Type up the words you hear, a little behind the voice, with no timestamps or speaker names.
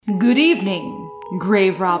Good evening,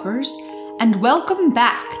 grave robbers, and welcome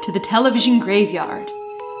back to the television graveyard.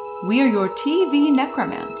 We are your TV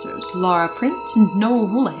necromancers, Laura Prince and Noel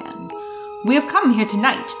Houlihan. We have come here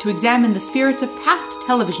tonight to examine the spirits of past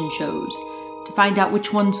television shows, to find out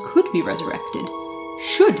which ones could be resurrected,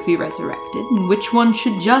 should be resurrected, and which ones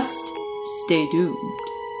should just stay doomed.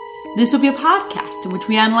 This will be a podcast in which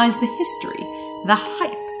we analyze the history, the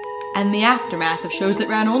hype, and the aftermath of shows that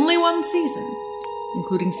ran only one season,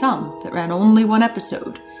 including some that ran only one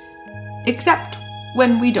episode. Except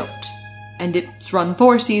when we don't, and it's run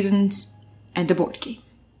 4 seasons and a board game.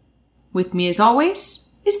 With me, as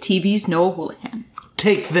always, is TV's Noel Houlihan.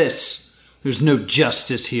 Take this. There's no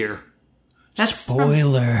justice here. That's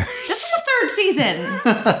Spoiler. This is the 3rd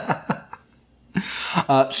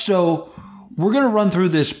season. So we're going to run through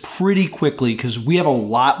this pretty quickly because we have a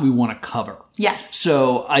lot we want to cover. Yes.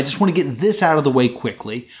 So I just want to get this out of the way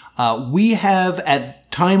quickly. We have,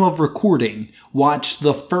 at time of recording, watched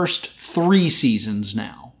the first 3 seasons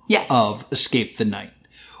now of Escape the Night.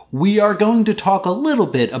 We are going to talk a little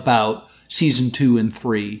bit about season 2 and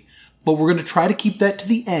 3, but we're going to try to keep that to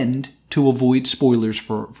the end to avoid spoilers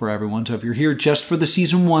for everyone. So if you're here just for the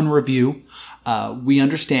season 1 review, we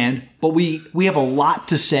understand, but we have a lot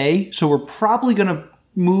to say, so we're probably going to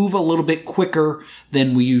move a little bit quicker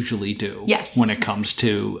than we usually do when it comes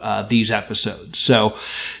to these episodes. So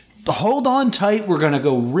hold on tight. We're going to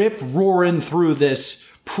go rip-roaring through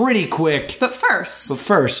this pretty quick. But first,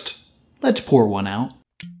 let's pour one out.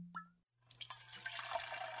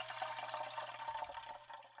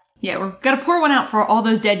 Yeah, we're going to pour one out for all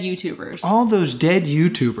those dead YouTubers. All those dead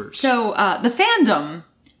YouTubers. So, the fandom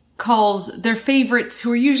calls their favorites,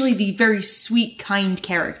 who are usually the very sweet, kind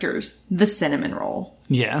characters, the cinnamon roll.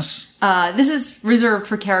 Yes. This is reserved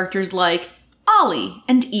for characters like Ollie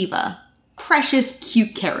and Eva. Precious,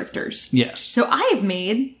 cute characters. Yes. So I have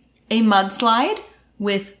made a mudslide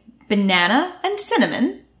with banana and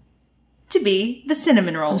cinnamon to be the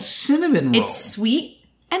cinnamon roll. A cinnamon roll. It's sweet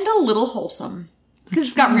and a little wholesome. Because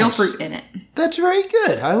it's got real fruit in it. That's very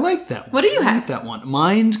good. I like that one. What do you I have? like that one.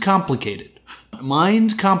 Mine's complicated.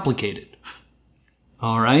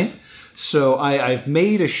 All right. So I've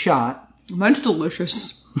made a shot. Mine's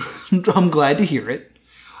delicious. I'm glad to hear it.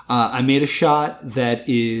 I made a shot that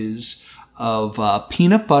is of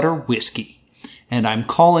peanut butter whiskey. And I'm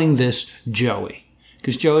calling this Joey.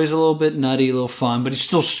 Because Joey's a little bit nutty, a little fun, but he's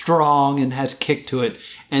still strong and has kick to it.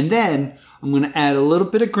 And then I'm going to add a little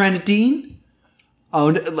bit of grenadine.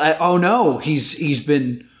 Oh no, he's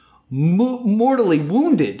been mortally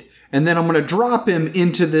wounded. And then I'm going to drop him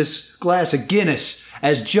into this glass of Guinness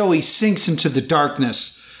as Joey sinks into the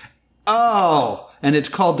darkness. Oh, and it's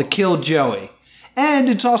called the Kill Joey. And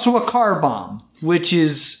it's also a car bomb, which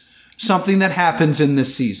is something that happens in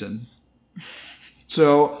this season.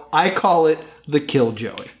 So I call it the Kill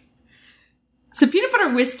Joey. So peanut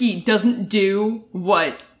butter whiskey doesn't do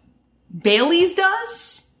what Bailey's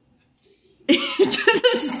does?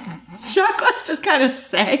 This shot glass just kind of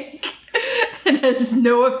sank and has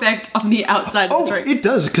no effect on the outside of the drink. It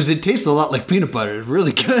does, because it tastes a lot like peanut butter. It's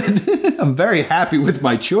really good. I'm very happy with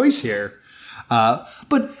my choice here.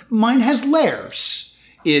 But mine has layers.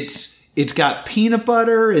 It's got peanut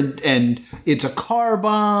butter and it's a car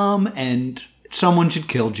bomb, and someone should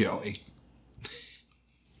kill Joey.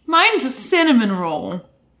 Mine's a cinnamon roll.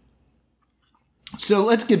 So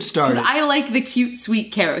let's get started. Because I like the cute,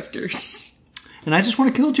 sweet characters. And I just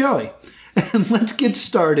want to kill Joey. And let's get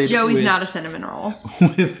started. Joey's not a cinnamon roll.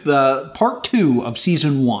 With part 2 of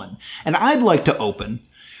season 1. And I'd like to open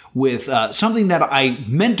with something that I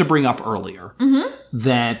meant to bring up earlier. Mm-hmm.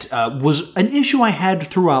 That was an issue I had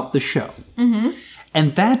throughout the show. Mm-hmm.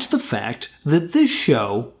 And that's the fact that this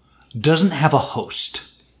show doesn't have a host.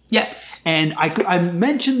 Yes. And I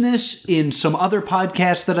mentioned this in some other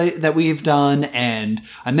podcasts that we've done, and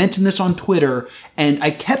I mentioned this on Twitter, and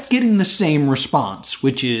I kept getting the same response,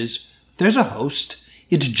 which is, there's a host,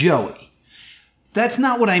 it's Joey. That's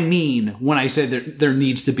not what I mean when I say there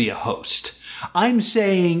needs to be a host. I'm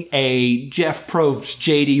saying a Jeff Probst,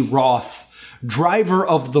 J.D. Roth, driver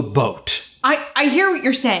of the boat. I hear what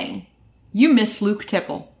you're saying. You miss Luke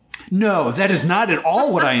Tipple. No, that is not at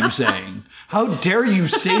all what I am saying. How dare you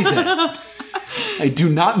say that? I do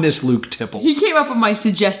not miss Luke Tipple. He came up with my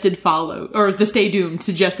suggested follow, or the Stay Doomed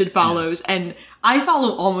suggested follows, and I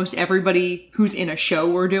follow almost everybody who's in a show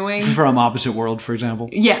we're doing. From Opposite World, for example?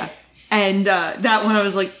 Yeah. And that one I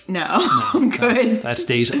was like, no I'm good. That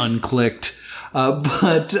stays unclicked.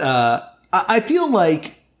 But I feel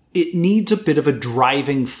like it needs a bit of a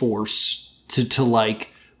driving force to like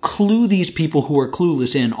clue these people who are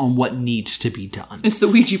clueless in on what needs to be done. It's the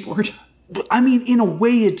Ouija board. I mean, in a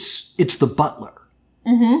way, it's the butler.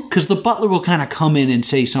 Because the butler will kind of come in and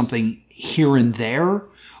say something here and there,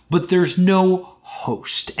 but there's no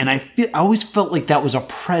host. And I always felt like that was a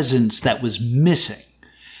presence that was missing.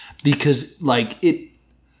 Because, like, it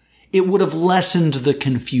would have lessened the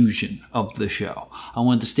confusion of the show. I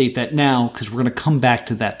wanted to state that now, because we're going to come back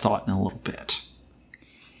to that thought in a little bit.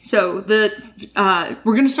 So,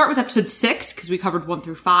 we're going to start with episode 6, because we covered 1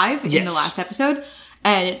 through 5 in the last episode.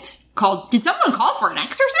 And it's called, Did Someone Call for an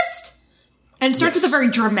Exorcist? And it starts with a very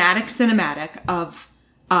dramatic cinematic of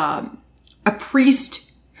a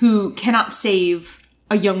priest who cannot save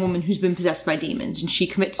a young woman who's been possessed by demons. And she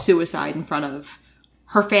commits suicide in front of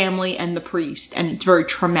her family and the priest. And it's very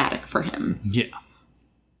traumatic for him. Yeah.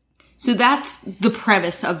 So that's the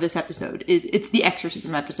premise of this episode. It's the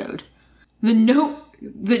exorcism episode. The note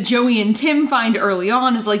that Joey and Tim find early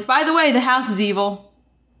on is like, by the way, the house is evil.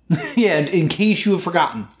 Yeah, in case you have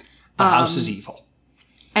forgotten, the house is evil.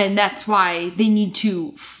 And that's why they need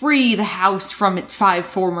to free the house from its 5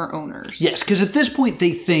 former owners. Yes, because at this point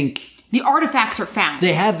they think... The artifacts are found.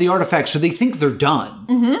 They have the artifacts, so they think they're done.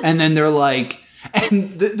 And then they're like...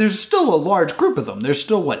 And there's still a large group of them. There's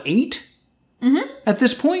still, 8? At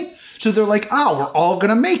this point? So they're like, we're all going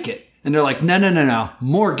to make it. And they're like, no.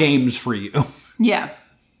 More games for you. Yeah.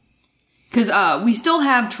 Because we still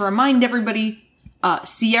have, to remind everybody,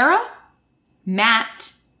 Sierra,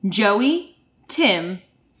 Matt, Joey, Tim...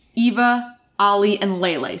 Eva, Ollie, and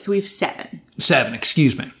Lele. So we have 7. 7,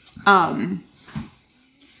 excuse me.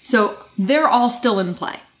 So they're all still in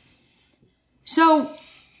play. So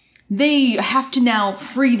they have to now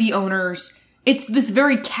free the owners. It's this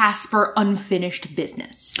very Casper unfinished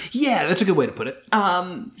business. Yeah, that's a good way to put it.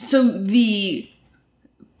 So the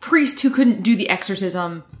priest who couldn't do the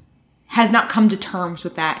exorcism has not come to terms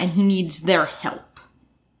with that, and he needs their help.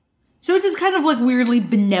 So it's this kind of, like, weirdly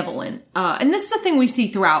benevolent. And this is a thing we see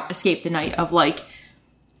throughout Escape the Night of, like,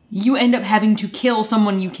 you end up having to kill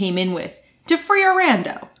someone you came in with to free a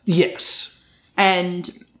rando. Yes. And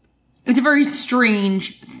it's a very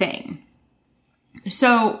strange thing.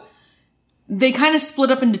 So they kind of split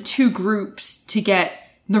up into 2 groups to get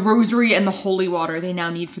the rosary and the holy water they now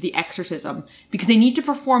need for the exorcism. Because they need to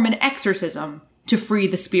perform an exorcism to free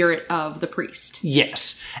the spirit of the priest.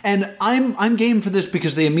 Yes. And I'm game for this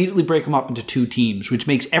because they immediately break them up into 2 teams, which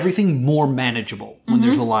makes everything more manageable when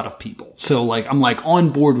there's a lot of people. So, like, I'm, like, on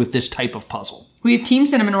board with this type of puzzle. We have Team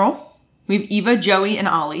Cinnamon Roll. We have Eva, Joey, and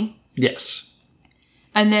Ollie. Yes.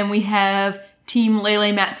 And then we have Team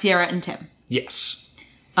Lele, Matt, Sierra, and Tim. Yes.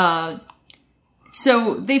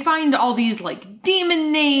 So they find all these, like,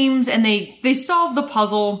 demon names, and they solve the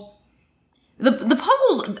puzzle. The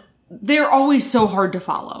puzzles... They're always so hard to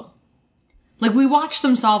follow. Like, we watch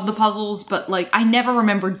them solve the puzzles, but, like, I never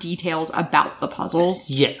remember details about the puzzles.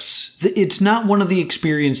 Yes. It's not one of the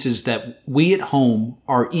experiences that we at home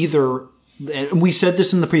are either, and we said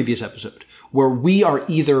this in the previous episode, where we are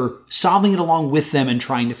either solving it along with them and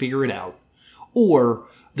trying to figure it out, or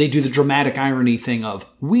they do the dramatic irony thing of,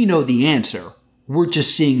 we know the answer, we're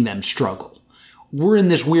just seeing them struggle. We're in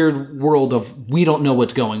this weird world of, we don't know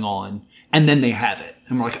what's going on, and then they have it.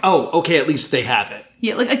 And we're like, oh, okay, at least they have it.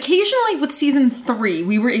 Yeah, like, occasionally with season 3,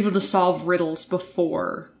 we were able to solve riddles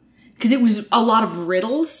before. Because it was a lot of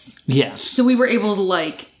riddles. Yes. So we were able to,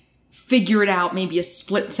 like, figure it out maybe a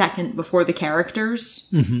split second before the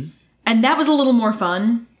characters. And that was a little more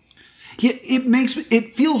fun. Yeah,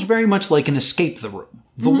 it feels very much like an escape the room.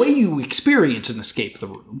 The way you experience an escape the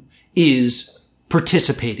room is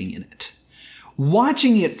participating in it.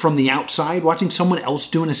 Watching it from the outside, watching someone else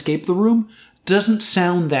do an escape the room, doesn't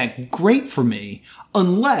sound that great for me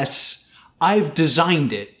unless I've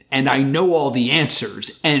designed it and I know all the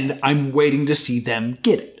answers and I'm waiting to see them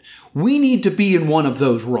get it. We need to be in one of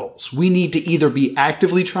those roles. We need to either be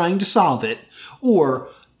actively trying to solve it or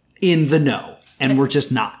in the know, and we're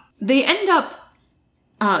just not. They end up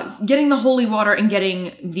getting the holy water and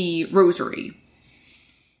getting the rosary.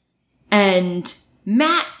 And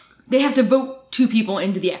Matt, they have to vote 2 people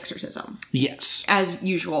into the exorcism. Yes. As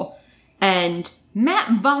usual. And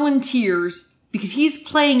Matt volunteers because he's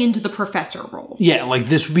playing into the professor role. Yeah, like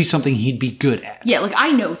this would be something he'd be good at. Yeah, like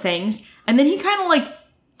I know things. And then he kind of like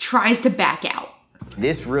tries to back out.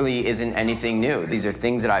 This really isn't anything new. These are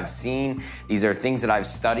things that I've seen. These are things that I've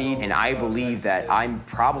studied. And I believe that I'm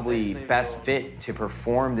probably best fit to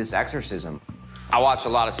perform this exorcism. I watch a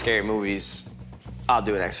lot of scary movies. I'll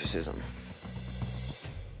do an exorcism.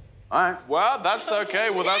 All right. Well, that's okay.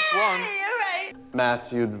 Well, that's one.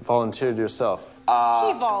 Matt, you volunteered yourself. He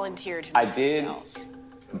volunteered himself. I did,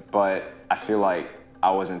 but I feel like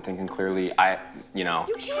I wasn't thinking clearly. You can't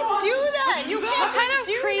do that. You can't. What kind of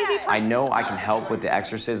crazy? I know I can help with the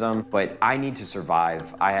exorcism, but I need to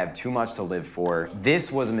survive. I have too much to live for.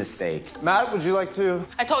 This was a mistake. Matt, would you like to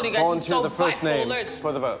I told you guys volunteer the first name bipolars.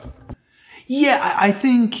 for the vote? Yeah, I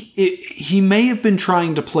think he may have been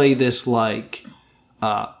trying to play this like,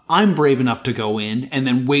 I'm brave enough to go in, and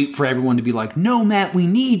then wait for everyone to be like, no, Matt, we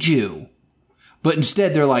need you. But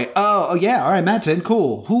instead they're like, oh yeah, all right, Matt's in,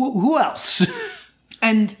 cool. Who else?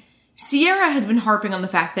 And Sierra has been harping on the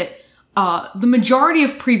fact that the majority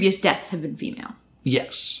of previous deaths have been female.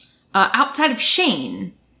 Yes. Outside of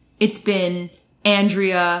Shane, it's been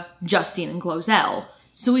Andrea, Justine, and Glozell.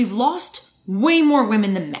 So we've lost way more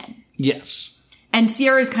women than men. Yes. And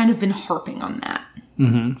Sierra's kind of been harping on that.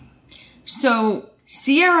 Mm-hmm. So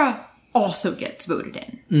Sierra also gets voted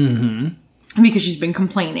in. Mm-hmm. Because she's been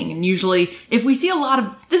complaining. And usually, if we see a lot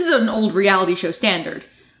of... This is an old reality show standard.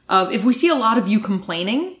 If we see a lot of you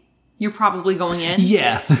complaining, you're probably going in.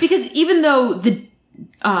 Yeah. Because even though the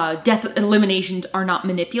death eliminations are not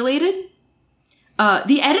manipulated,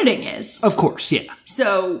 the editing is. Of course, yeah.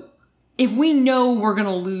 So, if we know we're going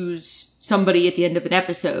to lose somebody at the end of an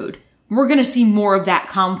episode, we're going to see more of that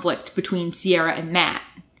conflict between Sierra and Matt.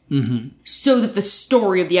 Mm-hmm. So that the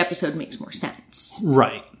story of the episode makes more sense.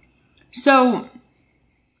 Right. So,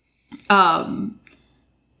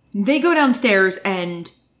 they go downstairs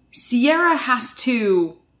and Sierra has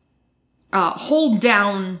to hold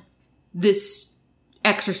down this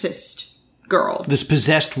exorcist girl. This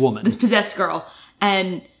possessed woman. This possessed girl.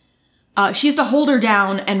 And she has to hold her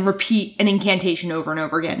down and repeat an incantation over and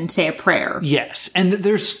over again and say a prayer. Yes. And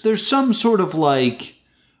there's some sort of like,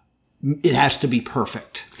 it has to be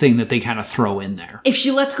perfect thing that they kind of throw in there. If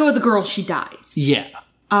she lets go of the girl, she dies. Yeah.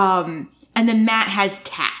 And then Matt has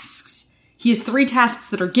tasks. He has 3 tasks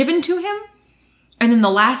that are given to him. And then the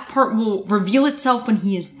last part will reveal itself when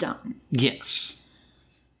he is done. Yes.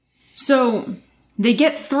 So they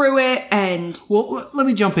get through it and... Well, let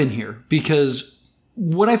me jump in here because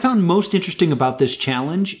what I found most interesting about this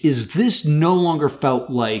challenge is this no longer felt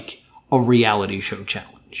like a reality show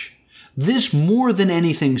challenge. This, more than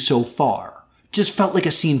anything so far, just felt like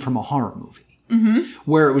a scene from a horror movie. Mm-hmm.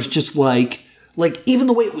 Where it was just like even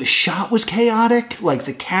the way it was shot was chaotic. Like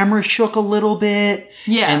the camera shook a little bit.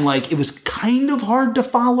 Yeah. And like it was kind of hard to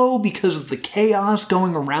follow because of the chaos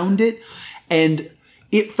going around it. And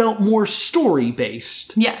it felt more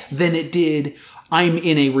story-based. Yes. Than it did, I'm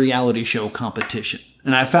in a reality show competition.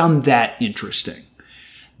 And I found that interesting.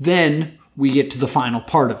 Then we get to the final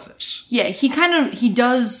part of this. Yeah, he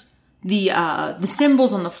does the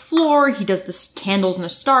symbols on the floor. He does the candles in a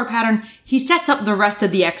star pattern. He sets up the rest of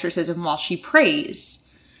the exorcism while she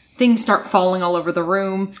prays. Things start falling all over the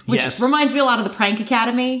room, which reminds me a lot of the Prank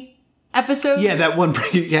Academy episode. Yeah, that one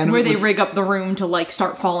Prank Academy. Where they rig up the room to like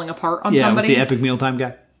start falling apart on somebody. Yeah, with the Epic Mealtime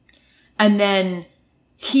guy. And then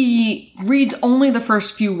he reads only the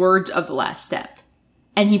first few words of the last step.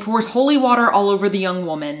 And he pours holy water all over the young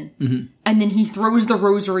woman. Mm-hmm. And then he throws the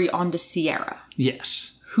rosary onto Sierra.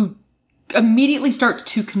 Yes. Who immediately starts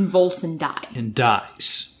to convulse and die. And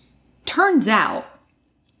dies. Turns out,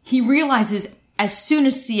 he realizes as soon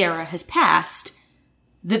as Sierra has passed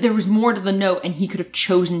that there was more to the note and he could have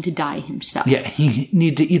chosen to die himself. Yeah, he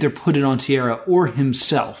needed to either put it on Sierra or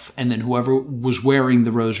himself, and then whoever was wearing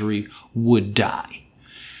the rosary would die.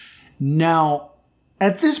 Now,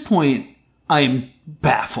 at this point, I am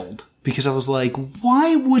baffled because I was like,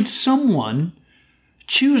 why would someone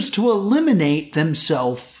choose to eliminate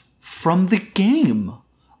themselves from the game?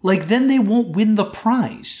 Like, then they won't win the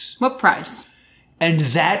prize. What prize? And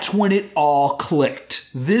that's when it all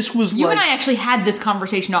clicked. This was You and I actually had this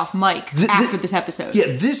conversation off mic after this episode. Yeah,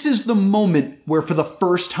 this is the moment where for the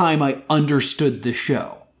first time I understood the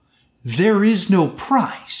show. There is no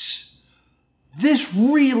prize. This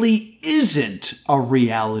really isn't a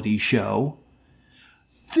reality show.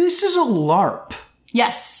 This is a LARP.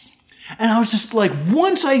 Yes. And I was just like,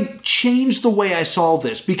 once I changed the way I saw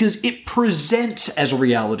this, because it presents as a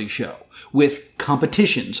reality show with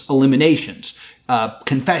competitions, eliminations,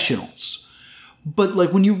 confessionals. But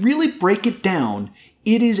like when you really break it down,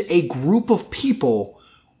 it is a group of people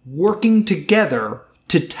working together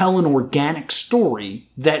to tell an organic story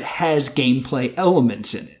that has gameplay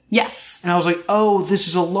elements in it. Yes. And I was like, oh, this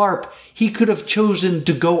is a LARP. He could have chosen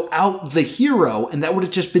to go out the hero, and that would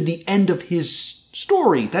have just been the end of his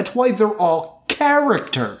story. That's why they're all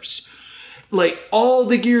characters. Like, all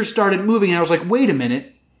the gears started moving, and I was like, wait a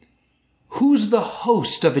minute. Who's the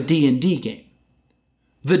host of a D&D game?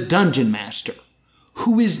 The Dungeon Master,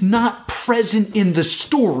 who is not present in the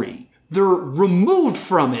story. They're removed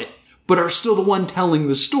from it, but are still the one telling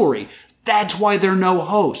the story. That's why they're no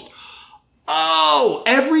host. Oh,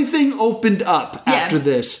 everything opened up after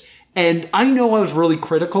this. And I know I was really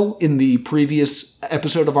critical in the previous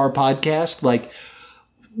episode of our podcast, like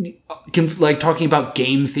talking about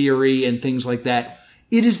game theory and things like that.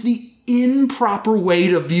 It is the improper way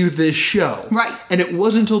to view this show. Right. And it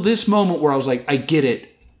wasn't until this moment where I was like, I get it.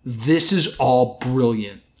 This is all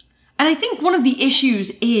brilliant. And I think one of the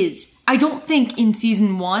issues is, I don't think in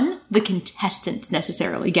season 1, the contestants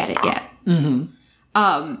necessarily get it yet.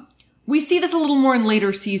 Mm-hmm. We see this a little more in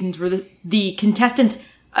later seasons where the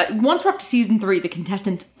contestants, once we're up to season 3, the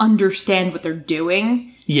contestants understand what they're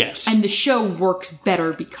doing. Yes. And the show works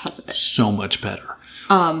better because of it. So much better.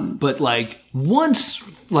 But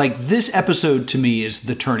once this episode to me is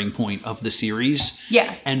the turning point of the series.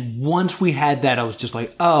 Yeah. And once we had that, I was just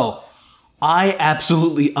like, oh, I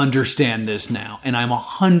absolutely understand this now. And I'm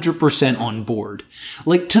 100% on board.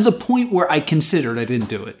 Like, to the point where I considered, I didn't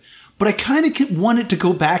do it, but I kind of wanted to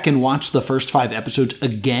go back and watch the first 5 episodes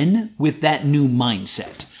again with that new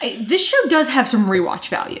mindset. This show does have some rewatch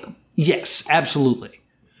value. Yes, absolutely.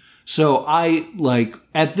 So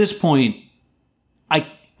at this point,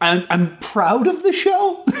 I'm proud of the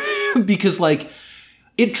show because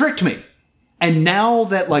it tricked me. And now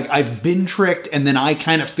that I've been tricked and then I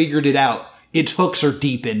kind of figured it out, its hooks are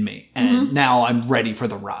deep in me. And now I'm ready for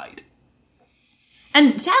the ride.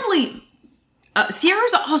 And sadly,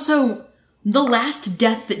 Sierra's also the last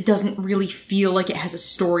death that doesn't really feel like it has a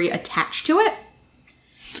story attached to it.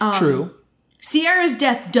 True. Sierra's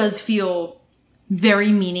death does feel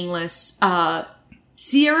very meaningless.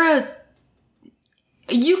 Sierra,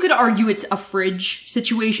 you could argue it's a Fridge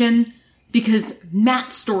situation because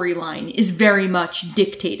Matt's storyline is very much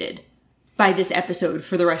dictated by this episode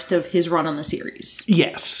for the rest of his run on the series.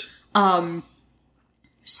 Yes.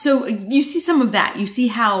 So you see some of that. You see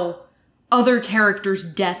how other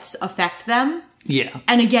characters' deaths affect them. Yeah.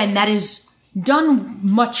 And again, that is done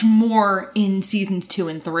much more in seasons 2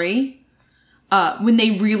 and 3, when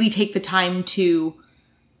they really take the time to,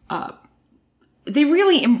 they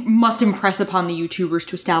really must impress upon the YouTubers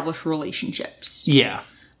to establish relationships. Yeah.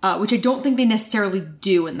 Which I don't think they necessarily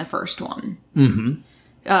do in the first one. Mm-hmm.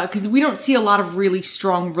 Because we don't see a lot of really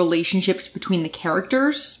strong relationships between the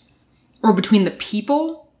characters or between the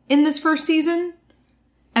people in this first season.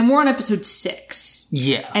 And we're on episode 6.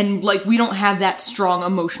 Yeah. And we don't have that strong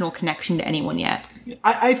emotional connection to anyone yet.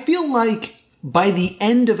 I feel like by the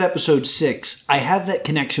end of episode 6, I have that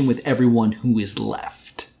connection with everyone who is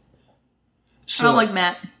left. So I don't like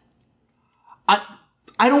Matt.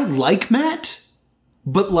 I don't like Matt,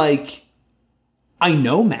 but I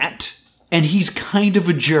know Matt, and he's kind of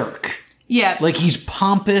a jerk. Yeah. He's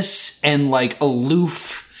pompous and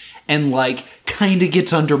aloof and kind of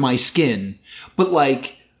gets under my skin. But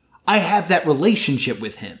I have that relationship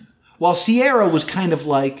with him. While Sierra was kind of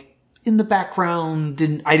in the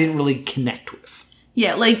background, I didn't really connect with.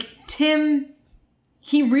 Yeah, Tim,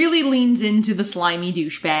 he really leans into the slimy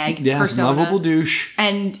douchebag persona. Lovable douche.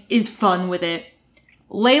 And is fun with it.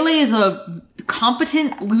 Lele is a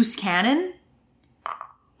competent loose cannon.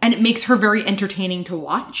 And it makes her very entertaining to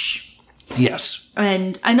watch. Yes.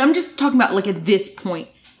 And I'm just talking about at this point.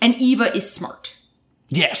 And Eva is smart.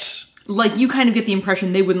 Yes. You kind of get the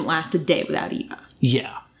impression they wouldn't last a day without Eva.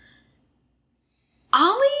 Yeah.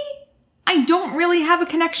 Ollie, I don't really have a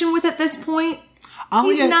connection with at this point.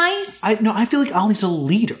 Ollie, He's nice. I feel like Ollie's a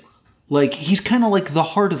leader. He's kind of the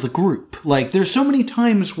heart of the group. There's so many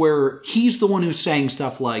times where he's the one who's saying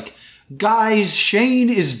stuff guys, Shane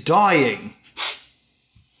is dying.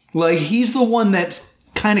 He's the one that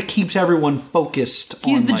kind of keeps everyone focused.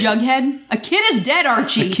 He's the Jughead. A kid is dead,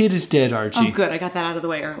 Archie. A kid is dead, Archie. Oh, good. I got that out of the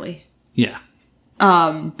way early. Yeah.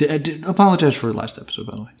 Apologize for the last episode,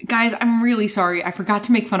 by the way. Guys, I'm really sorry. I forgot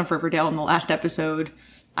to make fun of Riverdale in the last episode.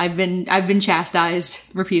 I've been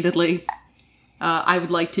chastised repeatedly. I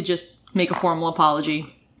would like to just make a formal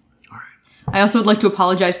apology. All right. I also would like to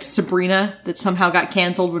apologize to Sabrina that somehow got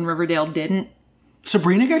canceled when Riverdale didn't.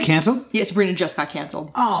 Sabrina got canceled? Yeah, Sabrina just got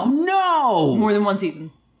canceled. Oh, no! More than one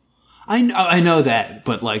season. I know that,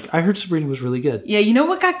 but I heard Sabrina was really good. Yeah, you know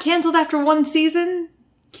what got canceled after one season?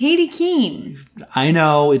 Katie Keene. I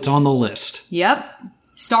know, it's on the list. Yep.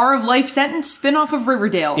 Star of Life Sentence, spinoff of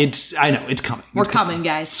Riverdale. I know, it's coming. We're coming,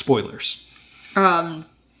 guys. Spoilers.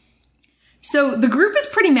 So the group is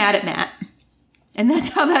pretty mad at Matt. And that's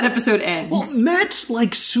how that episode ends. Well,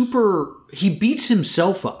 Matt's super... He beats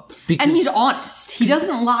himself up. And he's honest. He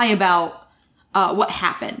doesn't lie about what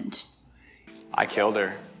happened. I killed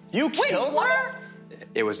her. You killed her?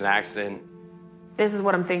 It was an accident. This is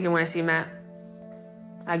what I'm thinking when I see Matt.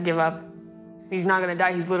 I give up. He's not gonna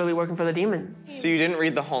die. He's literally working for the demon. So you didn't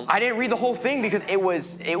read the whole... I didn't read the whole thing because it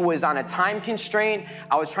was on a time constraint.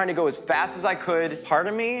 I was trying to go as fast as I could. Part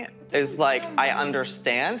of me is like, I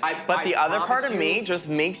understand, but the other part of me just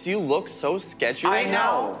makes you look so sketchy right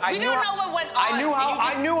now. We don't know what went on.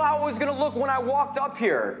 I knew how it was gonna look when I walked up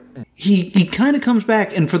here. He kind of comes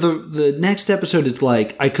back, and for the next episode, it's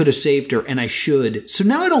like, I could have saved her, and I should. So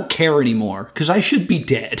now I don't care anymore, because I should be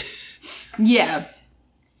dead. Yeah.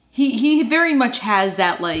 He very much has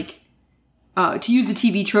that, like, to use the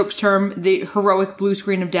TV tropes term, the heroic blue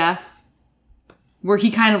screen of death, where he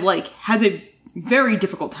kind of, like, has a very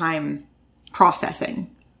difficult time processing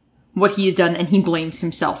what he has done, and he blames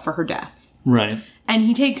himself for her death. Right. And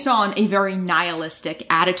he takes on a very nihilistic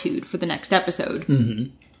attitude for the next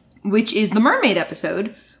episode, which is the mermaid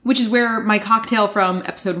episode, which is where my cocktail from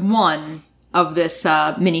episode 1 of this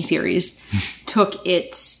miniseries took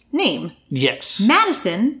its name. Yes.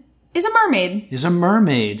 Madison is a mermaid. Is a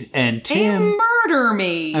mermaid, and Tim... A murder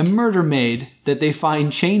maid. A murder maid that they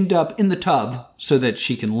find chained up in the tub so that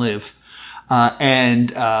she can live. And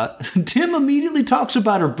Tim immediately talks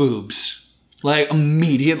about her boobs. Like,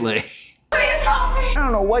 immediately. I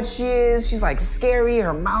don't know what she is. She's like scary.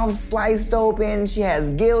 Her mouth's sliced open. She has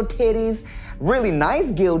gill titties. Really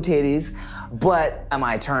nice gill titties. But am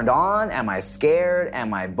I turned on? Am I scared?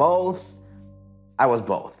 Am I both? I was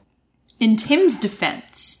both. In Tim's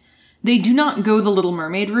defense, they do not go the Little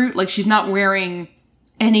Mermaid route. Like, she's not wearing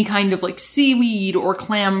any kind of, like, seaweed or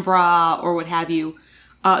clam bra or what have you.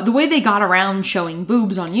 The way they got around showing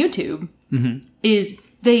boobs on YouTube is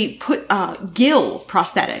they put gill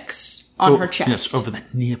prosthetics on her chest. Yes, over the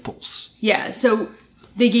nipples. Yeah, so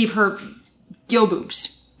they gave her gill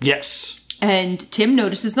boobs. Yes. And Tim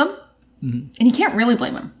notices them, and he can't really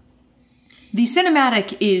blame him. The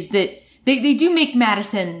cinematic is that they do make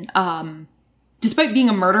Madison, despite being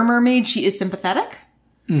a murder mermaid, she is sympathetic.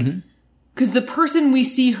 Because the person we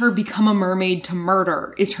see her become a mermaid to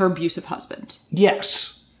murder is her abusive husband.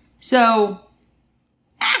 Yes. So,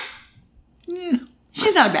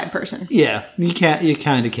 she's not a bad person. Yeah, you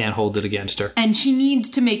kind of can't hold it against her. And she needs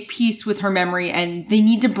to make peace with her memory, and they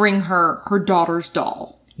need to bring her her daughter's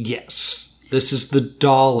doll. Yes. This is the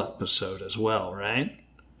doll episode as well, right?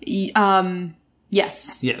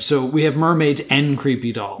 Yes. Yeah, so we have mermaids and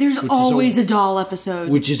creepy dolls. There's always a doll episode.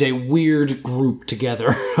 Which is a weird group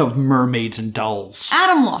together of mermaids and dolls.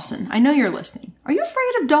 Adam Lawson, I know you're listening. Are you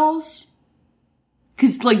afraid of dolls?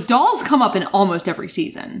 Because, like, dolls come up in almost every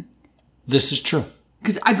season. This is true.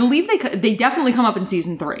 Because I believe they definitely come up in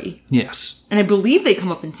season 3. Yes. And I believe they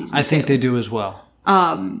come up in season 2. I think they do as well.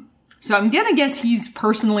 So I'm gonna guess he's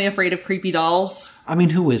personally afraid of creepy dolls. I mean,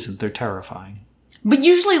 who isn't? They're terrifying. But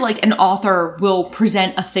usually, like, an author will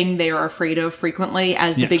present a thing they are afraid of frequently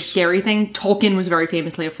as the big scary thing. Tolkien was very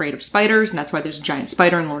famously afraid of spiders, and that's why there's a giant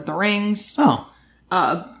spider in Lord of the Rings. Oh.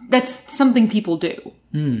 That's something people do.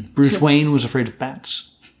 Bruce Wayne was afraid of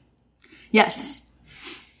bats. Yes.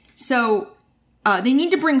 So, they need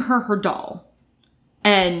to bring her doll.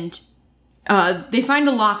 And they find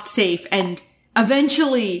a locked safe, and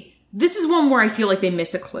eventually... This is one where I feel like they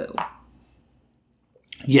miss a clue.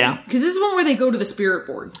 Yeah. Because this is one where they go to the spirit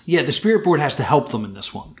board. Yeah, the spirit board has to help them in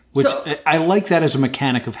this one. Which I like that as a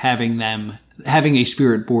mechanic of having a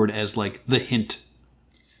spirit board as, like, the hint.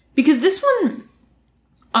 Because this one,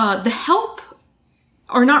 the help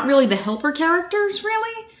are not really the helper characters,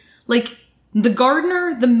 really. Like, the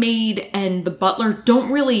gardener, the maid, and the butler don't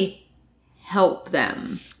really help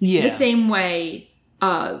them. Yeah. The same way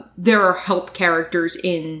there are help characters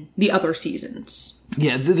in the other seasons.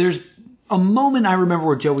 Yeah, there's a moment I remember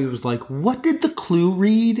where Joey was like, what did the clue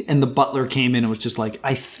read? And the butler came in and was just like,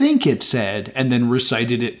 I think it said, and then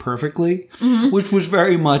recited it perfectly, which was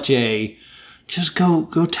very much just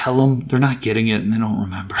go tell them they're not getting it and they don't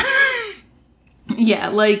remember. Yeah,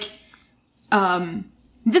 like,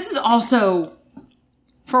 this is also,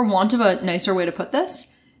 for want of a nicer way to put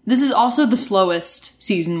this is also the slowest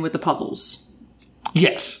season with the puzzles.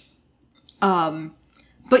 Yes.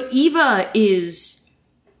 But Eva is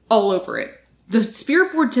all over it. The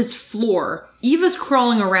spirit board says floor. Eva's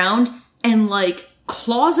crawling around and, like,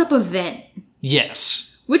 claws up a vent.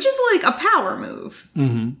 Yes. Which is, like, a power move.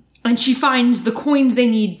 And she finds the coins they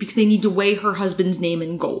need because they need to weigh her husband's name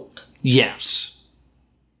in gold. Yes.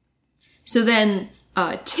 So then,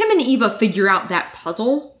 Tim and Eva figure out that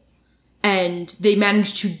puzzle, and they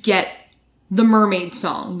manage to get the mermaid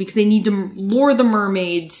song because they need to lure the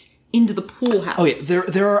mermaids into the pool house. Oh yeah,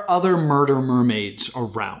 there are other murder mermaids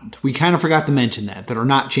around. We kind of forgot to mention that are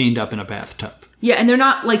not chained up in a bathtub. Yeah, and they're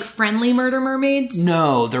not like friendly murder mermaids.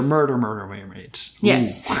 No, they're murder mermaids.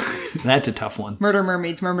 Yes. Ooh. That's a tough one. Murder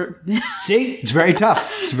mermaids, See? It's very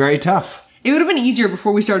tough. It's very tough. It would have been easier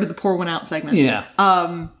before we started the pour one out segment. Yeah.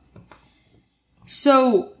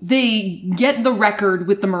 So they get the record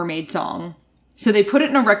with the mermaid song. So they put it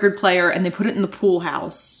in a record player and they put it in the pool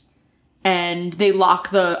house. And they lock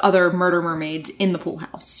the other murder mermaids in the pool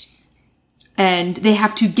house. And they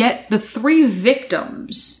have to get the 3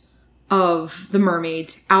 victims of the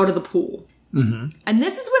mermaids out of the pool. Mm-hmm. And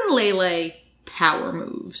this is when Lele power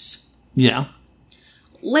moves. Yeah.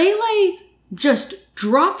 Lele just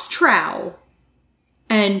drops trowel,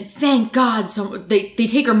 and thank God they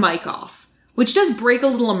take her mic off, which does break a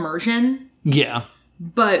little immersion. Yeah.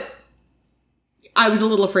 But I was a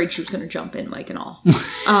little afraid she was going to jump in, mic and all.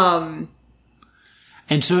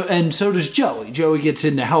 And so does Joey. Joey gets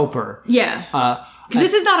in to help her. Yeah. Because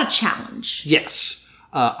this is not a challenge. Yes.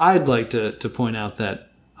 I'd like to point out that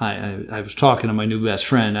I was talking to my new best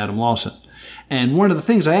friend, Adam Lawson. And one of the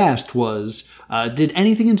things I asked was, did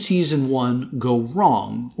anything in season 1 go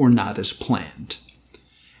wrong or not as planned?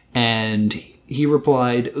 And he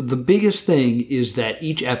replied, the biggest thing is that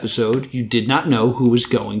each episode you did not know who was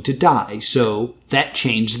going to die. So that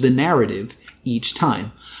changed the narrative each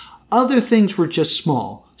time. Other things were just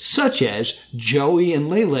small, such as Joey and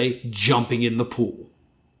Lele jumping in the pool.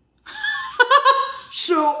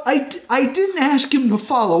 So I didn't ask him to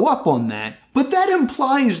follow up on that, but that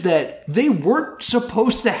implies that they weren't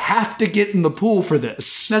supposed to have to get in the pool for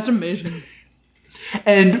this. That's amazing.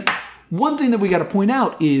 And one thing that we got to point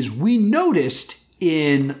out is we noticed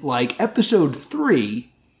in like episode 3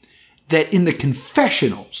 that in the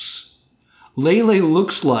confessionals, Lele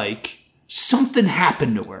looks like something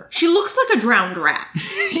happened to her. She looks like a drowned rat.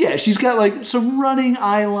 Yeah, she's got like some running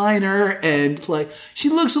eyeliner and like she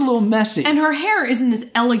looks a little messy. And her hair isn't this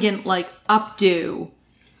elegant like updo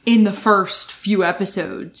in the first few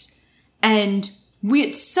episodes. And we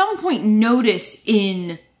at some point notice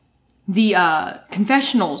in the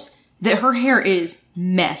confessionals that her hair is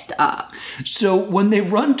messed up. So when they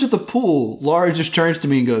run to the pool, Laura just turns to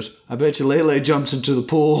me and goes, I bet you Lele jumps into the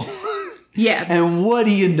pool. Yeah. And what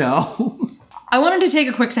do you know? I wanted to take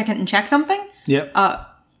a quick second and check something. Yep.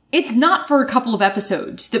 It's not for a couple of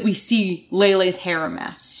episodes that we see Lele's hair a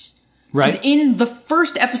mess. Right. 'Cause in the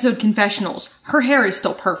first episode confessionals, her hair is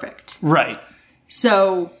still perfect. Right.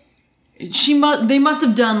 So they must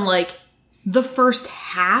have done like the first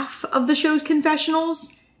half of the show's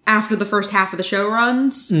confessionals after the first half of the show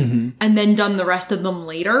runs, and then done the rest of them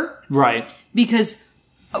later. Right. Because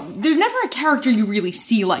there's never a character you really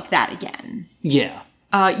see like that again. Yeah.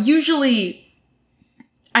 Usually,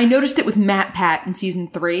 I noticed it with Matt Pat in season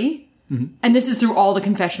 3, and this is through all the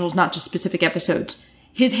confessionals, not just specific episodes.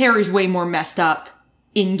 His hair is way more messed up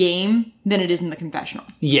in-game than it is in the confessional.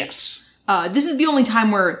 Yes. This is the only time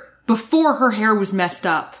where, before her hair was messed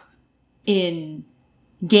up in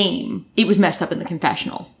game, it was messed up in the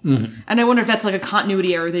confessional. And I wonder if that's like a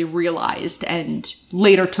continuity error they realized and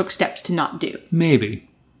later took steps to not do. Maybe.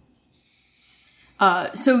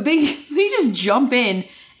 So they just jump in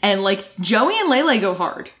and like Joey and Lele go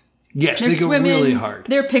hard. Yes, They're they go swimming, really hard.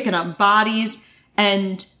 They're picking up bodies,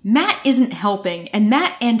 and Matt isn't helping, and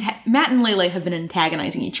Matt and Lele have been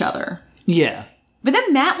antagonizing each other. Yeah. But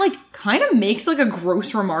then Matt like kind of makes like a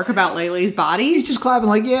gross remark about Lele's body. He's just clapping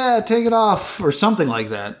like, yeah, take it off, or something like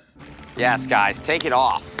that. Yes, guys, take it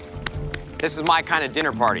off. This is my kind of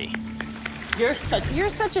dinner party. You're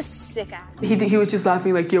such a sick ass. He was just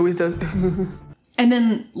laughing like he always does. And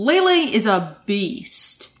then Lele is a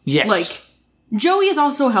beast. Yes. Like, Joey is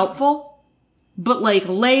also helpful, but like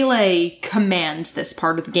Lele commands this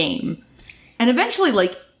part of the game. And eventually,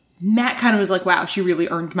 like, Matt kind of was like, wow, she really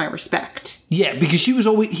earned my respect. Yeah, because he was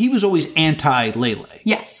always anti-Lele.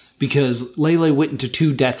 Yes. Because Lele went into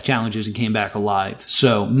 2 death challenges and came back alive,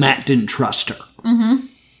 so Matt didn't trust her.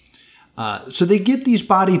 So they get these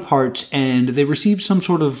body parts, and they receive some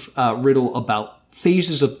sort of riddle about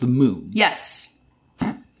phases of the moon. Yes.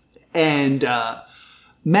 And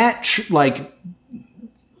Matt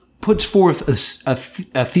puts forth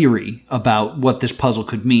a theory about what this puzzle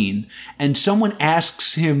could mean, and someone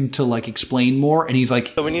asks him to like explain more, and he's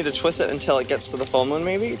like, So we need to twist it until it gets to the full moon,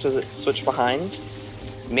 maybe? Does it switch behind?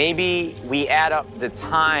 Maybe we add up the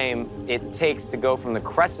time it takes to go from the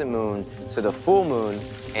crescent moon to the full moon,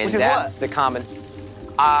 and Which is that's what? the common.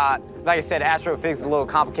 Like I said, astrophysics is a little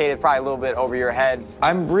complicated, probably a little bit over your head.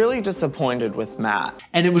 I'm really disappointed with Matt.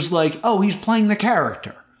 and it was like, oh, he's playing the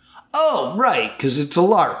character. Oh, right, because it's a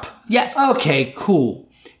LARP. Yes. Okay, cool.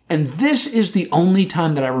 And this is the only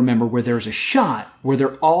time that I remember where there's a shot where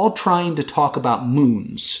they're all trying to talk about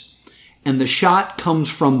moons. and the shot comes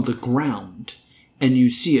from the ground, and you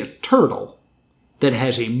see a turtle that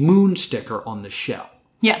has a moon sticker on the shell.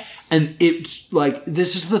 Yes. And it's like,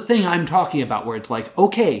 this is the thing I'm talking about, where it's like,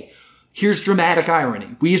 okay, here's dramatic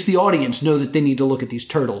irony. We as the audience know that they need to look at these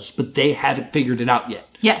turtles, but they haven't figured it out yet.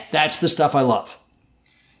 Yes. That's the stuff I love.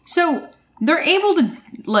 So they're able to,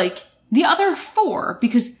 like, the other 4,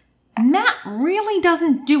 because Matt really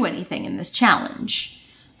doesn't do anything in this challenge.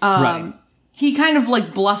 Right. He kind of,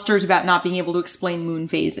 like, blusters about not being able to explain moon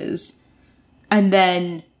phases. And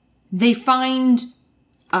then they find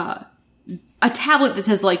a tablet that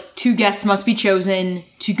says, like, 2 guests must be chosen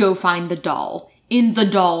to go find the doll in the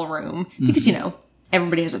doll room. Because, you know,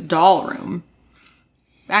 everybody has a doll room.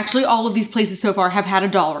 Actually, all of these places so far have had a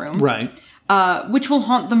doll room. Right. Which will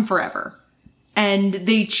haunt them forever. And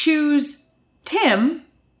they choose Tim.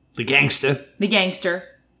 The gangster.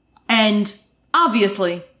 And,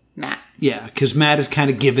 obviously, Matt. Yeah, because Matt has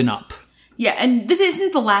kind of given up. Yeah, and this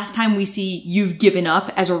isn't the last time we see you've given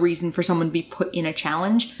up as a reason for someone to be put in a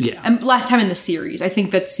challenge. Yeah. And last time in the series. I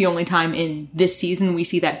think that's the only time in this season we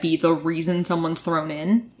see that be the reason someone's thrown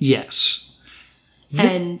in. Yes.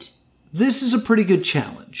 And this is a pretty good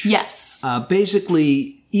challenge. yes.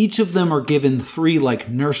 Basically, each of them are given 3, like,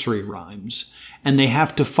 nursery rhymes, and they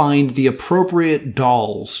have to find the appropriate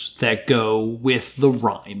dolls that go with the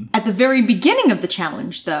rhyme. At the very beginning of the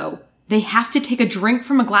challenge, though, they have to take a drink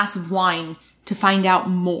from a glass of wine to find out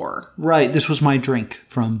more. Right, this was my drink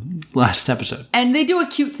from last episode. And they do a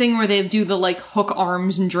cute thing where they do the, like, hook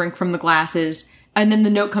arms and drink from the glasses, and then the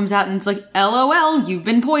note comes out and it's like, LOL, you've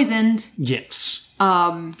been poisoned. Yes.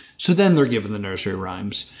 So then they're given the nursery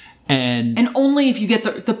rhymes, and only if you get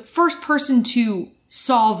the first person to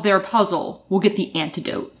solve their puzzle will get the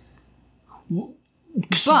antidote.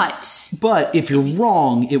 But if you're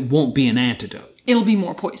wrong, it won't be an antidote. it'll be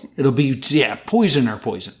more poison. It'll be, poison or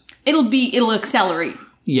poison. It'll accelerate.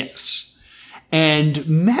 Yes. And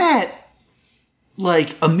Matt,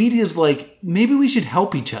 like, immediately is like, maybe we should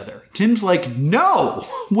help each other. Tim's like, no!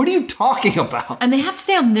 What are you talking about? And they have to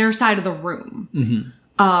stay on their side of the room.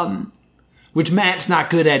 Mm-hmm. Which Matt's not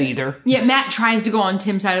good at either. Yeah, Matt tries to go on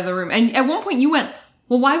Tim's side of the room. And at one point you went,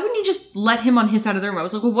 well, why wouldn't you just let him on his side of the room? I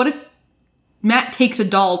was like, well, what if Matt takes a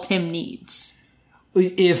doll Tim needs?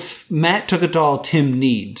 If Matt took a doll Tim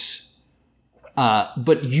needs,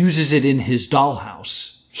 but uses it in his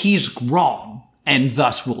dollhouse, he's wrong, and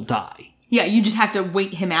thus will die. Yeah, you just have to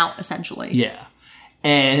wait him out, essentially. Yeah.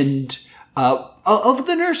 And of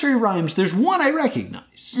the nursery rhymes, there's one I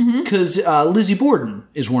recognize. Because Lizzie Borden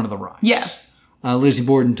is one of the rhymes. Yeah. Lizzie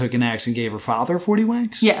Borden took an axe and gave her father 40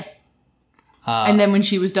 wanks? Yeah. And then when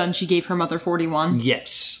she was done, she gave her mother 41.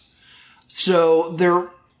 Yes. So they're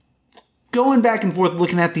going back and forth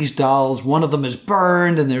looking at these dolls. One of them is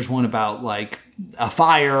burned, and there's one about, like, a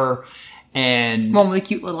fire. And one with a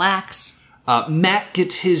cute little axe. Matt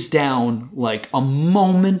gets his down, like, a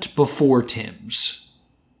moment before Tim's.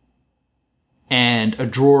 And a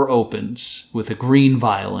drawer opens with a green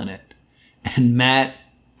vial in it. And Matt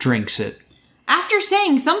drinks it. After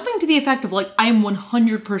saying something to the effect of, like, I am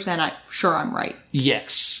 100% sure I'm right.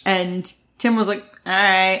 Yes. And Tim was like, all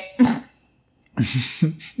right.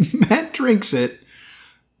 Matt drinks it,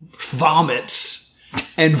 vomits,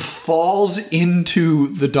 and falls into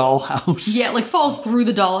the dollhouse. Yeah, like, falls through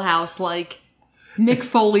the dollhouse, like Mick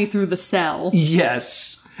Foley through the cell.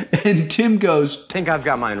 Yes. And Tim goes, I think I've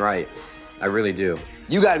got mine right. I really do.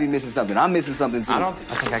 You gotta be missing something. I'm missing something too. I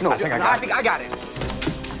think I got it.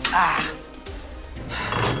 Ah.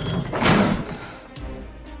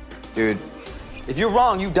 Dude, If you're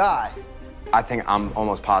wrong, you die. I think I'm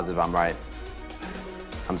almost positive I'm right.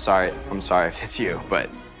 I'm sorry if it's you, but...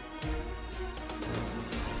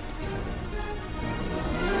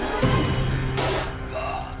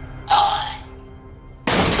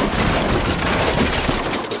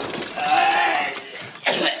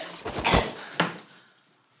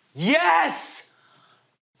 Yes!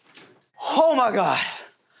 Oh my God.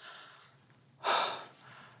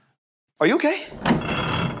 Are you okay?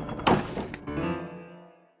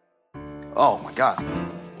 Oh my God.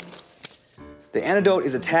 The antidote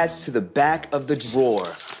is attached to the back of the drawer.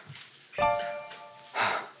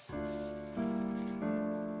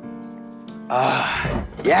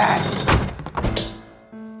 Yes!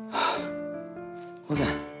 What was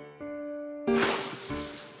that?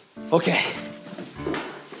 Okay.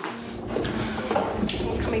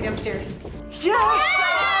 Coming downstairs. Yes!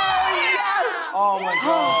 Oh my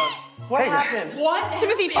God. What happened? What?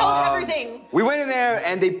 Timothy, tell us everything. We went in there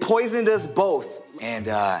and they poisoned us both. And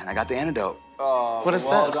I got the antidote. What is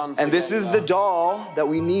that? And this is the doll that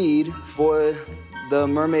we need for the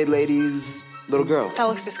mermaid lady's little girl. That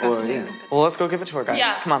looks disgusting. Well, let's go give it to her, guys.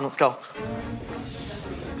 Yeah. Come on, let's go.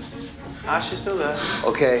 She's still there.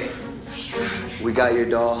 Okay. We got your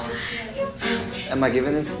doll. Am I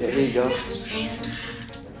giving this? Here you go.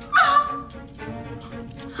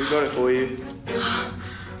 We got it for you.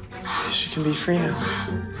 She can be free now.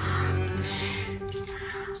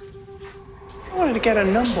 I wanted to get a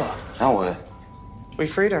number. Now what? We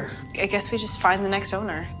freed her. I guess we just find the next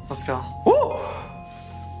owner. Let's go. Woo!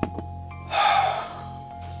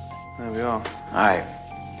 There we are. All right.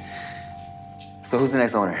 So who's the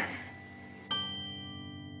next owner?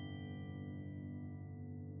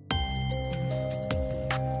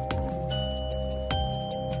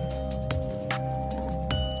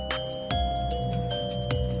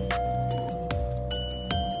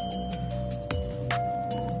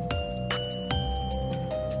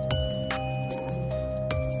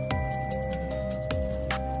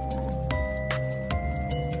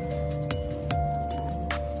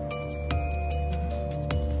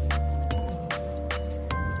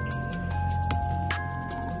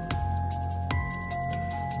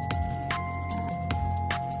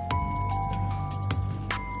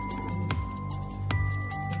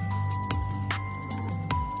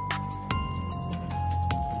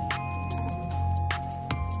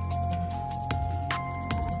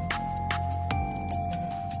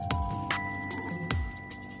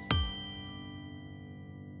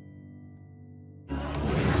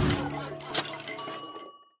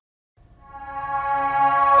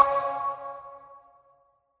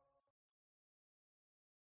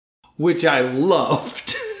 Which I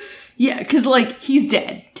loved. Yeah, because, like, he's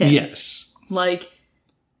dead, Tim. Yes. Like,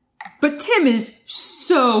 but Tim is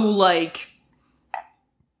so, like,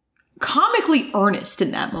 comically earnest in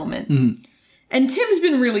that moment. Mm-hmm. And Tim's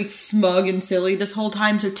been really smug and silly this whole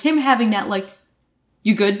time, so Tim having that, like,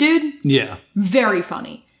 you good, dude? Yeah. Very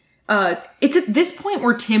funny. It's at this point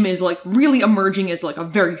where Tim is, like, really emerging as, like, a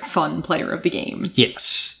very fun player of the game.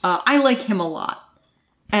 Yes. I like him a lot.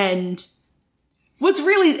 And what's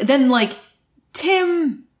really, then, like,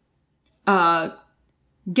 Tim,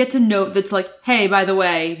 gets a note that's like, hey, by the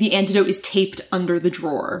way, the antidote is taped under the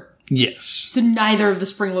drawer. Yes. So neither of the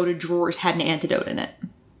spring-loaded drawers had an antidote in it.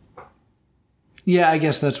 Yeah, I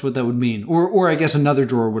guess that's what that would mean. Or I guess another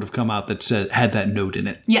drawer would have come out that had that note in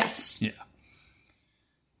it. Yes. Yeah.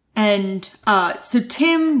 And, so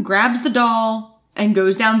Tim grabs the doll and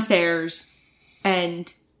goes downstairs,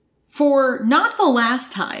 and for not the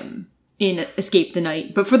last time in Escape the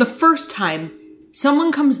Night, but for the first time,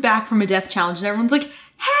 someone comes back from a death challenge and everyone's like,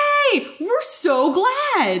 hey, we're so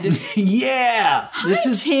glad. Yeah.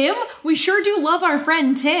 Hi, Tim. We sure do love our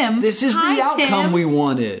friend Tim. This is Hi, the outcome Tim. we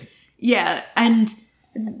wanted. Yeah, and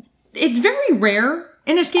it's very rare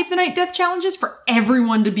in Escape the Night death challenges for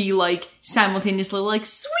everyone to be, like, simultaneously like,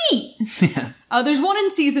 sweet! Yeah. There's one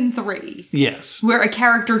in season 3. Yes. Where a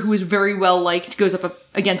character who is very well liked goes up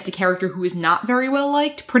against a character who is not very well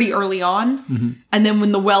liked pretty early on. Mm-hmm. And then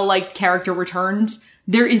when the well liked character returns,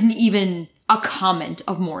 there isn't even a comment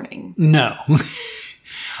of mourning. No.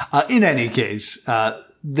 In any case,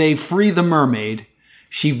 they free the mermaid.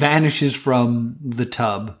 She vanishes from the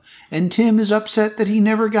tub. And Tim is upset that he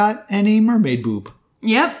never got any mermaid boob.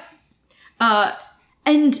 Yep.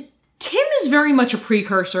 And Tim is very much a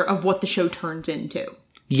precursor of what the show turns into.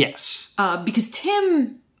 Yes. Because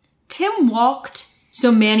Tim walked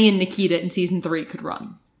so Manny and Nikita in season 3 could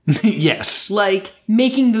run. Yes. Like,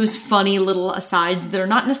 making those funny little asides that are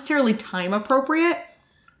not necessarily time appropriate,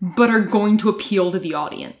 but are going to appeal to the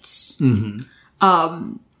audience.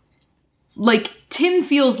 Mm-hmm. Like, Tim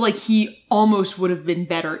feels like he almost would have been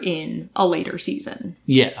better in a later season.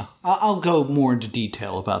 Yeah. I'll go more into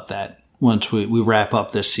detail about that once we wrap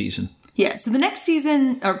up this season. Yeah, so the next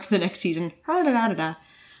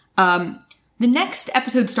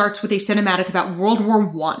episode starts with a cinematic about World War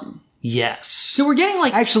I. Yes. So we're getting,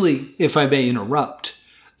 like... Actually, if I may interrupt,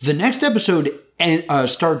 the next episode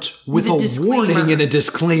starts with a warning and a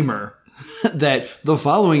disclaimer that the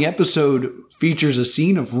following episode features a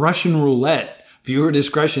scene of Russian roulette. Viewer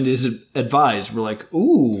discretion is advised. We're like,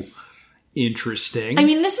 ooh, interesting. I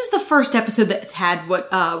mean, this is the first episode that's had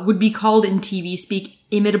what would be called in TV speak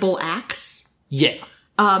imitable acts. Yeah.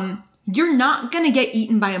 You're not gonna get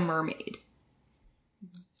eaten by a mermaid.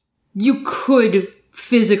 You could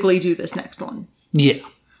physically do this next one. Yeah.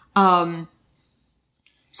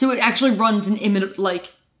 So it actually runs an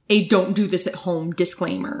a don't do this at home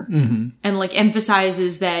disclaimer. Mm-hmm. And, like,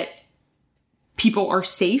 emphasizes that people are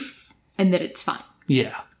safe and that it's fine.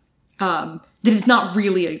 Yeah. That it's not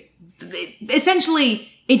really essentially,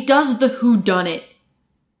 it does the whodunit,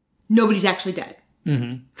 nobody's actually dead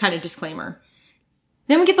mm-hmm. kind of disclaimer.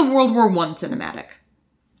 Then we get the World War I cinematic.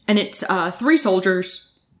 And it's 3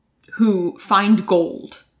 soldiers who find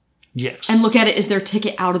gold. Yes. And look at it as their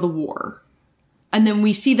ticket out of the war. And then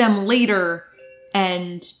we see them later,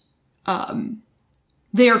 and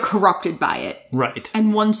they are corrupted by it. Right.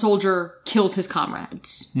 And one soldier kills his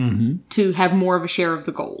comrades to have more of a share of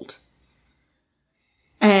the gold.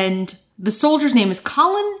 And the soldier's name is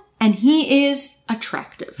Colin, and he is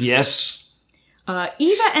attractive. Yes.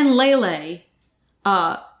 Eva and Lele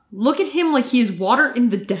look at him like he is water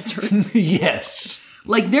in the desert. Yes.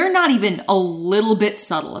 Like, they're not even a little bit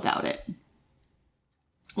subtle about it.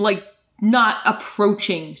 Like, not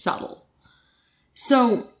approaching subtle.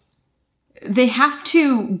 So, they have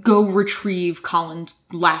to go retrieve Colin's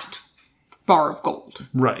last bar of gold.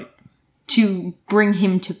 Right. To bring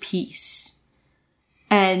him to peace.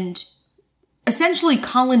 And essentially,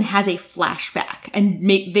 Colin has a flashback, and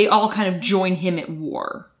they all kind of join him at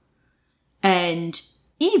war. And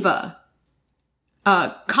Eva,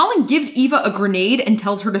 Colin gives Eva a grenade and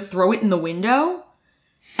tells her to throw it in the window.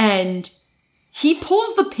 And he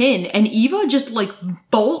pulls the pin, and Eva just, like,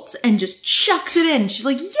 bolts and just chucks it in. She's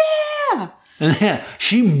like, yeah! And yeah,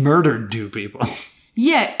 she murdered 2 people.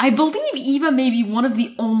 Yeah, I believe Eva may be one of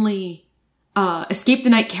the only Escape the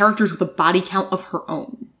Night characters with a body count of her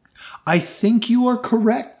own. I think you are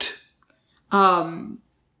correct. I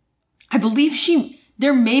believe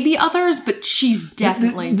there may be others, but she's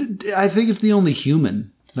definitely... I think it's the only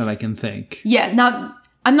human that I can think. Yeah,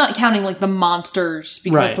 I'm not counting, like, the monsters,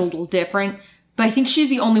 because Right. that's a little different. But I think she's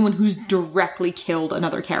the only one who's directly killed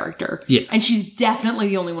another character. Yes. And she's definitely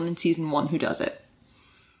the only one in season 1 who does it.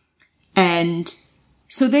 And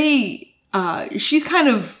so she's kind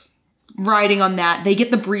of riding on that. They get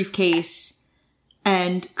the briefcase,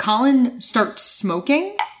 and Colin starts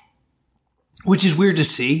smoking. Which is weird to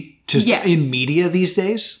see, just in media these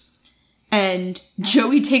days. And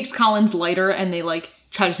Joey takes Colin's lighter, and they, like,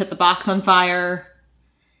 try to set the box on fire.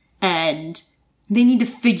 And they need to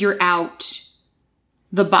figure out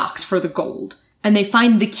the box for the gold. And they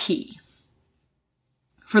find the key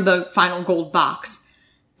for the final gold box.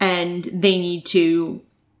 And they need to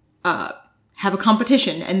have a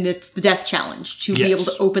competition, and it's the death challenge to be able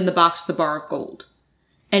to open the box with the bar of gold.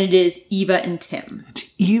 And it is Eva and Tim.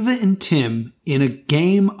 It's Eva and Tim in a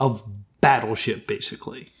game of Battleship,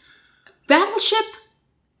 basically. Battleship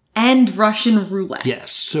and Russian roulette. Yes.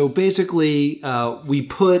 So basically, we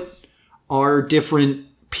put our different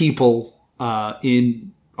people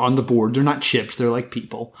on the board. They're not ships, they're like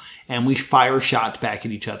people. And we fire shots back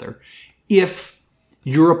at each other. If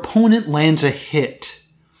your opponent lands a hit,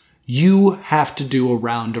 you have to do a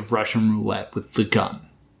round of Russian roulette with the gun.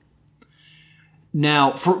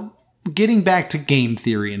 Now, for getting back to game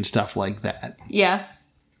theory and stuff like that. Yeah.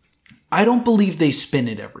 I don't believe they spin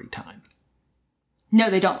it every time. No,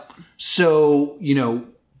 they don't. So,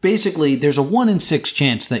 basically there's a 1 in 6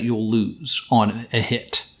 chance that you'll lose on a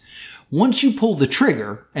hit. Once you pull the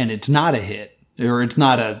trigger and it's not a hit, or it's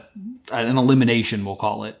not an elimination, we'll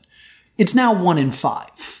call it, it's now 1 in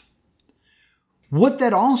 5. What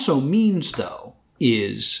that also means, though,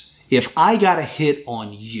 is if I got a hit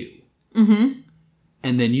on you,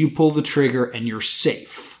 and then you pull the trigger and you're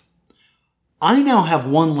safe, I now have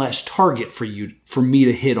 1 less target for me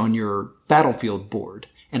to hit on your battlefield board,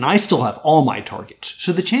 and I still have all my targets.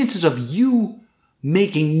 So the chances of you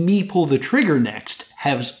making me pull the trigger next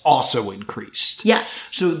has also increased. Yes.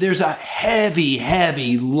 So there's a heavy,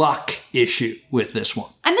 heavy luck issue with this one.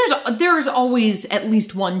 And there's always at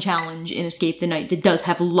least one challenge in Escape the Night that does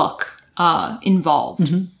have luck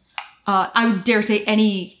involved. I would dare say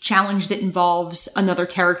any challenge that involves another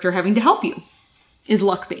character having to help you is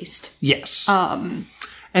luck-based. Yes.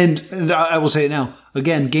 And I will say it now.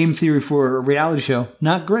 Again, game theory for a reality show,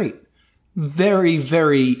 not great. Very,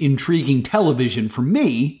 very intriguing television for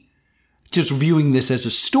me, just viewing this as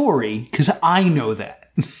a story, because I know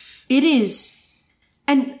that. It is.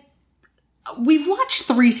 And we've watched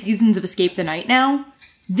 3 seasons of Escape the Night now.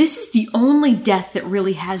 This is the only death that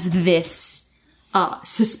really has this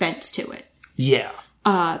suspense to it. Yeah.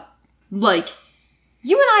 Like,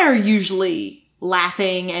 you and I are usually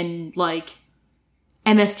laughing and, like,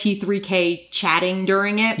 MST3K chatting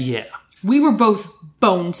during it. Yeah. We were both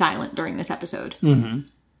bone silent during this episode.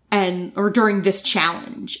 Or during this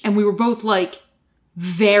challenge. And we were both, like,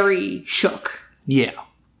 very shook. Yeah.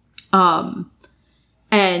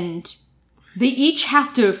 And they each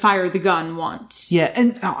have to fire the gun once. Yeah,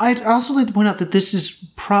 and I'd also like to point out that this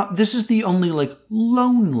is the only, like,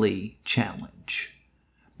 lonely challenge.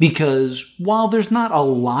 Because while there's not a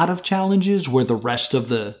lot of challenges where the rest of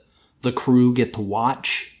the crew get to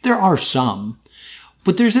watch, there are some.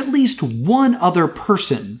 but there's at least one other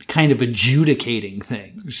person kind of adjudicating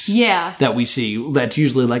things. Yeah. That we see. That's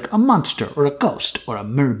usually like a monster or a ghost or a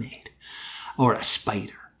mermaid or a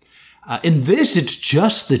spider. In this, it's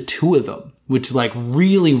just the two of them, which like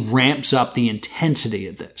really ramps up the intensity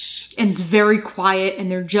of this. And it's very quiet,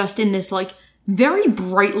 and they're just in this like very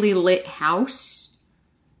brightly lit house.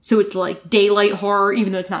 So it's like daylight horror,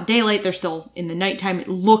 even though it's not daylight, they're still in the nighttime. It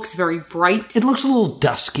looks very bright. It looks a little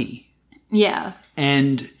dusky. Yeah.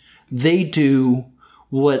 And they do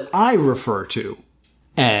what I refer to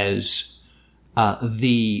as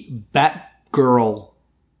the Batgirl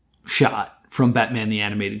shot from Batman the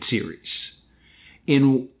Animated Series.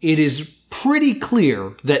 It is pretty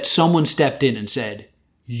clear that someone stepped in and said,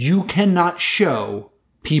 you cannot show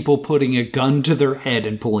people putting a gun to their head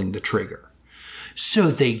and pulling the trigger. So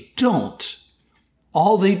they don't.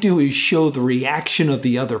 All they do is show the reaction of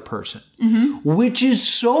the other person, which is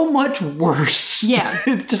so much worse. Yeah.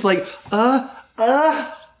 It's just like,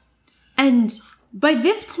 And by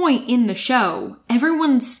this point in the show,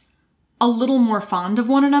 everyone's a little more fond of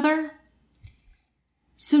one another.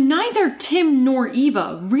 So neither Tim nor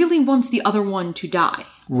Eva really wants the other one to die.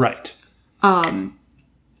 Right.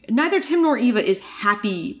 Neither Tim nor Eva is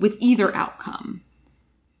happy with either outcome.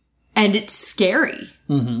 And it's scary.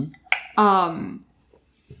 And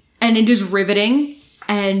it is riveting.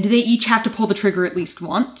 And they each have to pull the trigger at least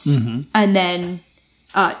once. And then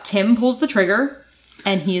Tim pulls the trigger,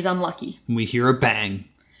 and he is unlucky. We hear a bang.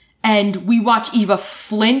 And we watch Eva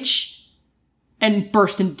flinch and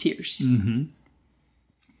burst into tears.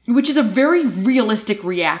 Which is a very realistic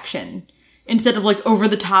reaction. Instead of like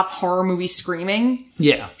over-the-top horror movie screaming.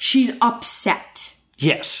 Yeah. She's upset.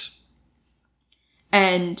 Yes.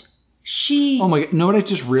 And she... Oh my god, you know what I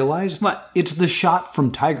just realized? What? It's the shot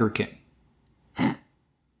from Tiger King.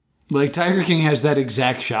 Like, Tiger King has that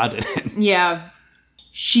exact shot in it. Yeah.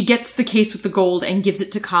 She gets the case with the gold and gives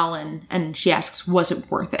it to Colin, and she asks, was it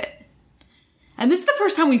worth it? And this is the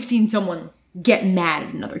first time we've seen someone get mad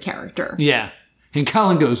at another character. Yeah. And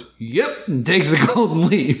Colin goes, yep, and takes the gold and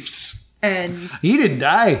leaves. And he didn't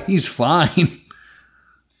die. He's fine.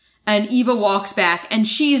 And Eva walks back, and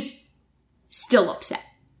she's still upset.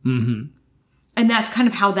 And that's kind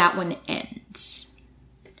of how that one ends.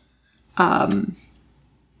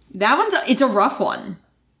 That one's, it's a rough one.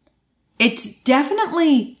 It's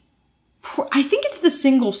definitely, I think it's the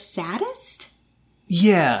single saddest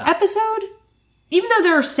episode. Even though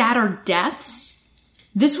there are sadder deaths,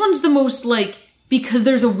 this one's the most like, because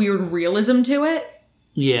there's a weird realism to it.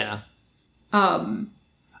 Yeah. And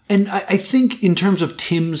I think in terms of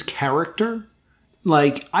Tim's character,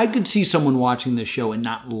 like, I could see someone watching this show and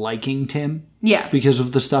not liking Tim. Yeah. Because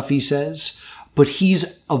of the stuff he says. But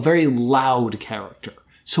he's a very loud character.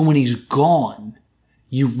 So when he's gone,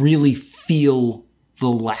 you really feel the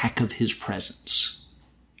lack of his presence.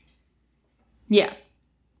 Yeah.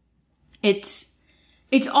 It's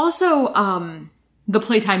also, the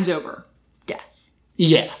playtime's over death.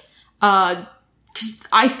 Yeah. Because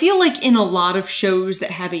I feel like in a lot of shows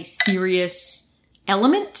that have a serious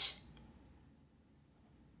element,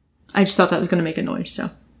 I just thought that was going to make a noise, so.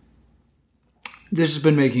 This has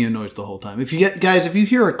been making a noise the whole time. If you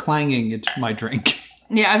hear a clanging, it's my drink.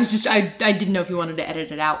 Yeah, I didn't know if you wanted to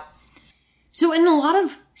edit it out. So in a lot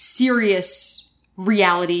of serious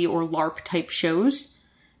reality or LARP type shows,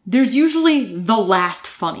 there's usually the last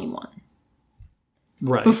funny one.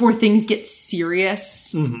 Right. Before things get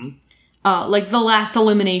serious. Like the last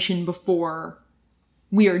elimination before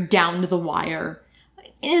we are down to the wire.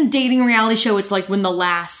 In a dating reality show, it's like when the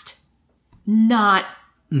last not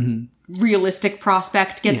realistic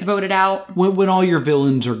prospect gets voted out. When all your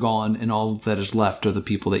villains are gone and all that is left are the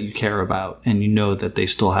people that you care about and you know that they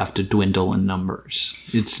still have to dwindle in numbers.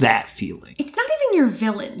 It's that feeling. It's not even your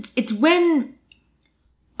villains. It's when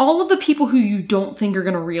all of the people who you don't think are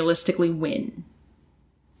going to realistically win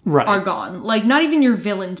are gone. Like, not even your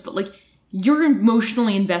villains, but like, you're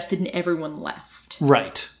emotionally invested in everyone left.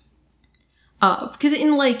 Right. Because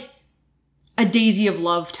in like a Daisy of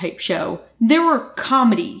Love type show, there were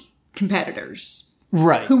comedy competitors.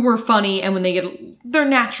 Right. Who were funny, and when they're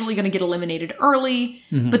naturally going to get eliminated early,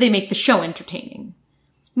 but they make the show entertaining.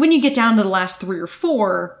 When you get down to the last 3 or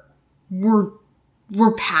 4, we're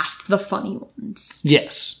past the funny ones.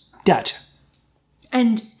 Yes. Gotcha.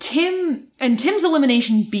 And Tim's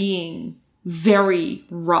elimination being very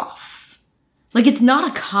rough. Like, it's not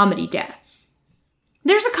a comedy death.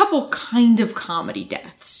 There's a couple kind of comedy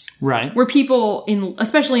deaths. Right. Where people,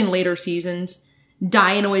 especially in later seasons,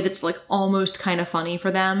 die in a way that's like almost kind of funny for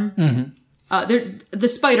them. The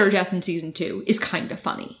spider death in season 2 is kind of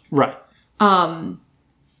funny. Right.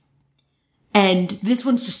 And this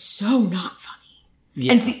one's just so not funny.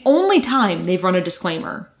 Yeah. And it's the only time they've run a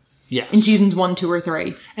disclaimer. Yes. In seasons 1, 2, or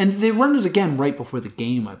 3. And they run it again right before the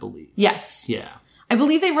game, I believe. Yes. Yeah. I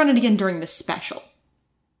believe they run it again during the special.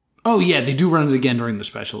 Oh, yeah, they do run it again during the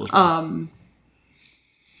special as well.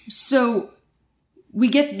 So we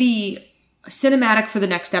get the cinematic for the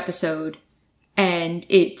next episode, and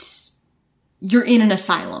you're in an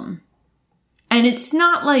asylum. And it's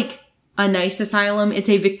not like a nice asylum. It's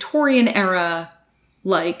a Victorian era,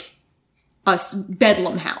 like, a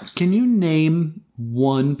bedlam house. Can you name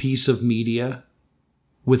one piece of media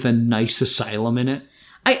with a nice asylum in it?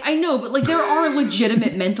 I know, but like there are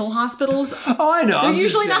legitimate mental hospitals. Oh, I know. They're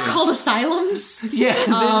usually not called asylums. Yeah,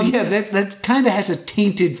 that kind of has a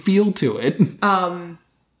tainted feel to it.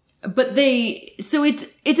 But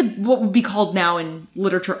it's what would be called now in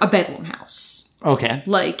literature a bedlam house. Okay.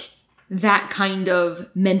 Like that kind of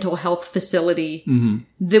mental health facility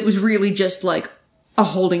that was really just like a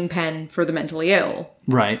holding pen for the mentally ill.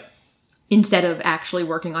 Right. Instead of actually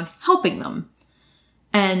working on helping them.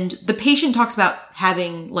 And the patient talks about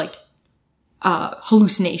having, like,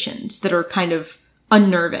 hallucinations that are kind of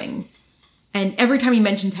unnerving. And every time he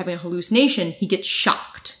mentions having a hallucination, he gets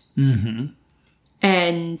shocked. Mm-hmm.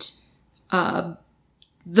 And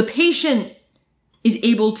the patient is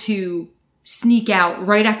able to sneak out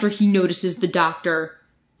right after he notices the doctor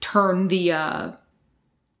turn the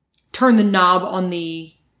knob on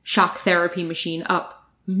the shock therapy machine up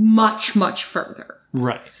much, much further.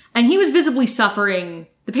 Right. And he was visibly suffering,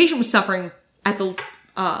 the patient was suffering at the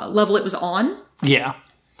level it was on. Yeah.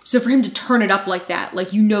 So for him to turn it up like that,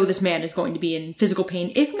 like, you know this man is going to be in physical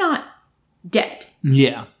pain, if not dead.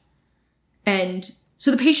 Yeah. And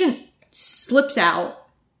so the patient slips out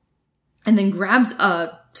and then grabs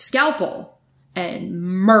a scalpel and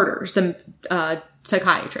murders the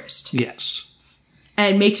psychiatrist. Yes.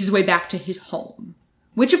 And makes his way back to his home.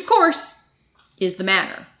 Which, of course, is the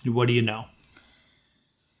manor. What do you know?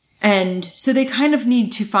 And so they kind of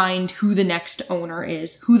need to find who the next owner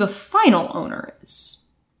is, who the final owner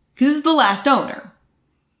is. Because this is the last owner.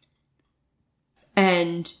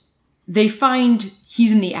 And they find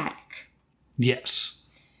he's in the attic. Yes.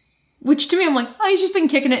 Which to me, I'm like, oh, he's just been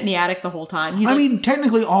kicking it in the attic the whole time. I mean,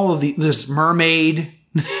 technically all of this mermaid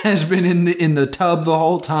has been in the tub the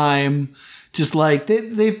whole time. Just like,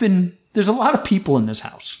 they've been... There's a lot of people in this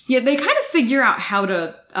house. Yeah, they kind of figure out how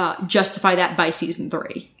to justify that by season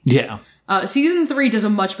 3. Yeah. Season 3 does a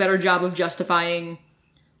much better job of justifying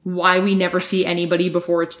why we never see anybody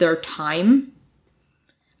before it's their time.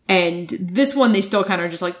 And this one, they still kind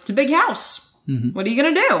of just like, it's a big house. Mm-hmm. What are you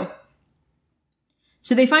going to do?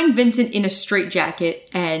 So they find Vincent in a straitjacket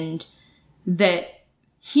and that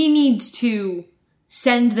he needs to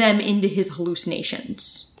send them into his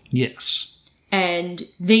hallucinations. Yes. And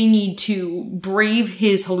they need to brave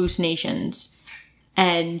his hallucinations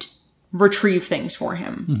and retrieve things for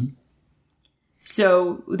him. Mm-hmm.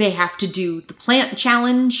 So they have to do the plant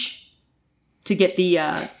challenge to get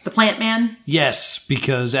the plant man. Yes,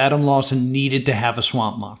 because Adam Lawson needed to have a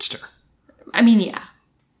swamp monster. I mean, yeah.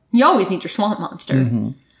 You always need your swamp monster.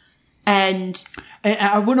 Mm-hmm. And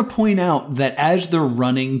I want to point out that as they're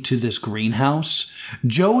running to this greenhouse,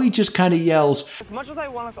 Joey just kind of yells, as much as I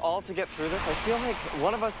want us all to get through this, I feel like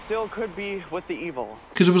one of us still could be with the evil.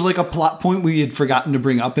 Because it was like a plot point we had forgotten to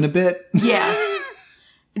bring up in a bit. Yeah.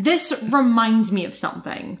 This reminds me of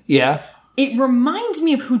something. Yeah? It reminds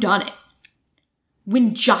me of Whodunit.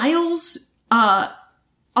 When Giles, on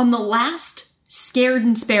the last Scared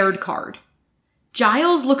and Spared card,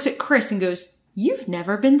 Giles looks at Chris and goes, "You've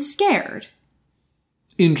never been scared."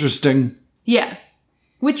 Interesting. Yeah.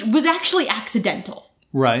 Which was actually accidental.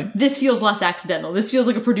 Right. This feels less accidental. This feels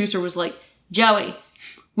like a producer was like, Joey,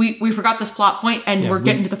 we forgot this plot point and we're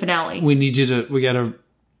getting to the finale. We need you to, we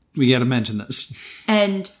gotta mention this.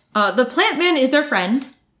 And the plant man is their friend.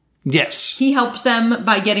 Yes. He helps them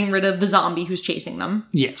by getting rid of the zombie who's chasing them.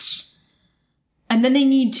 Yes. And then they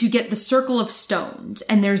need to get the Circle of Stones.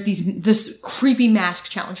 And there's this creepy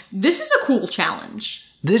mask challenge. This is a cool challenge.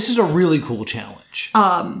 This is a really cool challenge.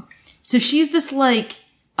 So she's this like,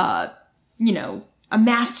 a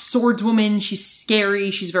masked swordswoman. She's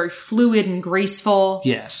scary. She's very fluid and graceful.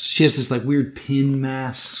 Yes. She has this like weird pin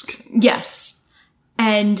mask. Yes.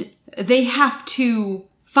 And they have to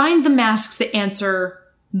find the masks that answer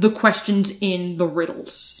the questions in the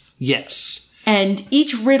riddles. Yes. And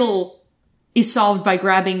each riddle is solved by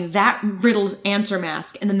grabbing that riddle's answer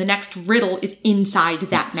mask, and then the next riddle is inside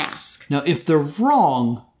that mask. Now, if they're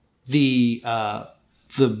wrong, the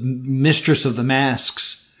mistress of the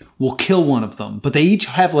masks will kill one of them, but they each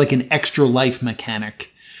have like an extra life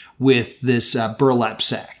mechanic with this burlap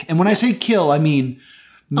sack. And when I say kill, I mean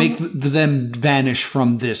make them vanish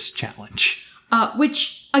from this challenge.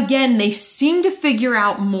 Which, again, they seem to figure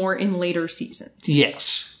out more in later seasons.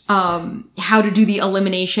 Yes. How to do the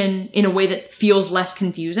elimination in a way that feels less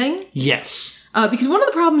confusing. Yes. Because one of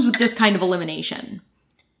the problems with this kind of elimination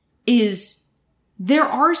is there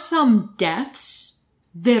are some deaths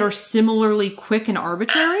that are similarly quick and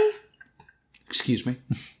arbitrary. Excuse me.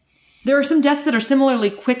 There are some deaths that are similarly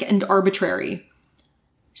quick and arbitrary.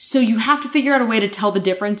 So you have to figure out a way to tell the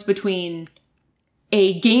difference between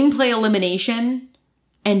a gameplay elimination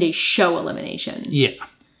and a show elimination. Yeah.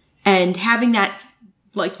 And having that,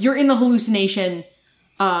 like, you're in the hallucination,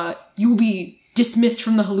 you will be dismissed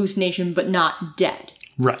from the hallucination, but not dead.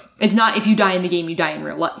 Right. It's not if you die in the game, you die in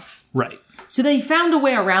real life. Right. So they found a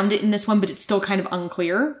way around it in this one, but it's still kind of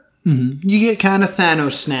unclear. Mm-hmm. You get kind of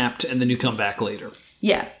Thanos snapped, and then you come back later.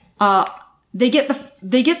 Yeah. They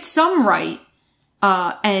get some right,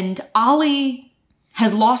 and Ollie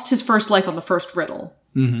has lost his first life on the first riddle.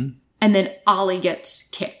 Mm-hmm. And then Ollie gets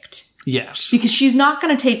kicked. Yes. Because she's not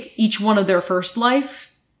going to take each one of their first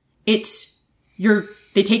life. They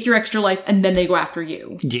take your extra life and then they go after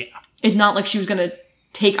you. Yeah. It's not like she was going to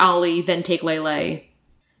take Ollie, then take Lele.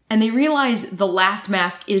 And they realize the last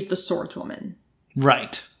mask is the swordswoman.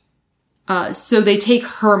 Right. So they take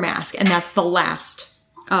her mask, and that's the last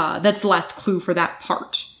clue for that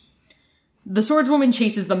part. The swordswoman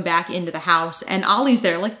chases them back into the house, and Ollie's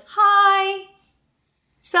there like, hi,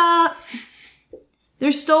 sup?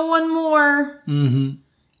 There's still one more. Mm-hmm.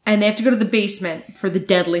 And they have to go to the basement for the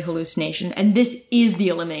deadly hallucination, and this is the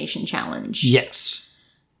elimination challenge. Yes.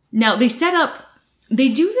 Now, they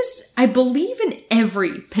do this, I believe, in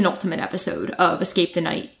every penultimate episode of Escape the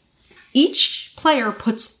Night. Each player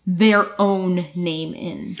puts their own name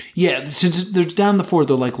in. Yeah, since there's down the floor,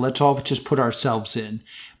 they're like, let's all just put ourselves in.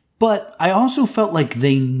 But I also felt like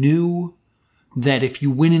they knew that if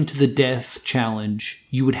you went into the death challenge,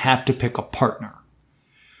 you would have to pick a partner.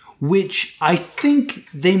 Which I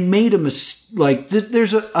think they made a mistake. Like,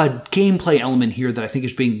 there's a gameplay element here that I think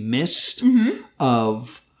is being missed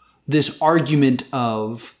of this argument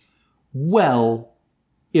of, well,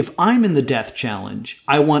 if I'm in the death challenge,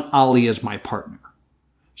 I want Ollie as my partner.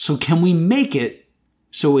 So can we make it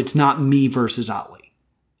so it's not me versus Ollie?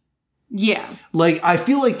 Yeah. Like, I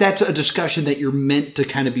feel like that's a discussion that you're meant to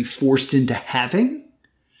kind of be forced into having.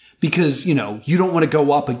 Because, you know, you don't want to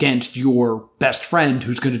go up against your best friend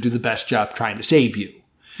who's going to do the best job trying to save you.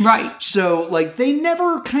 Right. So, like, they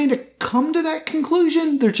never kind of come to that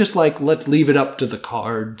conclusion. They're just like, let's leave it up to the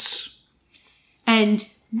cards. And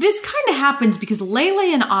this kind of happens because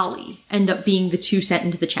Lele and Ollie end up being the two sent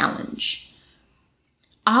into the challenge.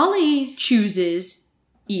 Ollie chooses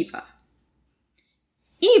Eva.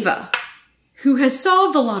 Eva, who has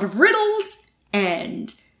solved a lot of riddles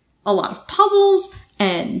and a lot of puzzles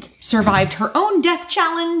and survived her own death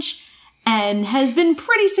challenge and has been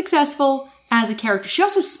pretty successful as a character. She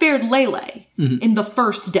also spared Lele in the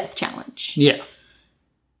first death challenge. Yeah.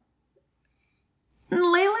 And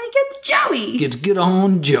Lele gets Joey. Gets good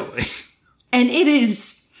on Joey. And it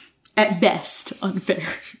is, at best, unfair.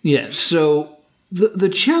 Yeah, so the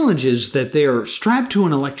challenge is that they are strapped to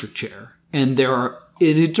an electric chair and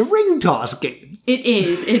it's a ring toss game. It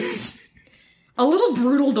is. It's a little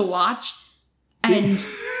brutal to watch. And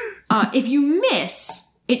if you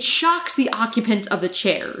miss, it shocks the occupants of the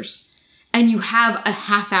chairs. And you have a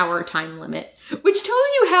half-hour time limit. Which tells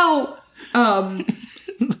you how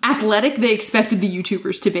athletic they expected the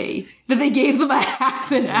YouTubers to be. That they gave them a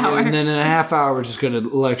half an hour. And then in a half hour, we're just going to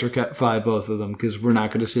electrify both of them because we're not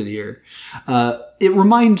going to sit here. It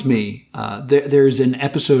reminds me, there's an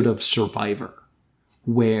episode of Survivor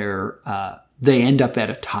where they end up at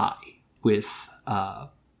a tie with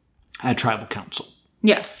at tribal council.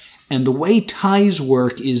 Yes. And the way ties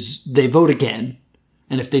work is they vote again.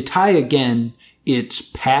 And if they tie again, it's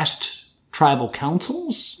past tribal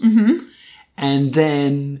councils. Mm-hmm. And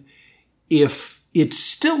then if it's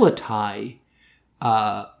still a tie,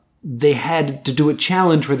 they had to do a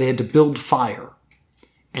challenge where they had to build fire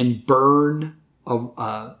and burn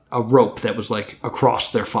a rope that was like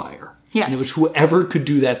across their fire. Yes. And it was whoever could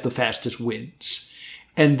do that the fastest wins.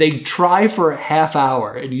 And they try for a half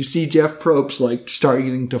hour, and you see Jeff Probst like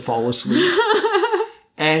starting to fall asleep.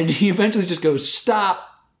 And he eventually just goes, stop.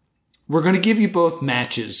 We're going to give you both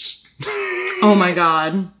matches. Oh my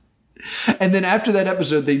God. And then after that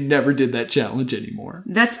episode, they never did that challenge anymore.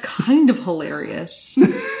 That's kind of hilarious.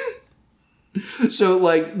 So,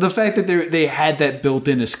 like, the fact that they had that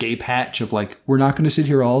built-in escape hatch of, like, we're not going to sit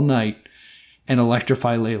here all night and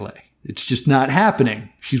electrify Lele. It's just not happening.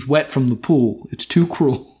 She's wet from the pool. It's too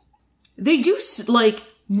cruel. They do, like,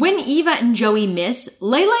 when Eva and Joey miss,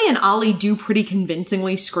 Lele and Ollie do pretty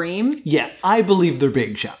convincingly scream. Yeah, I believe they're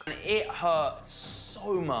being shot. It hurts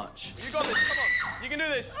so much. You got this. Come on. You can do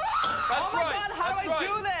this. That's Oh my right. God, how That's do I right.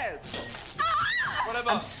 do this? Whatever.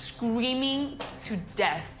 I'm screaming to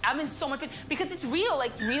death. I'm in so much pain because it's real,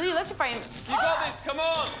 like really electrifying. You got this. Come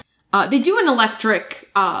on. They do an electric,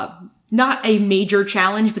 not a major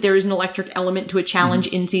challenge, but there is an electric element to a challenge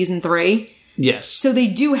in season 3. Yes. So they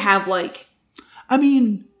do have, like... I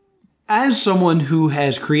mean, as someone who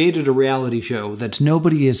has created a reality show that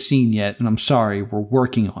nobody has seen yet, and I'm sorry, we're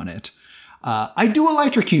working on it, I do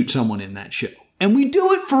electrocute someone in that show. And we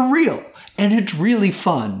do it for real. And it's really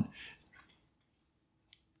fun.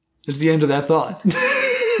 That's the end of that thought.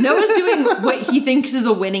 Noah's doing what he thinks is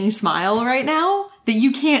a winning smile right now that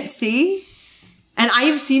you can't see. And I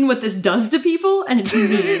have seen what this does to people, and it's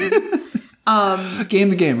mean. Game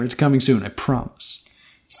the Gamer, it's coming soon, I promise.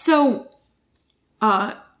 So,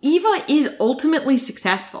 Eva is ultimately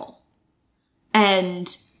successful.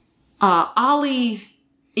 And Ollie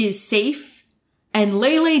is safe, and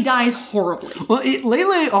Lele dies horribly. Well,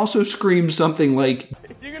 Lele also screams something like,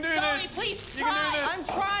 You can do Joey, this. please You can try. do this.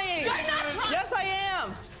 I'm trying. You're not trying. Yes, I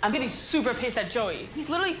am. I'm getting super pissed at Joey. He's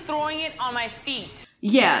literally throwing it on my feet.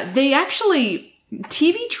 Yeah, they actually...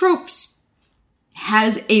 TV Tropes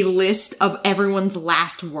has a list of everyone's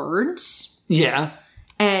last words. yeah.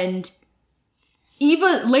 And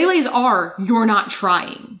Lele's are, "You're not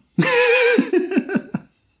trying."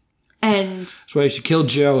 And That's why she killed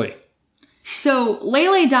Joey. so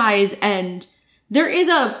Lele dies, and there is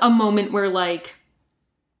a moment where, like,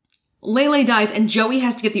 Lele dies and Joey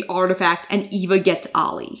has to get the artifact and Eva gets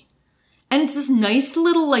Ollie. And it's this nice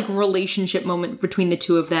little, like, relationship moment between the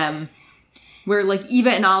two of them where, like,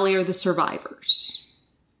 Eva and Ollie are the survivors.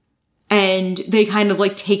 And they kind of,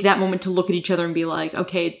 like, take that moment to look at each other and be like,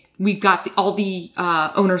 okay, we've got all the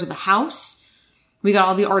owners of the house. We got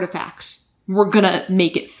all the artifacts. We're gonna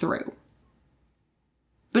make it through.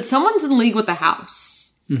 But someone's in league with the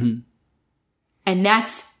house. Mm-hmm. And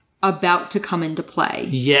that's about to come into play.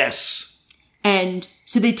 Yes. And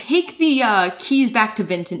so they take the keys back to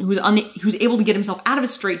Vincent, who's able to get himself out of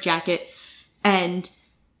his straitjacket, and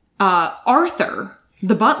Arthur,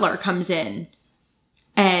 the butler, comes in,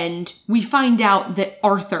 and we find out that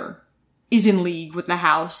Arthur is in league with the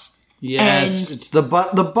house. Yes, And- it's the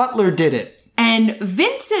butler did it. And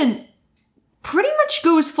Vincent pretty much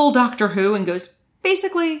goes full Doctor Who and goes,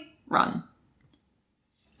 basically, run.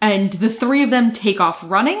 And the three of them take off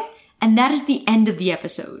running, and that is the end of the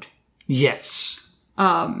episode. Yes.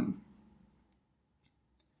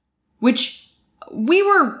 Which we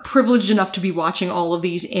were privileged enough to be watching all of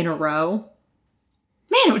these in a row.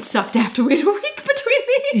 Man, it would suck to have to wait a week between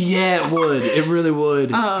these. Yeah, it would. It really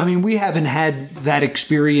would. I mean, we haven't had that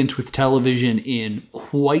experience with television in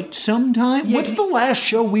quite some time. Yeah, What's the last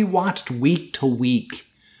show we watched week to week?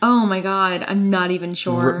 Oh my god, I'm not even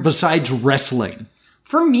sure. Besides wrestling.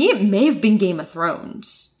 For me, it may have been Game of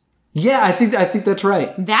Thrones. Yeah, I think that's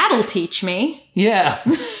right. That'll teach me. Yeah.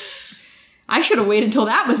 I should have waited until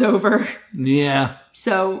that was over. Yeah.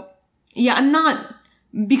 So, yeah, I'm not...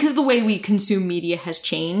 Because the way we consume media has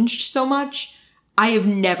changed so much, I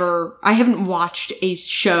haven't watched a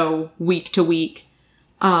show week to week.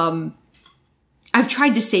 I've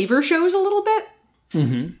tried to savor shows a little bit,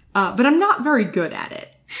 but I'm not very good at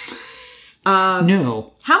it.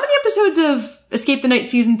 No. How many episodes of Escape the Night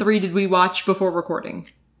Season 3 did we watch before recording?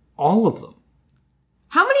 All of them.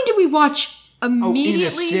 How many did we watch immediately? In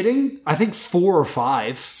a sitting? I think 4 or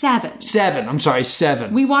 5. 7. 7. I'm sorry,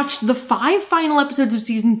 7. We watched the 5 final episodes of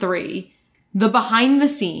Season 3, the behind the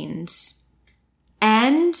scenes,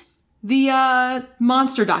 and the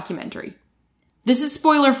monster documentary. This is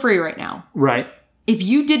spoiler free right now. Right. If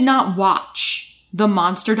you did not watch the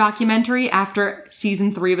monster documentary after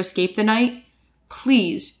Season 3 of Escape the Night,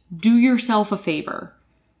 please do yourself a favor.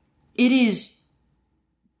 It is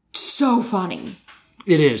so funny.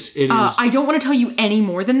 It is. It is. I don't want to tell you any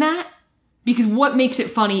more than that, because what makes it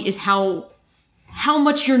funny is how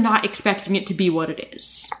much you're not expecting it to be what it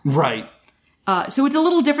is. Right. So it's a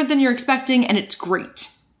little different than you're expecting, and it's great.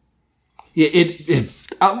 I'm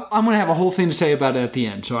going to have a whole thing to say about it at the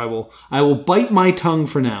end, so I will bite my tongue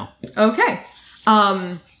for now. Okay.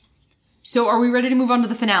 So are we ready to move on to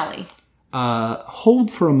the finale?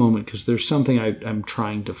 Hold for a moment, because there's something I'm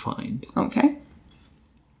trying to find. Okay.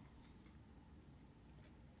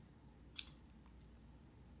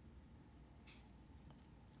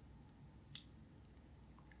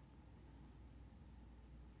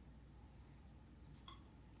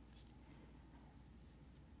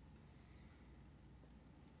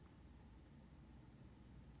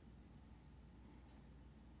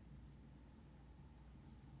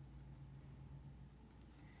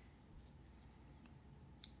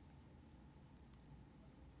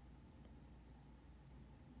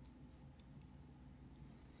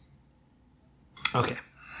 Okay.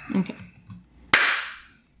 Okay.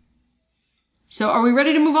 So are we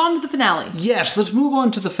ready to move on to the finale? Yes, let's move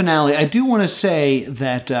on to the finale. I do want to say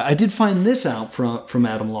that I did find this out from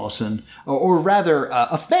Adam Lawson, or rather,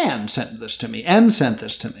 a fan sent this to me. M sent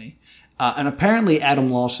this to me. And apparently Adam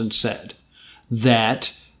Lawson said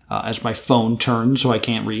that, as my phone turns so I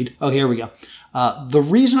can't read. Oh, here we go. The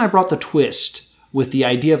reason I brought the twist with the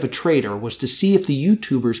idea of a traitor was to see if the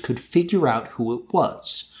YouTubers could figure out who it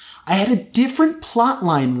was. I had a different plot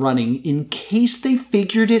line running in case they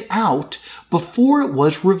figured it out before it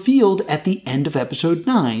was revealed at the end of episode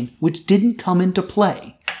 9, which didn't come into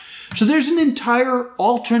play. So there's an entire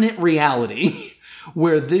alternate reality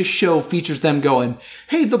where this show features them going,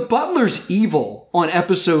 hey, the butler's evil on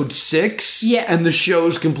episode 6, yeah, and the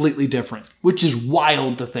show's completely different, which is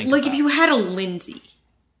wild to think like about. if you had a Lindsay,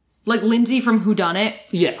 like Lindsay from Whodunit,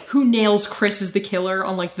 yeah, who nails Chris as the killer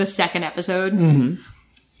on like the second episode. Mm-hmm.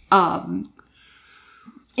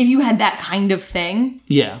 If you had that kind of thing.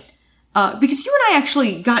 Yeah. Because you and I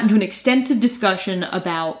actually got into an extensive discussion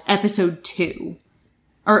about episode 2,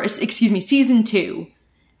 or excuse me, season 2,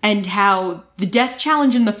 and how the death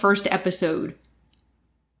challenge in the first episode,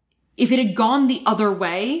 if it had gone the other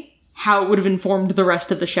way, how it would have informed the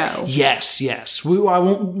rest of the show. Yes.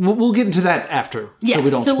 We'll get into that after, yeah, so we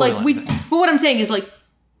don't spoil anything. But what I'm saying is like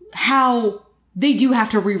how they do have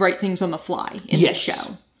to rewrite things on the fly in this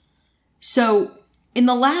show. So in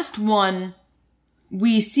the last one,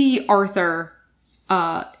 we see Arthur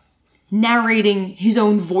narrating his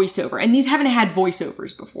own voiceover. And these haven't had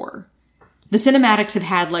voiceovers before. The cinematics have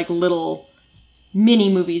had like little mini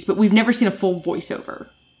movies, but we've never seen a full voiceover.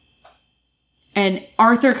 And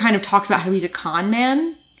Arthur kind of talks about how he's a con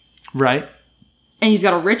man. Right. And he's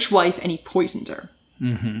got a rich wife and he poisons her.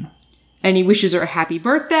 Mm-hmm. And he wishes her a happy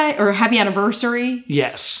birthday or a happy anniversary.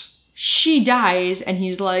 Yes. She dies and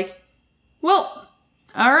he's like, well,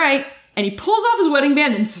 all right. And he pulls off his wedding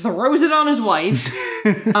band and throws it on his wife.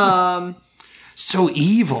 So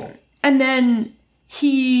evil. And then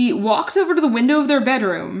he walks over to the window of their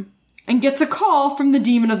bedroom and gets a call from the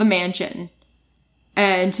demon of the mansion.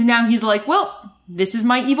 And so now he's like, well, this is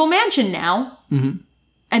my evil mansion now. Mm-hmm.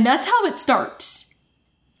 And that's how it starts.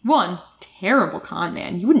 One, terrible con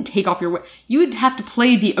man. You wouldn't take off your... You would have to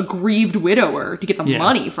play the aggrieved widower to get the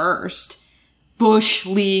money first. Bush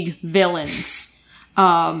League villains.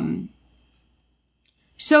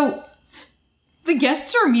 So, the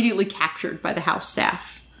guests are immediately captured by the house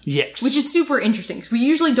staff. Yes. Which is super interesting, because we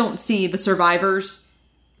usually don't see the survivors,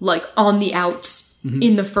 like, on the outs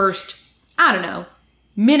in the first, I don't know,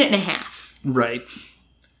 minute and a half. Right.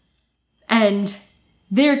 And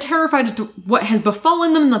they're terrified as to what has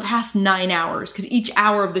befallen them in the past 9 hours, because each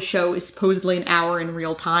hour of the show is supposedly an hour in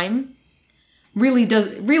real time.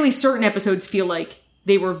 Really certain episodes feel like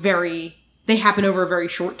they happen over a very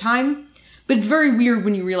short time. But it's very weird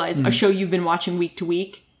when you realize a show you've been watching week to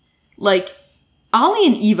week. Like, Ollie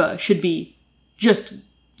and Eva should be just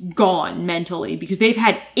gone mentally because they've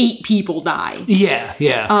had 8 people die. Yeah.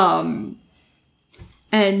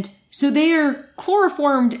 And so they are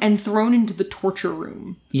chloroformed and thrown into the torture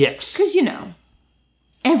room. Yes. Because,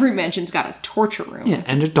 every mansion's got a torture room. Yeah,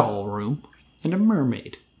 and a doll room. And a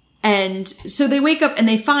mermaid. And so they wake up and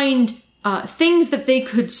they find things that they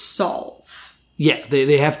could solve. Yeah,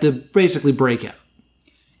 they have to basically break out.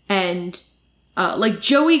 And,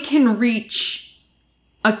 Joey can reach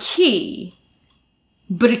a key,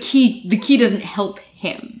 but the key doesn't help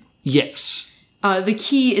him. Yes. The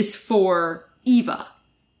key is for Eva.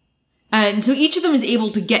 And so each of them is able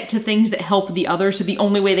to get to things that help the other, so the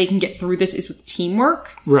only way they can get through this is with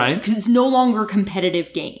teamwork. Right. Because it's no longer a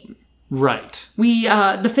competitive game. Right.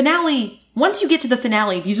 The finale... Once you get to the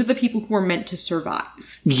finale, these are the people who are meant to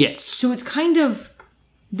survive. Yes. So it's kind of...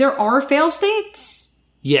 There are fail states?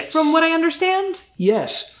 Yes. From what I understand?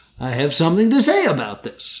 Yes. I have something to say about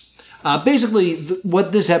this. Basically,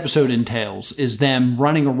 what this episode entails is them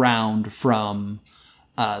running around from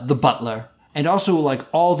the butler and also,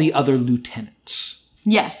 all the other lieutenants.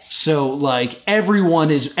 Yes. So,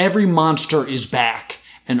 every monster is back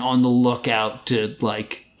and on the lookout to,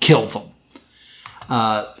 kill them.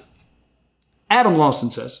 Adam Lawson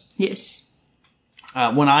says. Yes.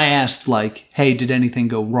 When I asked, hey, did anything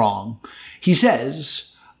go wrong? He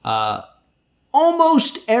says,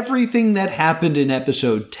 almost everything that happened in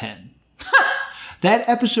episode 10. That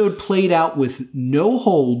episode played out with no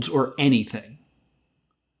holds or anything.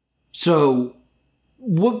 So,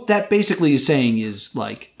 what that basically is saying is,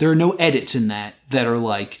 there are no edits in that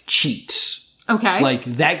are, cheats. Okay.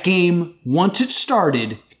 That game, once it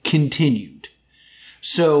started, continued.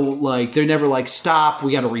 So, they're never stop,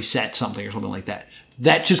 we gotta reset something or something like that.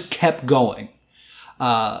 That just kept going.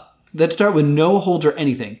 Let's start with no holds or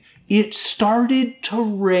anything. It started to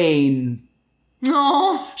rain.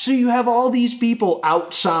 Aww. So you have all these people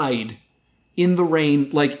outside in the rain,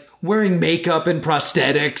 like wearing makeup and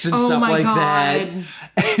prosthetics and stuff like that.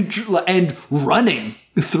 And running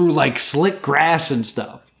through like slick grass and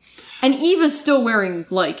stuff. And Eva's still wearing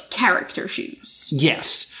like character shoes.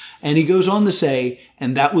 Yes. And he goes on to say,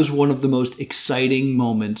 and that was one of the most exciting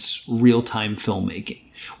moments real-time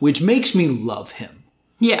filmmaking, which makes me love him.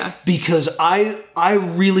 Yeah. Because I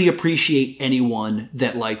really appreciate anyone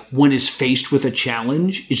that, like, when is faced with a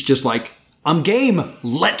challenge, it's just like, I'm game,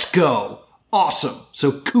 let's go. Awesome.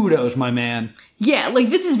 So kudos, my man. Yeah,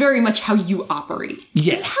 like, this is very much how you operate.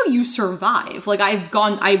 Yeah. This is how you survive. Like, I've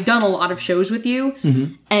done a lot of shows with you,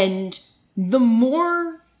 and the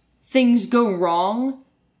more things go wrong,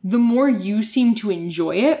 the more you seem to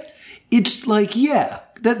enjoy it. It's like, yeah.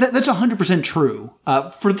 That's 100% true.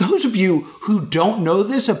 For those of you who don't know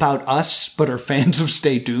this about us, but are fans of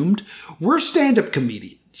Stay Doomed, we're stand-up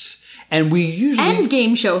comedians. And we usually... And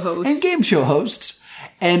game show hosts.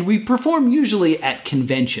 And we perform usually at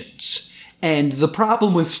conventions. And the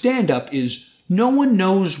problem with stand-up is no one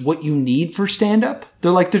knows what you need for stand-up.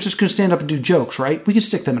 They're like, they're just going to stand up and do jokes, right? We can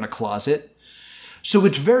stick them in a closet. So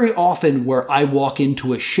it's very often where I walk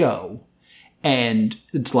into a show... And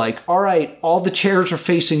it's like, all right, all the chairs are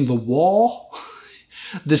facing the wall.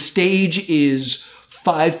 The stage is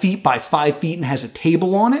 5 feet by 5 feet and has a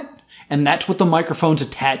table on it. And that's what the microphone's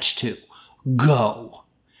attached to. Go.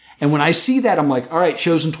 And when I see that, I'm like, all right,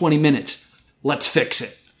 show's in 20 minutes. Let's fix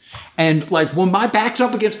it. And like when my back's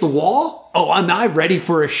up against the wall, I'm not ready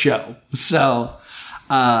for a show. So,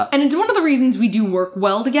 and it's one of the reasons we do work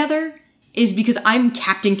well together is because I'm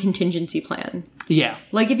Captain Contingency Plan. Yeah.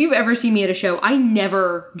 Like, if you've ever seen me at a show, I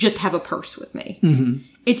never just have a purse with me. Mm-hmm.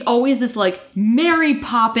 It's always this, like, Mary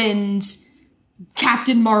Poppins,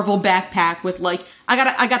 Captain Marvel backpack with, like, I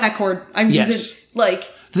got that cord. Yes.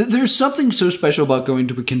 There's something so special about going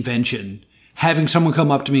to a convention, having someone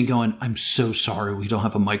come up to me and going, I'm so sorry we don't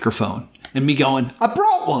have a microphone. And me going, I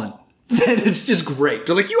brought one. Then it's just great.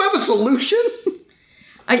 They're like, you have a solution?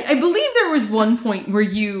 I believe there was one point where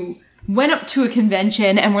you went up to a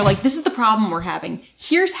convention and were like, this is the problem we're having.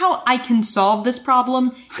 Here's how I can solve this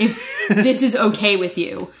problem if this is okay with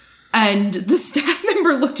you. And the staff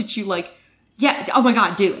member looked at you like, yeah, oh my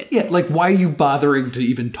God, do it. Yeah, like, why are you bothering to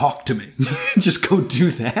even talk to me? Just go do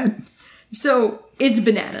that. So, it's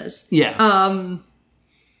bananas. Yeah.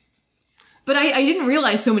 But I didn't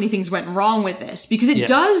realize so many things went wrong with this, because it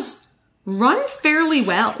does run fairly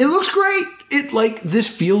well. It looks great. This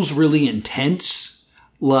feels really intense.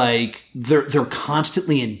 Like, they're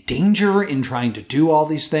constantly in danger in trying to do all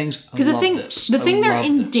these things. Because the thing they're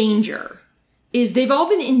in danger is they've all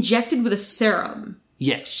been injected with a serum.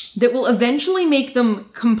 Yes. That will eventually make them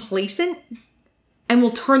complacent and will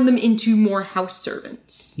turn them into more house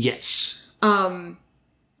servants. Yes. And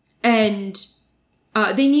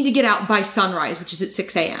they need to get out by sunrise, which is at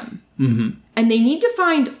 6 a.m. Mm-hmm. And they need to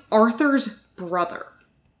find Arthur's brother.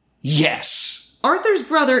 Yes. Arthur's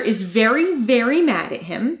brother is very, very mad at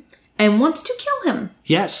him and wants to kill him.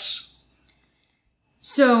 Yes.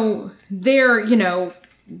 So they're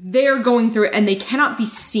going through it and they cannot be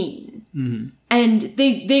seen. Mm-hmm. And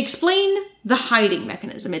they explain the hiding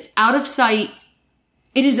mechanism. It's out of sight.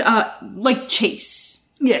 It is like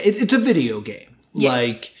Chase. Yeah, it's a video game. Yeah.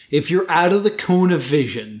 Like, if you're out of the cone of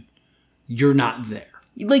vision, you're not there.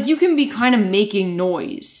 Like, you can be kind of making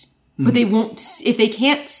noise, but they won't, if they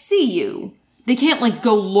can't see you, they can't, like,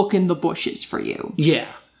 go look in the bushes for you. Yeah.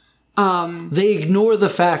 They ignore the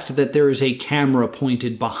fact that there is a camera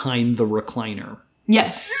pointed behind the recliner.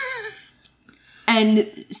 Yes.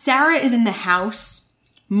 And Sarah is in the house,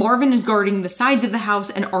 Marvin is guarding the sides of the house,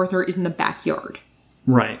 and Arthur is in the backyard.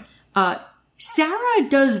 Right. Sarah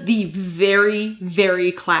does the very,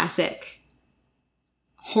 very classic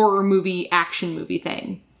horror movie, action movie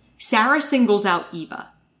thing. Sarah singles out Eva.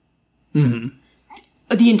 Mm-hmm.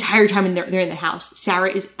 The entire time they're in the house,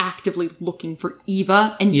 Sarah is actively looking for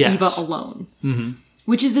Eva and Eva alone. Mm-hmm.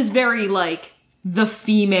 Which is this very, like, the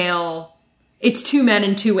female... It's 2 men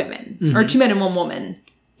and 2 women. Mm-hmm. Or 2 men and 1 woman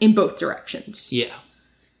in both directions. Yeah.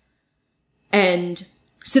 And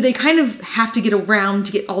so they kind of have to get around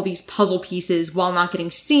to get all these puzzle pieces while not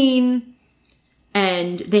getting seen.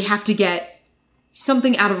 And they have to get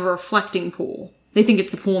something out of a reflecting pool. They think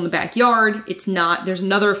it's the pool in the backyard. It's not. There's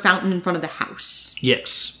another fountain in front of the house.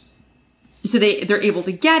 Yes. So they're able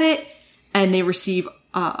to get it, and they receive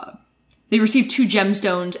 2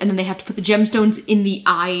 gemstones, and then they have to put the gemstones in the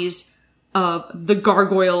eyes of the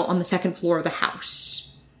gargoyle on the 2nd floor of the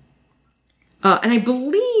house. And I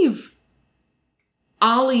believe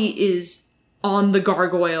Ollie is on the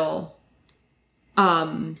gargoyle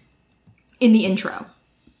in the intro.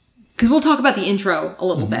 Because we'll talk about the intro a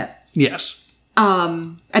little bit. Yes.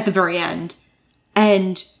 At the very end.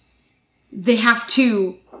 And they have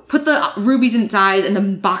to put the rubies in its eyes and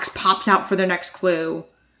the box pops out for their next clue.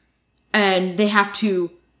 And they have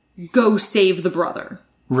to go save the brother.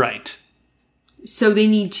 Right. So they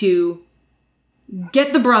need to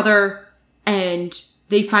get the brother, and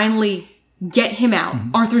they finally get him out.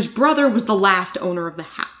 Mm-hmm. Arthur's brother was the last owner of the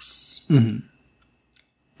house. Mm-hmm.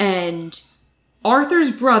 And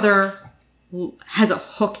Arthur's brother has a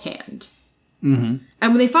hook hand. Mm-hmm.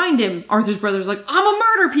 And when they find him, Arthur's brother's like, I'm a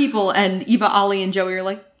murder people. And Eva, Ollie, and Joey are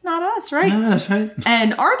like, not us, right? Not us, right?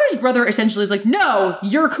 And Arthur's brother essentially is like, no,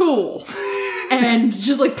 you're cool. And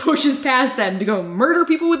just like pushes past them to go murder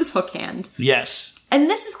people with his hook hand. Yes. And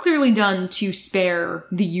this is clearly done to spare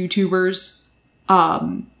the YouTubers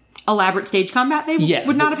elaborate stage combat they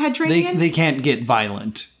would not have had training in. They can't get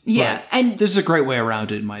violent. Yeah. And this is a great way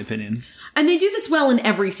around it, in my opinion. And they do this well in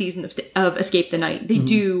every season of Escape the Night. They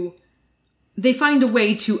they find a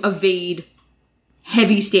way to evade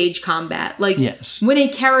heavy stage combat. Like, when a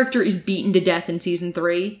character is beaten to death in season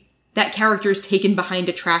 3, that character is taken behind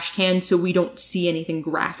a trash can so we don't see anything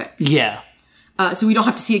graphic. Yeah. So we don't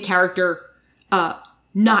have to see a character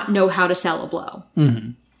not know how to sell a blow.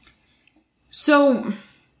 Mm-hmm. So,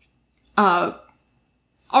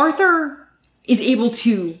 Arthur is able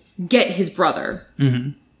to get his brother.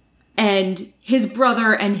 Mm-hmm. And his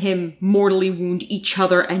brother and him mortally wound each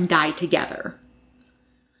other and die together.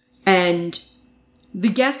 And the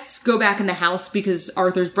guests go back in the house because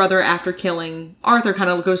Arthur's brother, after killing Arthur, kind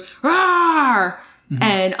of goes, "Rawr!" Mm-hmm.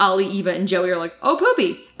 And Ollie, Eva, and Joey are like, "Oh,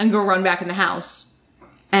 poopy," and go run back in the house.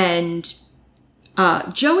 And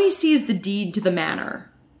Joey sees the deed to the manor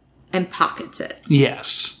and pockets it.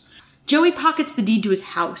 Yes. Joey pockets the deed to his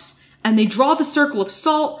house, and they draw the circle of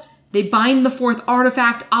salt. They bind the 4th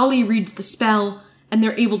artifact, Ollie reads the spell, and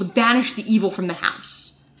they're able to banish the evil from the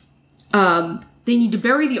house. They need to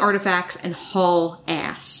bury the artifacts and haul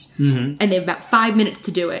ass. Mm-hmm. And they have about 5 minutes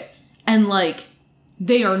to do it. And, like,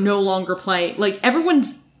 they are no longer playing. Like,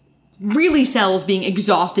 everyone's really cells being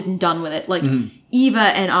exhausted and done with it. Like, Eva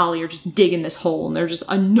and Ollie are just digging this hole, and they're just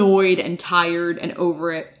annoyed and tired and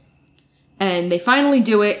over it. And they finally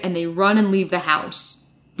do it, and they run and leave the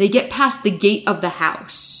house. They get past the gate of the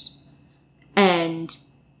house. And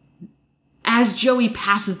as Joey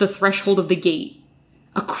passes the threshold of the gate,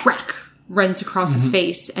 a crack runs across his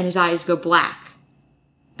face and his eyes go black.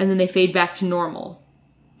 And then they fade back to normal.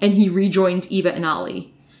 And he rejoins Eva and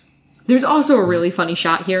Ollie. There's also a really funny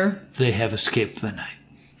shot here. They have escaped the night.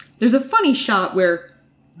 There's a funny shot where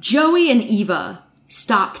Joey and Eva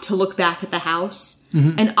stop to look back at the house.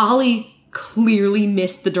 Mm-hmm. And Ollie clearly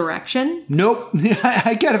missed the direction. Nope.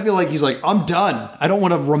 I kind of feel like he's like, I'm done. I don't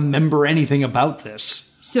want to remember anything about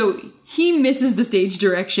this. So he misses the stage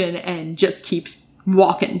direction and just keeps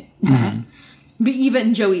walking. Mm-hmm. But Eva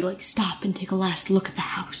and Joey like stop and take a last look at the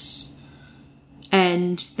house.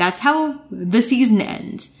 And that's how the season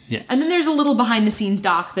ends. Yes. And then there's a little behind the scenes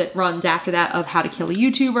doc that runs after that of how to kill a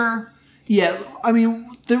YouTuber. Yeah, I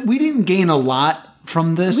mean, we didn't gain a lot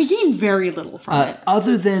from this. We gained very little from it.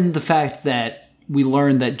 Other than the fact that we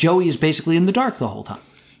learned that Joey is basically in the dark the whole time.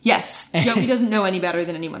 Yes, Joey doesn't know any better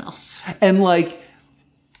than anyone else. And, like,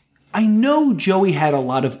 I know Joey had a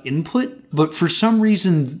lot of input, but for some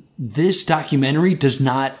reason, this documentary does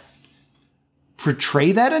not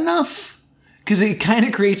portray that enough. Because it kind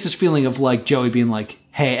of creates this feeling of, like, Joey being like,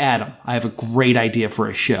 hey, Adam, I have a great idea for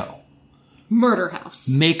a show. Murder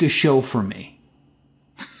House. Make a show for me.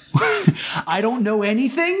 I don't know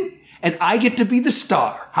anything, and I get to be the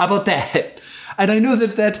star. How about that? And I know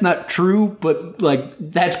that that's not true, but, like,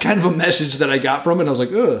 that's kind of a message that I got from it. I was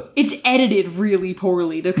like, ugh. It's edited really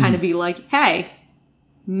poorly to kind of be like, hey,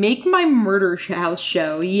 make my Murder House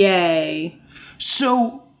show. Yay.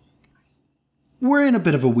 So, we're in a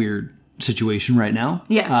bit of a weird situation right now.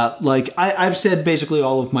 Yeah. I've said basically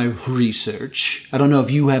all of my research. I don't know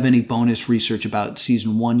if you have any bonus research about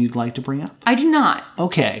season 1 you'd like to bring up. I do not.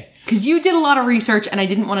 Okay. Because you did a lot of research and I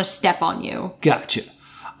didn't want to step on you. Gotcha.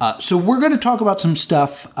 So we're going to talk about some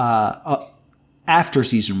stuff after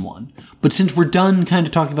season 1. But since we're done kind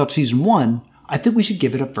of talking about season 1, I think we should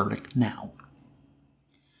give it a verdict now.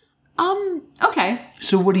 Okay.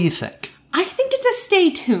 So what do you think? I think it's a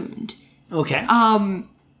stay tuned. Okay.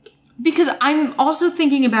 Because I'm also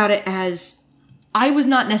thinking about it as I was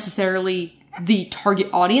not necessarily the target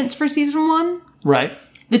audience for season 1. Right.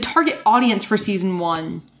 The target audience for season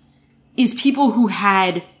 1 is people who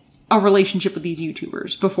had a relationship with these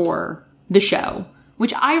YouTubers before the show,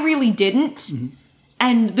 which I really didn't. Mm-hmm.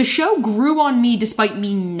 And the show grew on me despite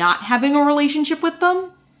me not having a relationship with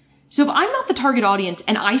them. So if I'm not the target audience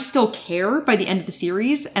and I still care by the end of the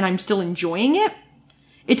series and I'm still enjoying it,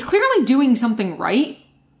 it's clearly doing something right.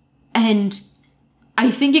 And I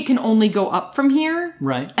think it can only go up from here.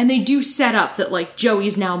 Right. And they do set up that, like,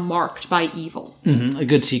 Joey's now marked by evil. Mm-hmm. A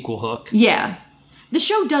good sequel hook. Yeah. The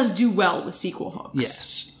show does do well with sequel hooks.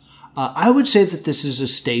 Yes. I would say that this is a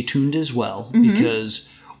stay tuned as well, because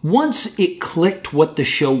once it clicked what the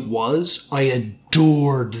show was, I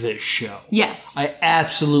adored this show. Yes. I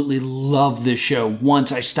absolutely loved this show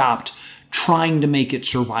once I stopped trying to make it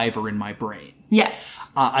Survivor in my brain.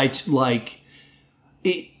 Yes.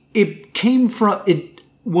 It came from it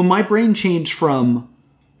when my brain changed from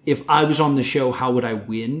if I was on the show, how would I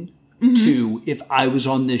win? To if I was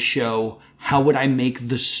on this show, how would I make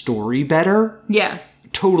the story better? Yeah.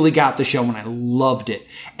 Totally got the show and I loved it.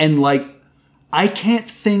 And like, I can't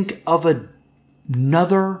think of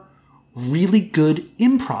another really good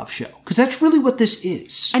improv show, because that's really what this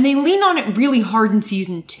is. And they lean on it really hard in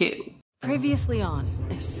season 2. Previously on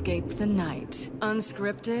Escape the Night.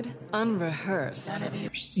 Unscripted, unrehearsed.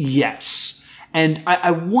 Yes. And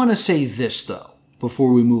I want to say this, though,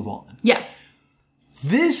 before we move on. Yeah.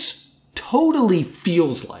 This totally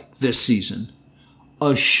feels like, this season,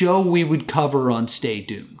 a show we would cover on Stay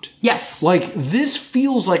Doomed. Yes. Like, this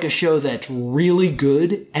feels like a show that's really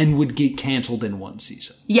good and would get canceled in one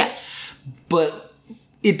season. Yes. But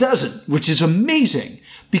it doesn't, which is amazing,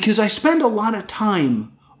 because I spend a lot of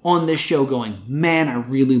time on this show going, man, I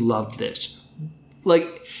really loved this. Like,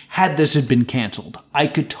 had this had been canceled, I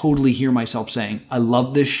could totally hear myself saying, I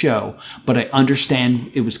love this show, but I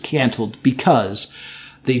understand it was canceled because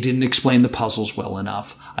they didn't explain the puzzles well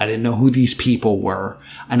enough. I didn't know who these people were,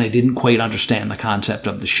 and I didn't quite understand the concept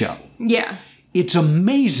of the show. Yeah. It's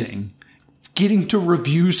amazing getting to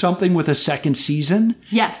review something with a second season.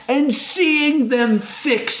 Yes. And seeing them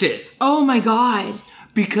fix it. Oh my God.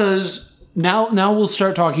 Because now we'll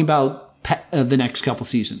start talking about the next couple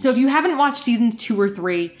seasons. So if you haven't watched seasons 2 or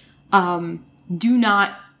 3, do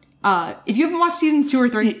not... if you haven't watched seasons 2 or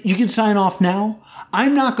 3... You can sign off now.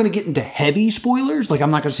 I'm not going to get into heavy spoilers. Like,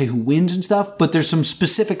 I'm not going to say who wins and stuff, but there's some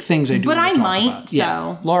specific things I do But want I to talk might, about. so...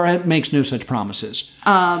 Yeah. Laura makes no such promises.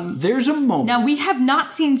 There's a moment... Now, we have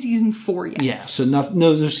not seen season 4 yet. Yeah, so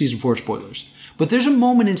no season 4 spoilers. But there's a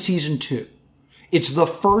moment in season 2. It's the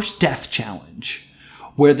first death challenge,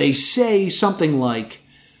 where they say something like,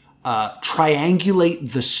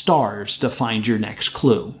 triangulate the stars to find your next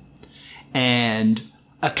clue. And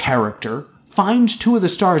a character finds 2 of the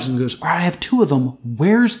stars and goes, all right, I have 2 of them.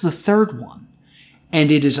 Where's the third one?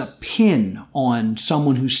 And it is a pin on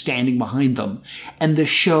someone who's standing behind them. And the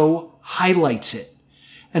show highlights it.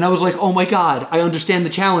 And I was like, oh my God, I understand the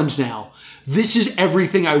challenge now. This is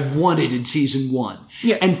everything I wanted in season 1.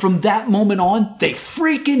 Yeah. And from that moment on, they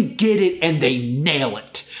freaking get it and they nail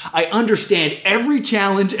it. I understand every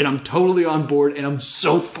challenge and I'm totally on board and I'm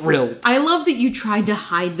so thrilled. I love that you tried to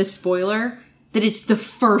hide the spoiler that it's the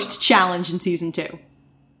first challenge in season 2.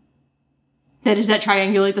 That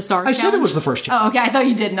triangulate the stars I challenge? said it was the first challenge. Oh, okay. I thought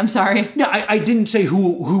you didn't. I'm sorry. No, I didn't say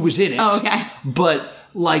who was in it. Oh, okay. But,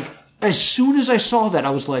 like, as soon as I saw that,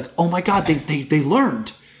 I was like, oh my God, they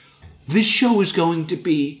learned. This show is going to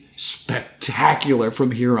be spectacular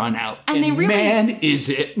from here on out. And they really, man, is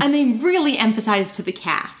it. And they really emphasized to the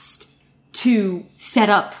cast to set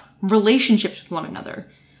up relationships with one another.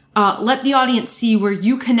 Let the audience see where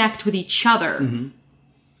you connect with each other. Mm-hmm.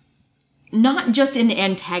 Not just in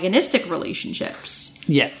antagonistic relationships.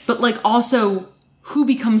 Yeah. But, like, also who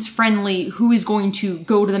becomes friendly, who is going to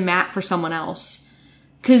go to the mat for someone else.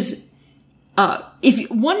 Because if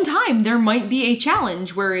one time there might be a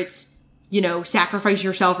challenge where it's, sacrifice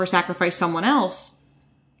yourself or sacrifice someone else.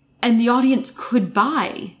 And the audience could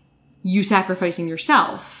buy you sacrificing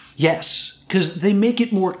yourself. Yes, because they make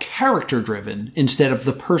it more character-driven instead of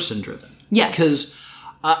the person-driven. Yes. Because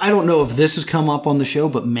I don't know if this has come up on the show,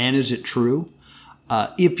 but man, is it true.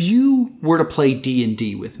 If you were to play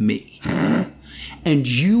D&D with me, and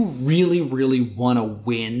you really, really want to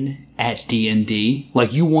win at D&D,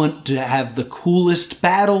 like you want to have the coolest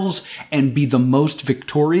battles and be the most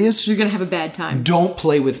victorious, you're going to have a bad time. Don't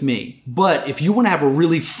play with me. But if you want to have a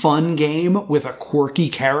really fun game with a quirky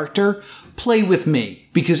character, play with me.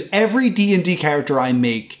 Because every D&D character I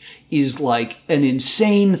make is like an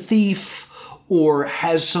insane thief, or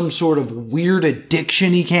has some sort of weird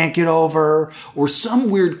addiction he can't get over, or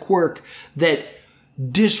some weird quirk that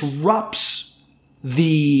disrupts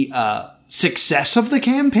the success of the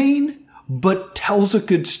campaign, but tells a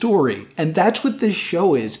good story. And that's what this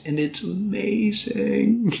show is, and it's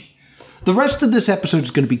amazing. The rest of this episode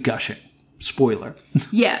is going to be gushing. Spoiler.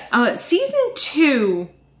 Yeah, season 2,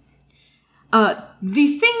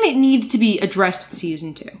 the thing that needs to be addressed with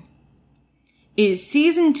season 2 is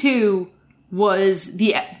season 2 was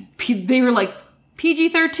they were like,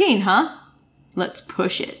 PG-13, huh? Let's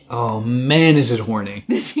push it. Oh man, is it horny.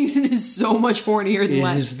 This season is so much hornier than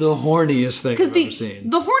last. It is the horniest thing I've ever seen.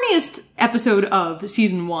 The horniest episode of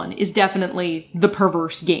season 1 is definitely the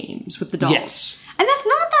perverse games with the dolls. Yes. And that's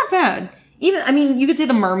not that bad. You could say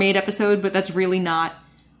the mermaid episode, but that's really not.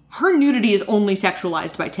 Her nudity is only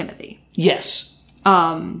sexualized by Timothy. Yes.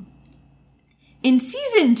 In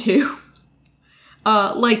season 2,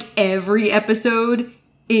 like every episode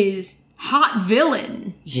is hot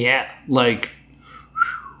villain. Yeah, like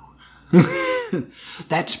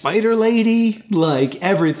that spider lady, like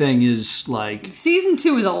everything is like. Season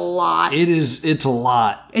 2 is a lot. It's a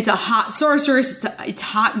lot. It's a hot sorceress. It's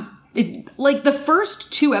hot. Like the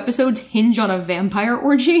first 2 episodes hinge on a vampire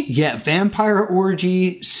orgy. Yeah, vampire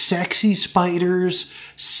orgy, sexy spiders,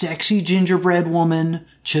 sexy gingerbread woman,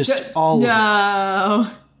 just all of it.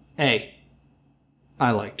 No. Hey,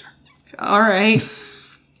 I liked her. All right.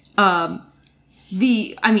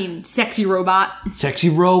 Sexy robot. Sexy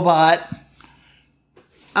robot.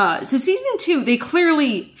 So season 2, they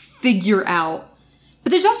clearly figure out,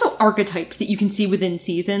 but there's also archetypes that you can see within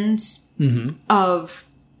seasons of,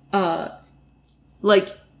 like,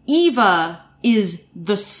 Eva is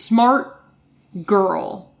the smart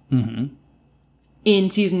girl in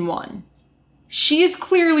season 1. She is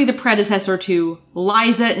clearly the predecessor to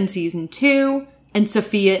Liza in season 2 and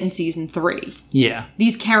Sophia in season 3. Yeah.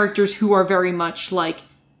 These characters who are very much like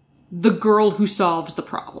the girl who solves the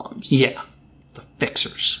problems. Yeah. The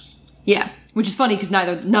fixers. Yeah. Which is funny because none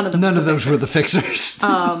of those were the fixers.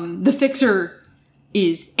 The fixer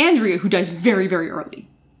is Andrea, who dies very, very early.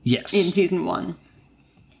 Yes. In season 1.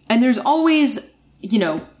 And there's always,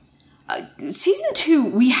 season 2,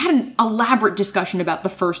 we had an elaborate discussion about the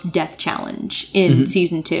first death challenge in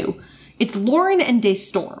season 2. It's Lauren and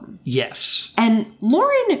Daystorm. Yes. And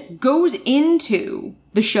Lauren goes into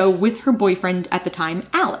the show with her boyfriend at the time,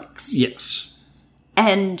 Alex. Yes.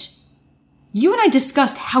 And you and I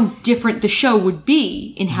discussed how different the show would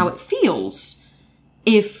be in how it feels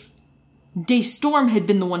if Daystorm had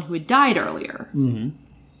been the one who had died earlier.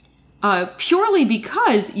 Purely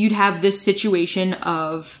because you'd have this situation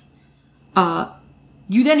of,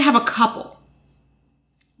 you then have a couple.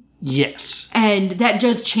 Yes. And that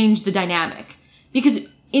does change the dynamic.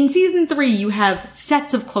 Because in season 3, you have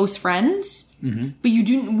sets of close friends, but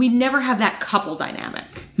we never have that couple dynamic.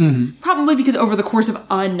 Probably because over the course of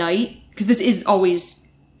a night, because this is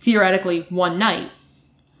always theoretically one night,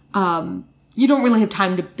 you don't really have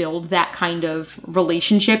time to build that kind of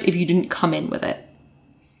relationship if you didn't come in with it.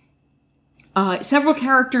 Several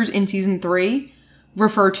characters in season 3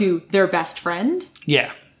 refer to their best friend.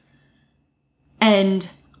 Yeah. And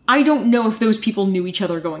I don't know if those people knew each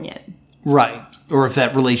other going in. Right. Or if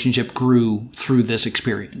that relationship grew through this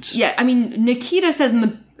experience. Yeah, Nikita says in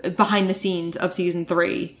the behind the scenes of season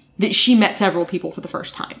 3 that she met several people for the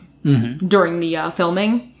first time during the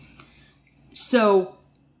filming. So,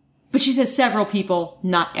 but she says several people,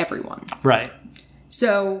 not everyone. Right.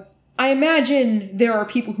 So, I imagine there are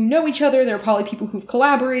people who know each other, there are probably people who've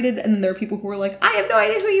collaborated, and then there are people who are like, I have no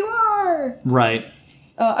idea who you are! Right.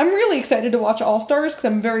 I'm really excited to watch All-Stars, because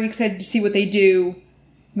I'm very excited to see what they do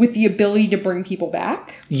with the ability to bring people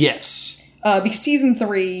back. Yes. Because season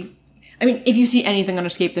 3, if you see anything on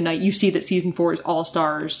Escape the Night, you see that season 4 is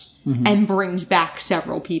All-Stars and brings back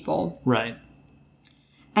several people. Right.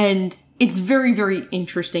 And it's very, very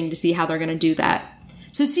interesting to see how they're going to do that.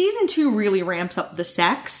 So season 2 really ramps up the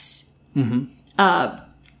sex. But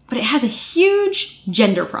it has a huge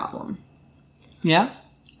gender problem. Yeah.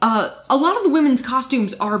 A lot of the women's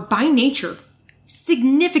costumes are, by nature,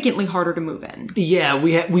 significantly harder to move in. Yeah,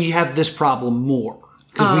 we have this problem more.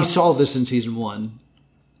 Because we saw this in season 1.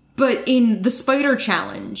 But in the Spider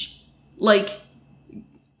Challenge,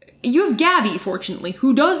 you have Gabby, fortunately,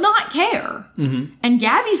 who does not care. And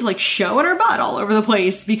Gabby's, showing her butt all over the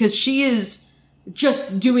place because she is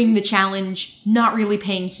just doing the challenge, not really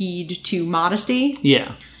paying heed to modesty.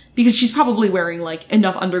 Yeah. Because she's probably wearing,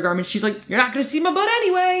 enough undergarments. She's like, you're not going to see my butt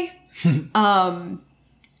anyway.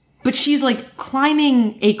 But she's,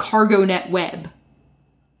 climbing a cargo net web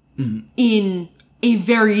in a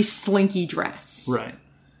very slinky dress. Right.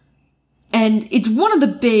 And it's one of the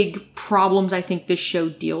big problems I think this show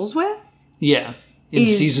deals with. Yeah. In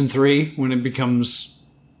season 3, when it becomes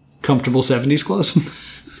comfortable 70s clothes.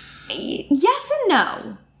 Yes and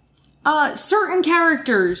no. Certain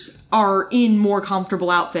characters are in more comfortable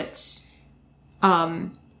outfits.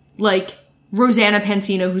 Rosanna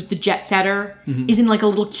Pansino, who's the jet setter, is in like a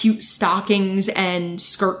little cute stockings and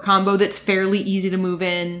skirt combo that's fairly easy to move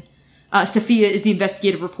in. Sophia is the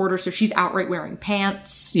investigative reporter, so she's outright wearing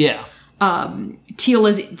pants. Yeah. Teal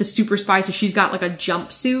is the super spy, so she's got like a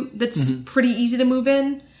jumpsuit that's pretty easy to move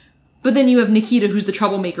in. But then you have Nikita, who's the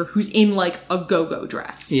troublemaker, who's in like a go-go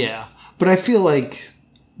dress. Yeah. But I feel like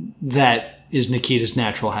that is Nikita's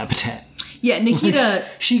natural habitat. Yeah, Nikita...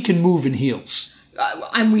 she can move in heels.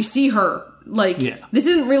 And we see her, like, this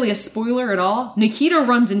isn't really a spoiler at all. Nikita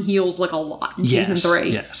runs in heels like a lot in season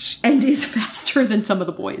 3. Yes. And is faster than some of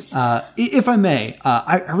the boys. If I may,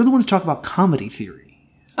 I really want to talk about comedy theory.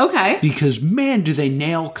 Okay. Because, man, do they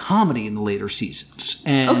nail comedy in the later seasons.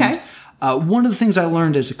 And one of the things I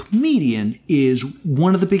learned as a comedian is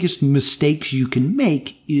one of the biggest mistakes you can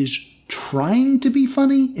make is trying to be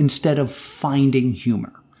funny instead of finding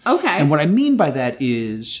humor. Okay. And what I mean by that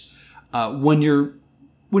is when you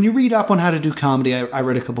read up on how to do comedy, I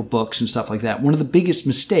read a couple books and stuff like that. One of the biggest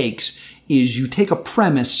mistakes is you take a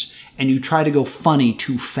premise and you try to go funny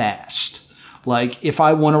too fast. Like if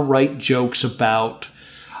I want to write jokes about,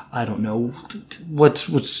 I don't know,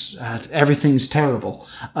 what's everything's terrible.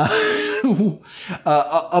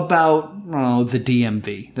 About the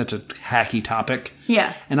DMV. That's a hacky topic.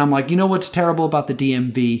 Yeah. And I'm like, you know what's terrible about the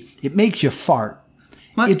DMV? It makes you fart.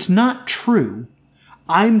 What? It's not true.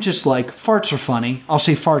 I'm just like, farts are funny. I'll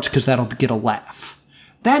say farts because that'll get a laugh.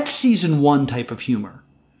 That's season 1 type of humor.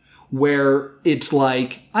 Where it's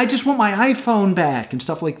like, I just want my iPhone back and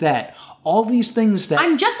stuff like that. All these things that...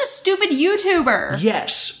 I'm just a stupid YouTuber.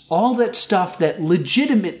 Yes. All that stuff that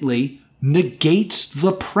legitimately negates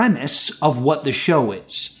the premise of what the show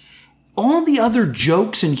is. All the other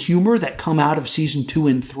jokes and humor that come out of season 2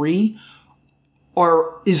 and 3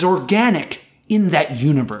 is organic in that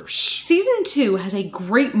universe. Season 2 has a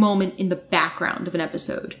great moment in the background of an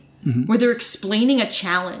episode where they're explaining a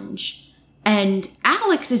challenge and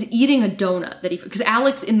Alex is eating a donut that because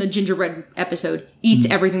Alex in the gingerbread episode eats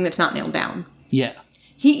everything that's not nailed down. Yeah.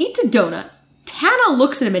 He eats a donut. Tana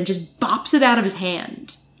looks at him and just bops it out of his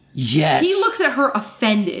hand. Yes. He looks at her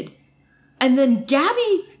offended. And then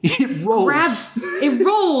Gabby it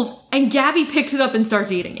rolls and Gabby picks it up and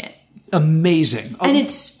starts eating it. Amazing. And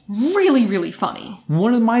it's really, really funny.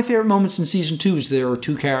 One of my favorite moments in season 2 is there are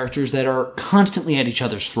 2 characters that are constantly at each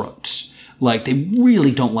other's throats. Like, they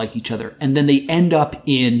really don't like each other. And then they end up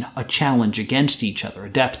in a challenge against each other, a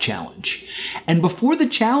death challenge. And before the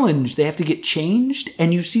challenge, they have to get changed.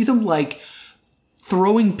 And you see them, like,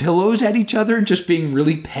 throwing pillows at each other and just being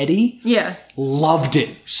really petty. Yeah. Loved it.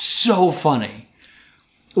 So funny.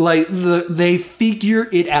 Like, they figure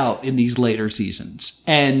it out in these later seasons.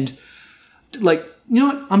 And... like, you know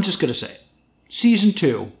what? I'm just going to say it. Season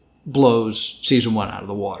 2 blows season 1 out of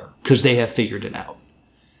the water because they have figured it out.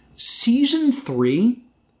 Season 3,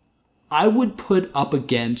 I would put up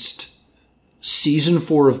against season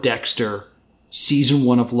 4 of Dexter, season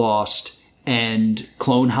 1 of Lost, and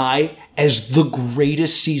Clone High as the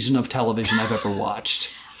greatest season of television I've ever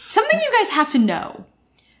watched. Something you guys have to know.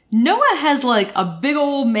 Noah has like a big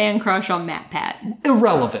old man crush on Matt Pat.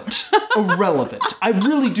 Irrelevant. I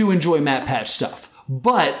really do enjoy Matt Pat stuff.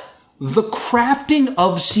 But the crafting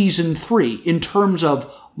of season 3 in terms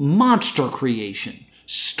of monster creation,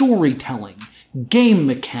 storytelling, game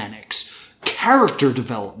mechanics, character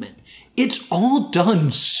development, it's all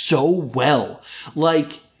done so well.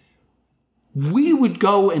 Like, we would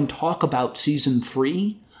go and talk about season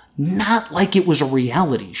 3 not like it was a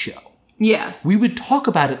reality show. Yeah. We would talk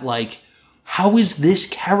about it like, how is this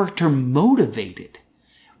character motivated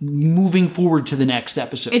moving forward to the next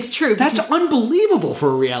episode? It's true. That's unbelievable for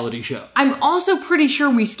a reality show. I'm also pretty sure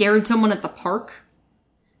we scared someone at the park.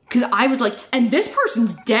 Because I was like, and this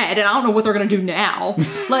person's dead, and I don't know what they're going to do now.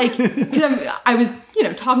 Like, because I was,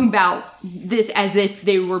 talking about this as if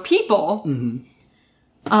they were people.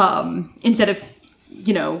 Instead of,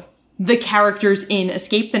 the characters in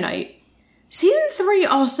Escape the Night. Season 3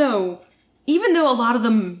 also... even though a lot of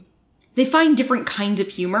them, they find different kinds of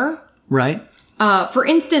humor. Right. For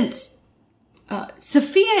instance,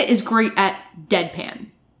 Sophia is great at deadpan.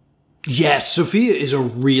 Yes, Sophia is a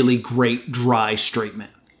really great dry straight man.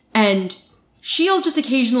 And she'll just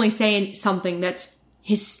occasionally say something that's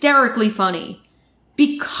hysterically funny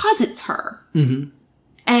because it's her.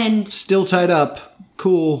 And... still tied up.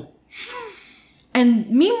 Cool. And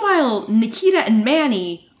meanwhile, Nikita and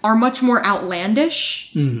Manny are much more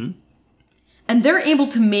outlandish. And they're able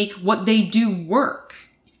to make what they do work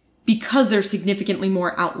because they're significantly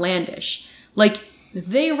more outlandish. Like,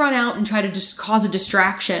 they run out and try to just cause a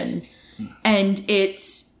distraction, and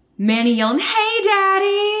it's Manny yelling, "Hey,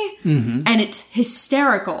 Daddy!" And it's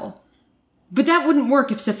hysterical. But that wouldn't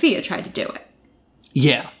work if Sophia tried to do it.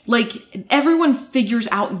 Yeah. Like, everyone figures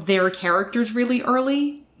out their characters really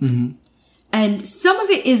early. Mm-hmm. And some of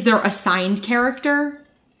it is their assigned character.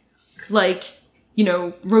 Like, you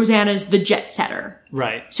know, Rosanna's the jet setter.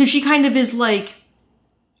 Right. So she kind of is like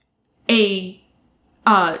a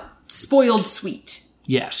spoiled sweet.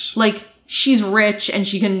 Yes. Like, she's rich and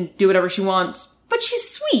she can do whatever she wants, but she's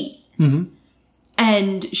sweet. Mm-hmm.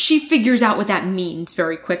 And she figures out what that means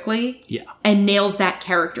very quickly. Yeah. And nails that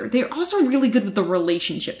character. They're also really good with the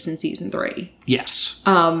relationships in season 3. Yes.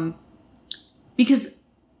 Because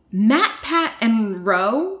Matt, Pat, and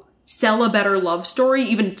Ro sell a better love story,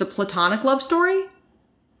 even if it's a platonic love story.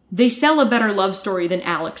 They sell a better love story than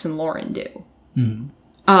Alex and Lauren do.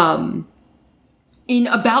 Mm-hmm. In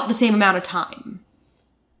about the same amount of time.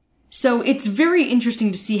 So it's very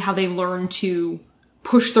interesting to see how they learn to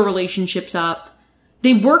push the relationships up.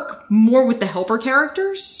 They work more with the helper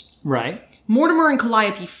characters. Right. Mortimer and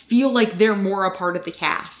Calliope feel like they're more a part of the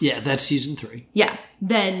cast. Yeah, that's season 3. Yeah,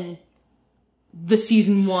 than the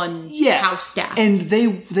season 1 house staff. And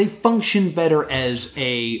they function better as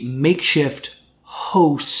a makeshift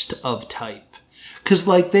host of type. Because,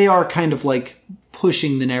 like, they are kind of, like,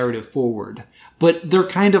 pushing the narrative forward. But they're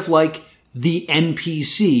kind of like the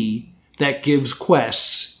NPC that gives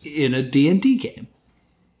quests in a D&D game.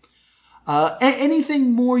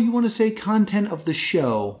 Anything more you want to say, content of the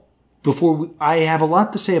show, before I have a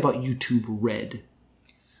lot to say about YouTube Red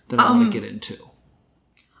that I want to get into.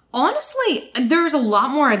 Honestly, there's a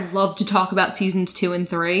lot more I'd love to talk about seasons 2 and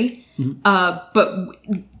 3, but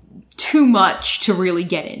too much to really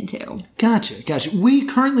get into. Gotcha. We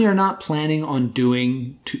currently are not planning on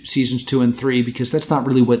doing seasons 2 and 3 because that's not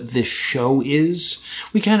really what this show is.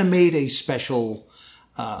 We kind of made a special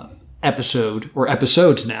episode, or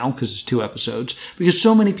episodes now, because it's 2 episodes, because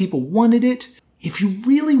so many people wanted it. If you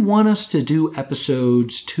really want us to do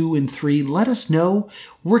episodes 2 and 3, let us know.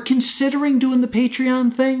 We're considering doing the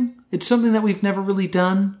Patreon thing. It's something that we've never really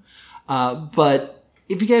done. But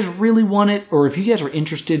if you guys really want it, or if you guys are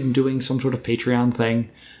interested in doing some sort of Patreon thing,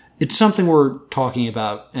 it's something we're talking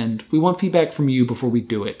about. And we want feedback from you before we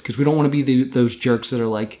do it, because we don't want to be those jerks that are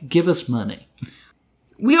like, give us money.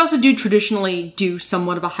 We also do traditionally do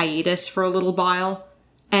somewhat of a hiatus for a little while.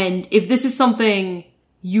 And if this is something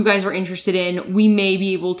you guys are interested in, we may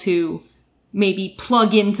be able to maybe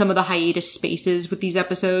plug in some of the hiatus spaces with these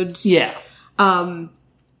episodes. Yeah.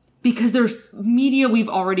 Because there's media we've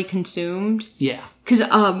already consumed. Yeah. Because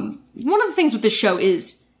one of the things with this show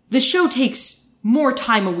is the show takes more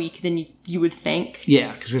time a week than you would think.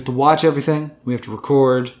 Yeah, because we have to watch everything, we have to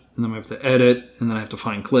record, and then we have to edit, and then I have to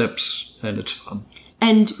find clips, and it's fun.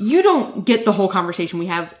 And you don't get the whole conversation we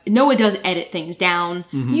have. Noah does edit things down.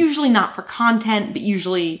 Mm-hmm. Usually not for content, but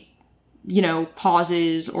usually, you know,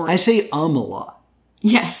 pauses or... I say a lot.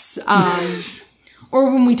 Yes.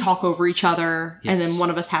 Or when we talk over each other, yes. And then one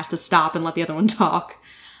of us has to stop and let the other one talk.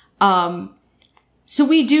 So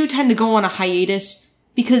we do tend to go on a hiatus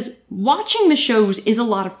because watching the shows is a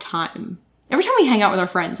lot of time. Every time we hang out with our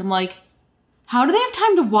friends, I'm like, how do they have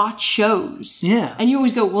time to watch shows? Yeah. And you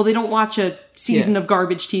always go, well, they don't watch a season of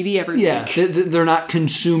garbage TV every week. Yeah, they're not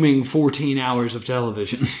consuming 14 hours of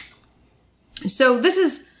television. So this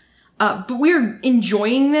is, but we're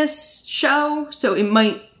enjoying this show, so it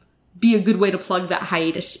might be a good way to plug that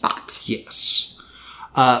hiatus spot. Yes.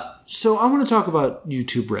 So I want to talk about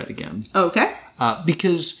YouTube Red again. Okay.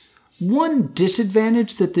 Because one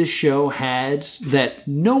disadvantage that this show has that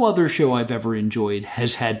no other show I've ever enjoyed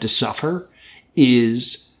has had to suffer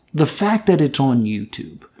is the fact that it's on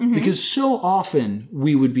YouTube. Mm-hmm. Because so often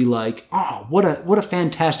we would be like, oh, what a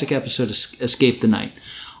fantastic episode of Escape the Night.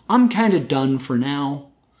 I'm kind of done for now.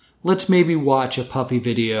 Let's maybe watch a puppy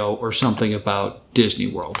video or something about Disney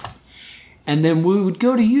World. And then we would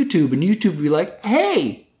go to YouTube and YouTube would be like,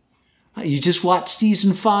 hey, you just watched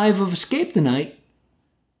season 5 of Escape the Night.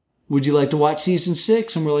 Would you like to watch season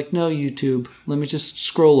 6? And we're like, no, YouTube. Let me just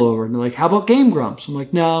scroll over. And they're like, how about Game Grumps? I'm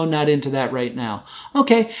like, no, not into that right now.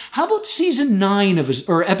 Okay, how about season 9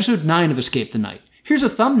 or episode 9 of Escape the Night? Here's a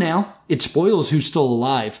thumbnail. It spoils who's still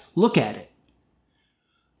alive. Look at it.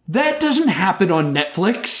 That doesn't happen on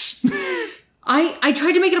Netflix. I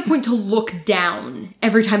tried to make it a point to look down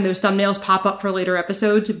every time those thumbnails pop up for later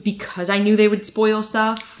episodes because I knew they would spoil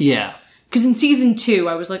stuff. Yeah. Because in season 2,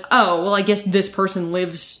 I was like, oh, well, I guess this person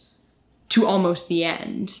lives to almost the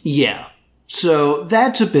end. Yeah. So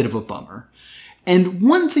that's a bit of a bummer. And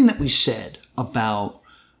one thing that we said about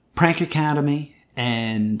Prank Academy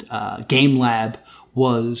and Game Lab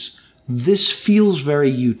was this feels very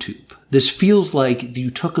YouTube. This feels like you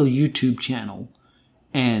took a YouTube channel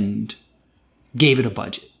and gave it a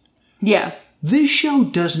budget. Yeah. This show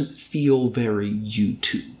doesn't feel very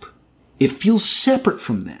YouTube. It feels separate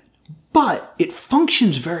from that. But it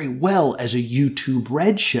functions very well as a YouTube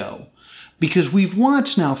Red show because we've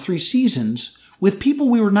watched now 3 seasons with people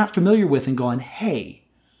we were not familiar with and gone, hey,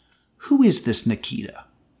 who is this Nikita?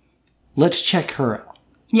 Let's check her out.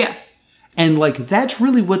 Yeah. And like, that's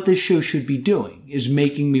really what this show should be doing, is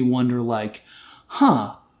making me wonder like,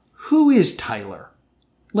 who is Tyler?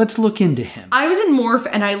 Let's look into him. I was in Morph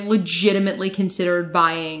and I legitimately considered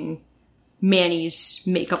buying Manny's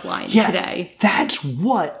makeup line today. That's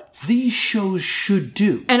what these shows should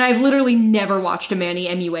do. And I've literally never watched a Manny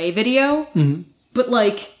MUA video, but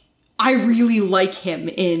like, I really like him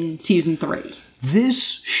in season 3.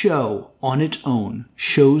 This show on its own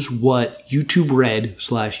shows what YouTube Red /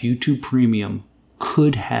 YouTube Premium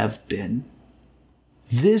could have been.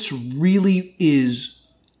 This really is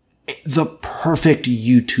the perfect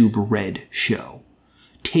YouTube Red show.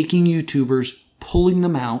 Taking YouTubers, pulling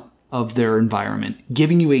them out of their environment,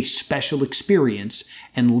 giving you a special experience,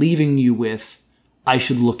 and leaving you with, I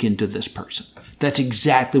should look into this person. That's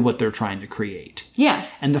exactly what they're trying to create. Yeah.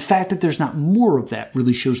 And the fact that there's not more of that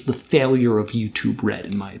really shows the failure of YouTube Red,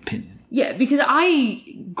 in my opinion. Yeah, because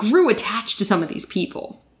I grew attached to some of these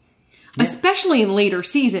people. Yeah. Especially in later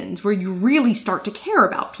seasons where you really start to care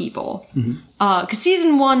about people. Because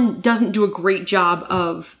season 1 doesn't do a great job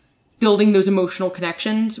of building those emotional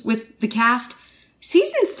connections with the cast.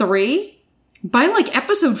 Season 3, by like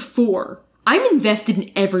episode 4, I'm invested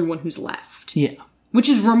in everyone who's left. Yeah. Which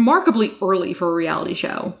is remarkably early for a reality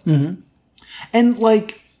show. And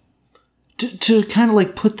like, to kind of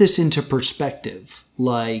like put this into perspective,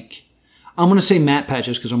 like, I'm going to say MatPat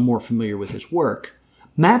just because I'm more familiar with his work.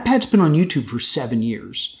 MatPat's been on YouTube for 7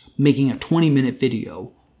 years, making a 20-minute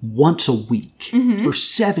video once a week for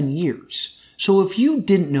 7 years. So if you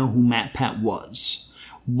didn't know who MatPat was,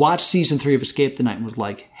 watched season 3 of Escape the Night and was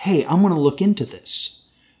like, hey, I'm going to look into this.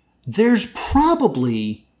 There's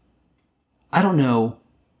probably, I don't know,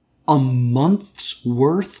 a month's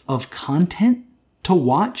worth of content to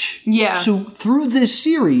watch. Yeah. So through this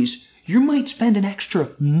series, you might spend an extra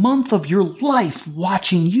month of your life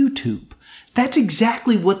watching YouTube. That's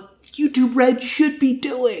exactly what YouTube Red should be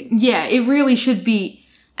doing. Yeah, it really should be.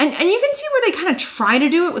 And you can see where they kind of try to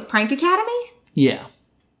do it with Prank Academy. Yeah.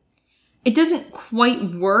 It doesn't quite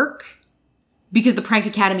work because the Prank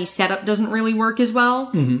Academy setup doesn't really work as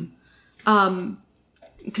well. Because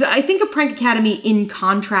I think of Prank Academy in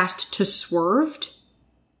contrast to Swerved.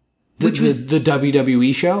 Which was the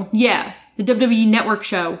WWE show? Yeah, the WWE Network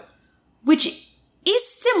show, which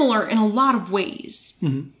is similar in a lot of ways.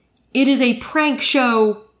 It is a prank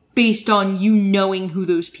show based on you knowing who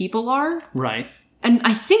those people are. Right. And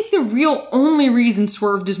I think the real only reason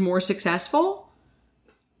Swerved is more successful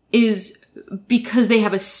is because they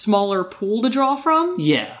have a smaller pool to draw from.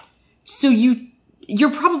 Yeah. So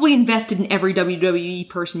you're probably invested in every WWE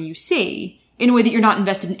person you see in a way that you're not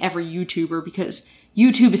invested in every YouTuber because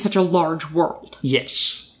YouTube is such a large world.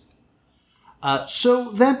 Yes.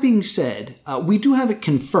 So that being said, we do have it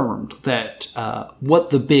confirmed that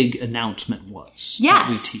what the big announcement was that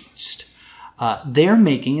we teased. They're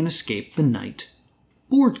making an Escape the Night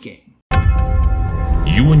board game.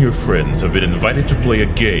 You and your friends have been invited to play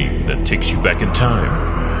a game that takes you back in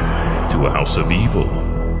time to a house of evil.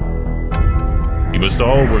 You must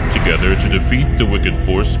all work together to defeat the wicked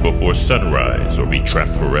force before sunrise or be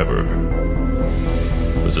trapped forever.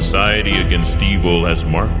 The Society Against Evil has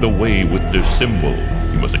marked the way with their symbol.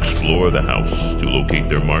 You must explore the house to locate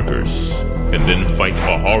their markers, and then fight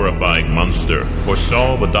a horrifying monster or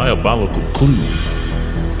solve a diabolical clue.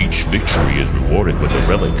 Each victory is rewarded with a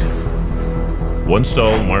relic. Once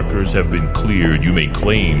all markers have been cleared, you may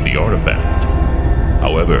claim the artifact.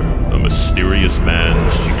 However, a mysterious man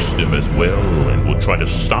seeks them as well and will try to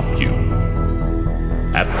stop you.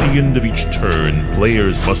 At the end of each turn,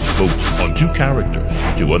 players must vote on 2 characters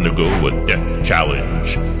to undergo a death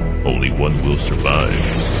challenge. Only one will survive.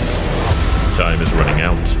 Time is running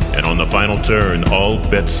out, and on the final turn, all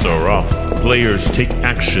bets are off. Players take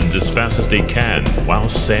actions as fast as they can while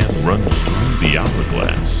Sam runs through the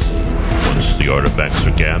hourglass. Once the artifacts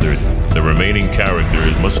are gathered, the remaining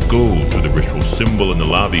characters must go to the ritual symbol in the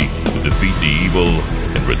lobby to defeat the evil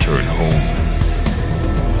and return home.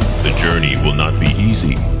 The journey will not be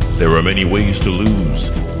easy. There are many ways to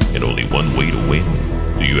lose, and only one way to win.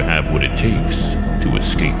 Do you have what it takes to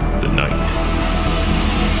escape the night?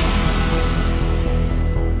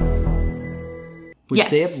 Which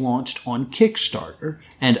they have launched on Kickstarter,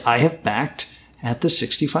 and I have backed at the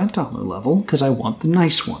 $65 level because I want the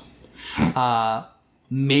nice one.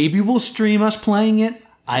 Maybe we'll stream us playing it.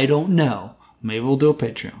 I don't know. Maybe we'll do a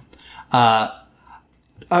Patreon. I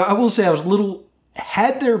will say I was a little...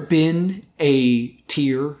 Had there been a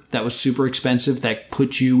tier that was super expensive that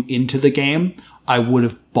put you into the game, I would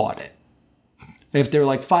have bought it. If they're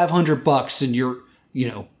like $500 and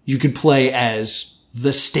you could play as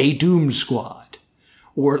the Stay Doomed squad,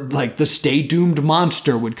 or like the Stay Doomed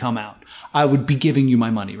monster would come out, I would be giving you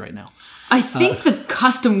my money right now. I think the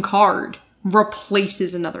custom card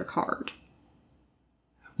replaces another card.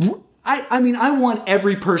 I mean, I want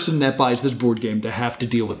every person that buys this board game to have to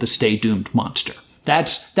deal with the Stay Doomed monster.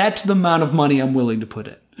 That's the amount of money I'm willing to put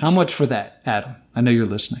in. How much for that, Adam? I know you're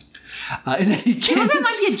listening. In any case, that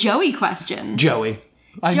might be a Joey question. Joey,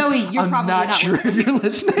 you're probably not sure listening. if you're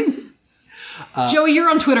listening. Joey, you're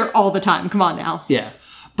on Twitter all the time. Come on now. Yeah,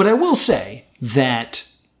 but I will say that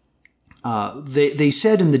they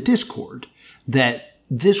said in the Discord that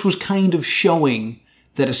this was kind of showing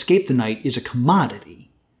that Escape the Night is a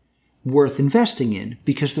commodity worth investing in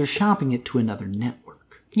because they're shopping it to another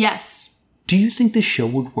network. Yes. Do you think this show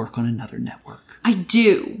would work on another network? I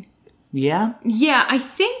do. Yeah? Yeah, I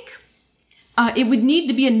think it would need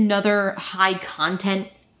to be another high content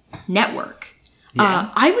network.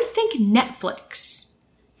 Yeah. I would think Netflix,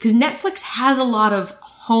 because Netflix has a lot of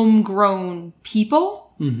homegrown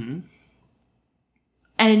people. Mm-hmm.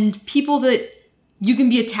 And people that you can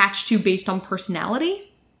be attached to based on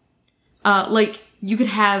personality. Like, you could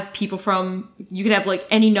have like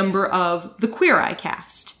any number of the Queer Eye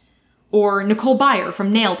cast. Or Nicole Byer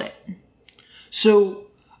from Nailed It. So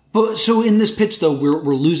in this pitch, though,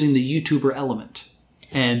 we're losing the YouTuber element.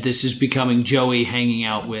 And this is becoming Joey hanging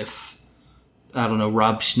out with, I don't know,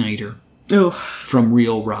 Rob Schneider. Ugh. From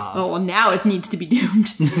Real Rob. Oh, well, now it needs to be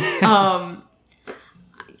doomed. I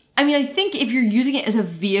mean, I think if you're using it as a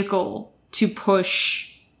vehicle to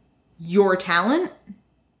push your talent,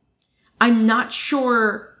 I'm not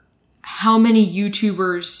sure how many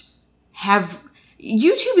YouTubers have...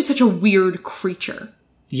 YouTube is such a weird creature.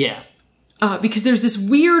 Yeah. Because there's this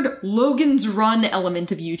weird Logan's Run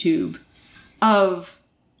element of YouTube of,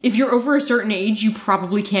 if you're over a certain age, you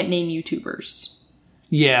probably can't name YouTubers.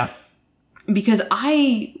 Yeah. Because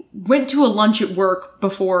I went to a lunch at work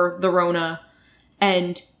before the Rona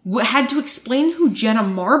and had to explain who Jenna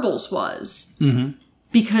Marbles was. Mm-hmm.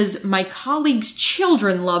 Because my colleagues'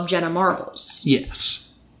 children love Jenna Marbles. Yes.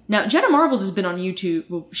 Now, Jenna Marbles has been on YouTube.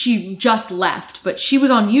 Well, she just left, but she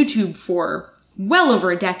was on YouTube for well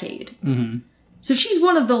over a decade. Mm-hmm. So she's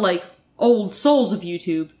one of the, like, old souls of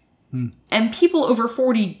YouTube. Mm. And people over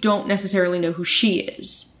 40 don't necessarily know who she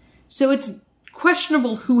is. So it's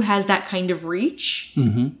questionable who has that kind of reach.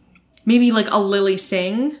 Mm-hmm. Maybe, like, a Lily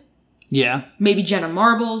Singh. Yeah. Maybe Jenna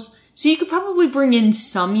Marbles. So you could probably bring in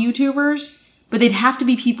some YouTubers, but they'd have to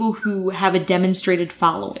be people who have a demonstrated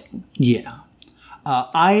following. Yeah.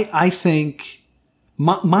 I think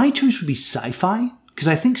my choice would be Sci-Fi, because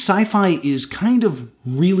I think Sci-Fi is kind of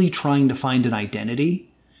really trying to find an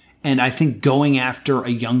identity, and I think going after a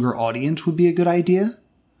younger audience would be a good idea.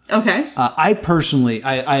 Okay. I personally,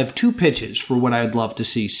 I have two pitches for what I'd love to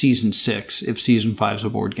see season 6, if season 5 is a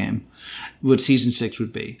board game, what season 6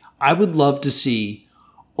 would be. I would love to see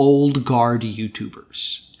old guard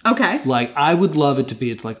YouTubers. Okay. Like, I would love it to be,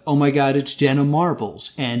 it's like, oh my god, it's Jenna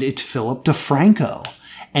Marbles, and it's Philip DeFranco,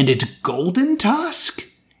 and it's Golden Tusk,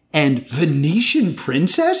 and Venetian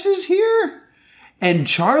Princess is here, and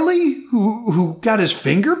Charlie, who got his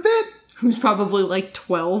finger bit? Who's probably like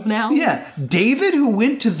 12 now? Yeah. David, who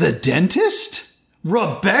went to the dentist?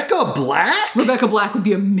 Rebecca Black? Rebecca Black would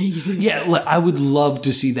be amazing. Yeah, I would love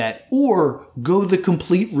to see that. Or go the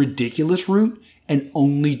complete ridiculous route and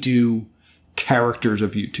only do characters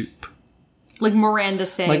of YouTube. Like Miranda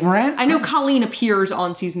Sings. Like Miranda? I know Colleen appears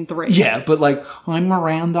on season 3. Yeah, but like, I'm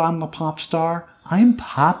Miranda, I'm the pop star. I'm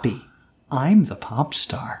Poppy. I'm the pop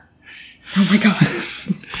star. Oh my god.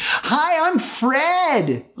 Hi, I'm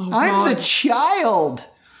Fred. I'm the child.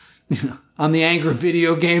 I'm the angry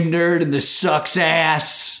video game nerd and this sucks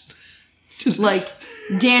ass. Just like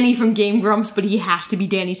Danny from Game Grumps, but he has to be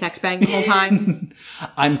Danny Sexbang the whole time.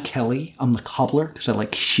 I'm Kelly. I'm the cobbler because I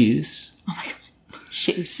like shoes. Oh my god.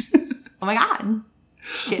 Shoes. Oh my god.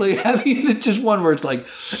 Shoes. Like having just one word, it's like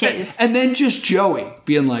shoes. And then just Joey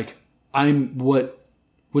being like, I'm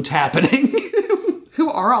what's happening? Who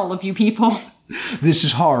are all of you people? This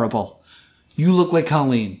is horrible. You look like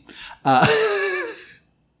Colleen. The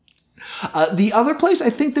other place I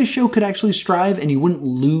think this show could actually strive and you wouldn't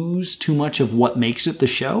lose too much of what makes it the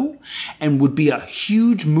show and would be a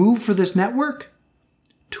huge move for this network,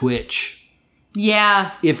 Twitch.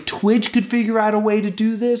 Yeah. If Twitch could figure out a way to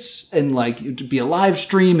do this and like it would be a live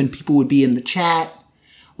stream and people would be in the chat,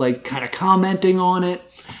 like kind of commenting on it.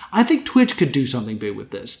 I think Twitch could do something big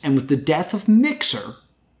with this. And with the death of Mixer,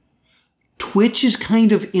 Twitch is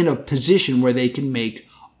kind of in a position where they can make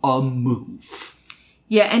a move.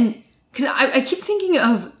 Yeah, and because I keep thinking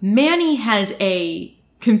of Manny has a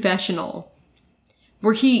confessional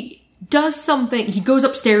where he does something, he goes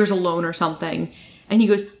upstairs alone or something, and he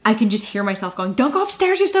goes, I can just hear myself going, don't go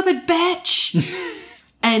upstairs, you stupid bitch!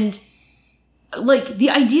 And, like, the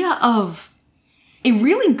idea of a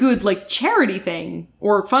really good, like, charity thing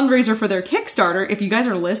or fundraiser for their Kickstarter, if you guys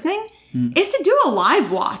are listening, is to do a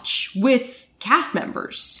live watch with cast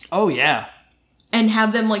members. Oh, yeah. And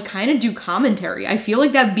have them, like, kind of do commentary. I feel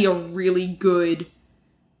like that'd be a really good,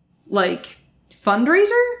 like,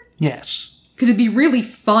 fundraiser? Yes. Because it'd be really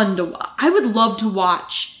fun to... I would love to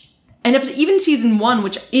watch an episode, even season 1,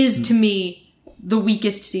 which is, to me, the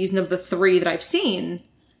weakest season of the 3 that I've seen.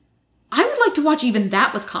 I would like to watch even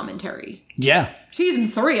that with commentary. Yeah. Season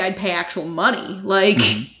 3, I'd pay actual money. Like...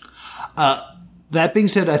 That being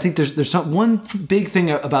said, I think there's one big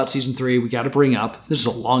thing about season 3 we got to bring up. This is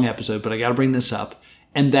a long episode, but I got to bring this up.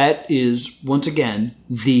 And that is, once again,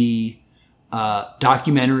 the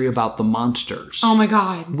documentary about the monsters. Oh my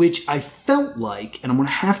God. Which I felt like, and I'm going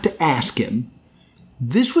to have to ask him,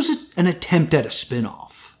 this was an attempt at a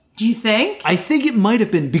spinoff. Do you think? I think it might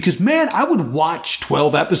have been, because, man, I would watch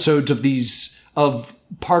 12 episodes of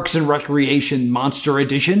Parks and Recreation Monster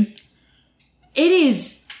Edition. It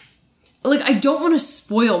is... Like, I don't want to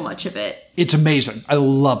spoil much of it. It's amazing. I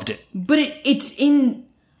loved it. But it's in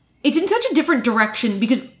such a different direction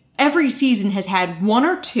because every season has had 1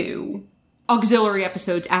 or 2 auxiliary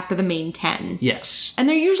episodes after the main 10. Yes. And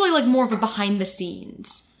they're usually, like, more of a behind the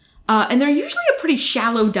scenes. And they're usually a pretty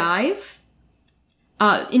shallow dive.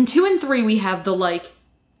 In 2 and 3, we have the, like,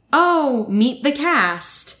 oh, meet the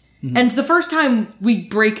cast. Mm-hmm. And it's the first time we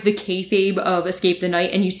break the kayfabe of Escape the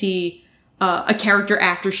Night and you see... a character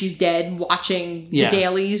after she's dead watching the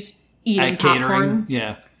dailies eating popcorn.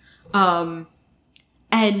 Yeah.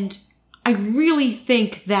 And I really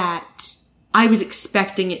think that I was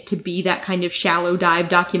expecting it to be that kind of shallow dive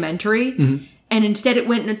documentary. Mm-hmm. And instead it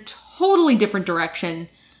went in a totally different direction.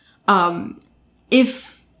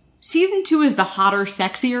 If season 2 is the hotter,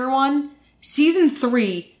 sexier one, season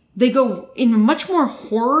 3, they go in a much more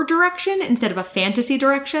horror direction instead of a fantasy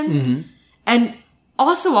direction. Mm-hmm. And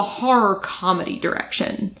also a horror comedy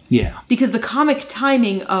direction. Yeah. Because the comic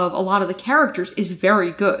timing of a lot of the characters is very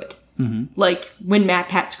good. Mm-hmm. Like when Matt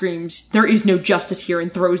Pat screams, there is no justice here,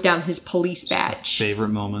 and throws down his police badge. Favorite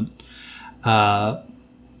moment.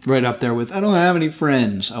 Right up there with, I don't have any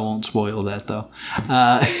friends. I won't spoil that though.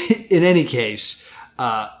 In any case,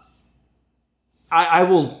 I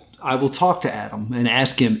will talk to Adam and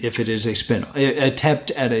ask him if it is a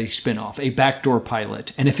attempt at a spin-off, a backdoor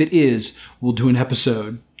pilot. And if it is, we'll do an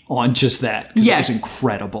episode on just that. Yeah. It was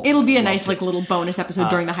incredible. It'll be a nice like little bonus episode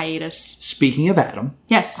during the hiatus. Speaking of Adam.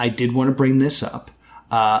 Yes. I did want to bring this up.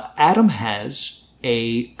 Adam has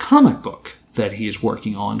a comic book that he is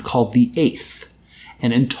working on called The Eighth.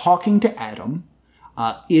 And in talking to Adam,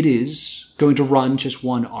 it is going to run just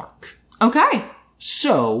one arc. Okay.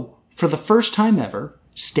 So, for the first time ever,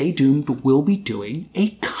 Stay Doomed will be doing a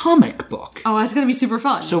comic book. Oh, that's going to be super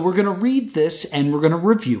fun. So we're going to read this and we're going to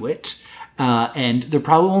review it. And there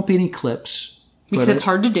probably won't be any clips. Because it's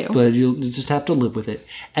hard to do. But you'll just have to live with it.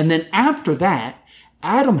 And then after that,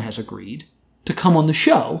 Adam has agreed to come on the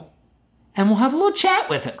show and we'll have a little chat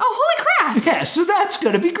with him. Oh, holy crap! Yeah, so that's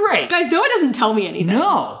going to be great. Guys, Noah doesn't tell me anything.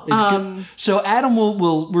 No. It's good. So Adam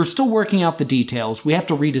we're still working out the details. We have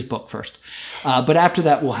to read his book first. But after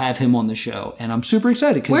that, we'll have him on the show. And I'm super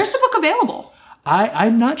excited. Where's the book available?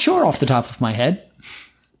 I'm not sure off the top of my head.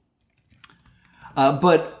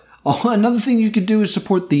 But another thing you could do is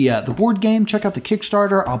support the board game. Check out the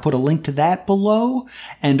Kickstarter. I'll put a link to that below.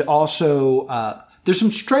 And also, there's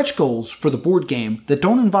some stretch goals for the board game that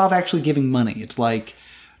don't involve actually giving money. It's like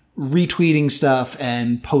retweeting stuff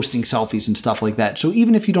and posting selfies and stuff like that. So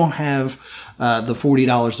even if you don't have the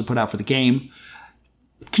 $40 to put out for the game,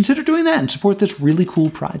 consider doing that and support this really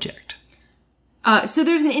cool project. So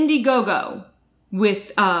there's an Indiegogo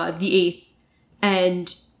with The Eighth.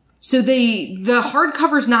 And so the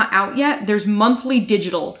hardcover's not out yet. There's monthly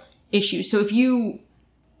digital issues. So if you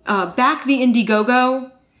back the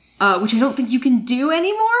Indiegogo, which I don't think you can do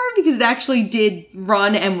anymore because it actually did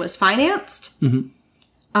run and was financed. Mm-hmm.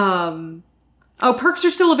 Perks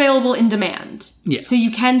are still available in demand. Yeah. So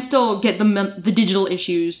you can still get the digital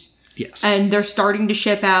issues. Yes. And they're starting to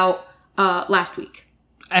ship out last week.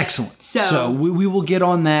 Excellent. So we will get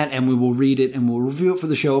on that and we will read it and we'll review it for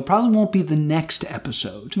the show. It probably won't be the next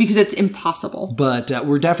episode. Because it's impossible. But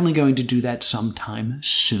we're definitely going to do that sometime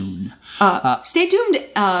soon. Stay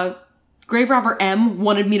tuned. Grave Robber M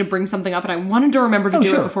wanted me to bring something up and I wanted to remember to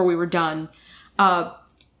do it before we were done.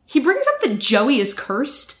 He brings up that Joey is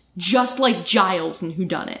cursed, just like Giles in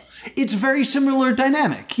Whodunit. It's a very similar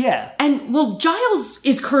dynamic, yeah. And, well, Giles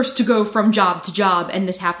is cursed to go from job to job, and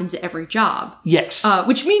this happens at every job. Yes.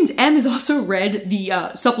 Which means M has also read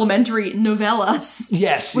the supplementary novellas.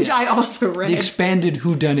 Yes. Which I also read. The expanded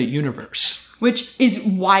Whodunit universe. Which is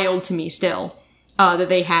wild to me still, that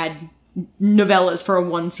they had novellas for a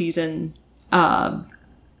one-season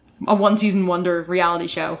wonder reality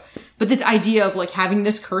show. But this idea of, like, having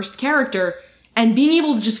this cursed character and being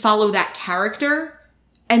able to just follow that character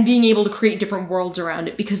and being able to create different worlds around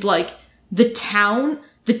it. Because, like, the town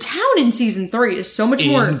in season 3 is so much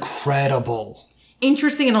more incredible,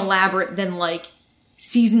 interesting and elaborate than, like,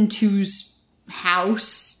 season 2's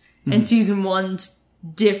house and season 1's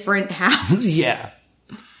different house. Yeah.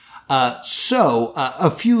 So a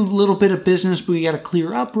few little bit of business we got to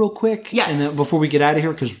clear up real quick. Yes. And then before we get out of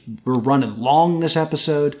here, because we're running long this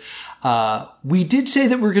episode, we did say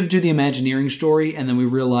that we were going to do the Imagineering story, and then we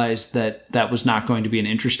realized that that was not going to be an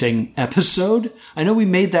interesting episode. I know we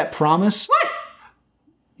made that promise. What?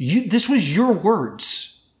 This was your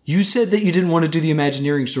words. You said that you didn't want to do the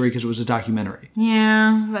Imagineering story because it was a documentary.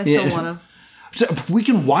 Yeah, I still want to. So we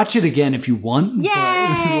can watch it again if you want. Yay!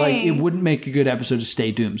 But, like, it wouldn't make a good episode to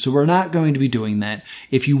Stay Doomed. So we're not going to be doing that.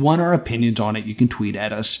 If you want our opinions on it, you can tweet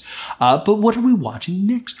at us. But what are we watching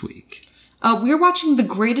next week? We're watching the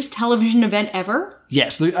greatest television event ever.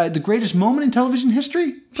 Yes, the greatest moment in television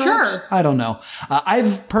history? Perhaps? Sure. I don't know.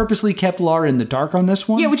 I've purposely kept Laura in the dark on this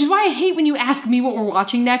one. Yeah, which is why I hate when you ask me what we're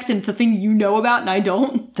watching next and it's a thing you know about and I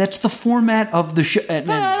don't. That's the format of the show. But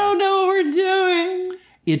I don't know what we're doing.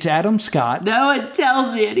 It's Adam Scott. No one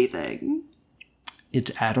tells me anything.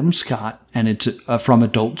 It's Adam Scott, and it's from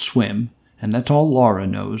Adult Swim. And that's all Laura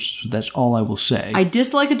knows, so that's all I will say. I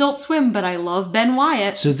dislike Adult Swim, but I love Ben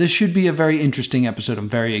Wyatt. So this should be a very interesting episode. I'm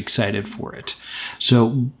very excited for it.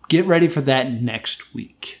 So get ready for that next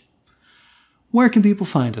week. Where can people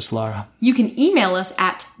find us, Laura? You can email us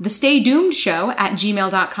at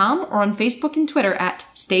thestaydoomedshow@gmail.com or on Facebook and Twitter at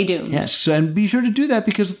Stay Doomed. Yes, and be sure to do that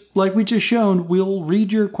because, like we just shown, we'll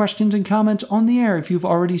read your questions and comments on the air if you've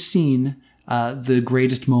already seen the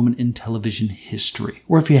greatest moment in television history.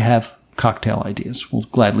 Or if you have cocktail ideas, we'll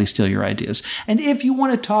gladly steal your ideas. And if you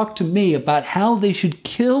want to talk to me about how they should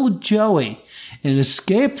kill Joey and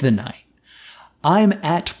escape the night, I'm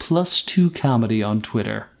at +2 Comedy on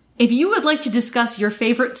Twitter. If you would like to discuss your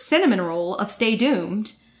favorite cinnamon roll of Stay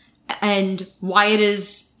Doomed and why it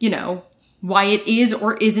is, why it is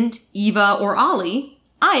or isn't Eva or Ollie,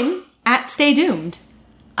 I'm at Stay Doomed.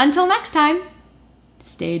 Until next time,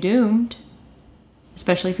 stay doomed.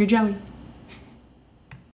 Especially if you're Joey.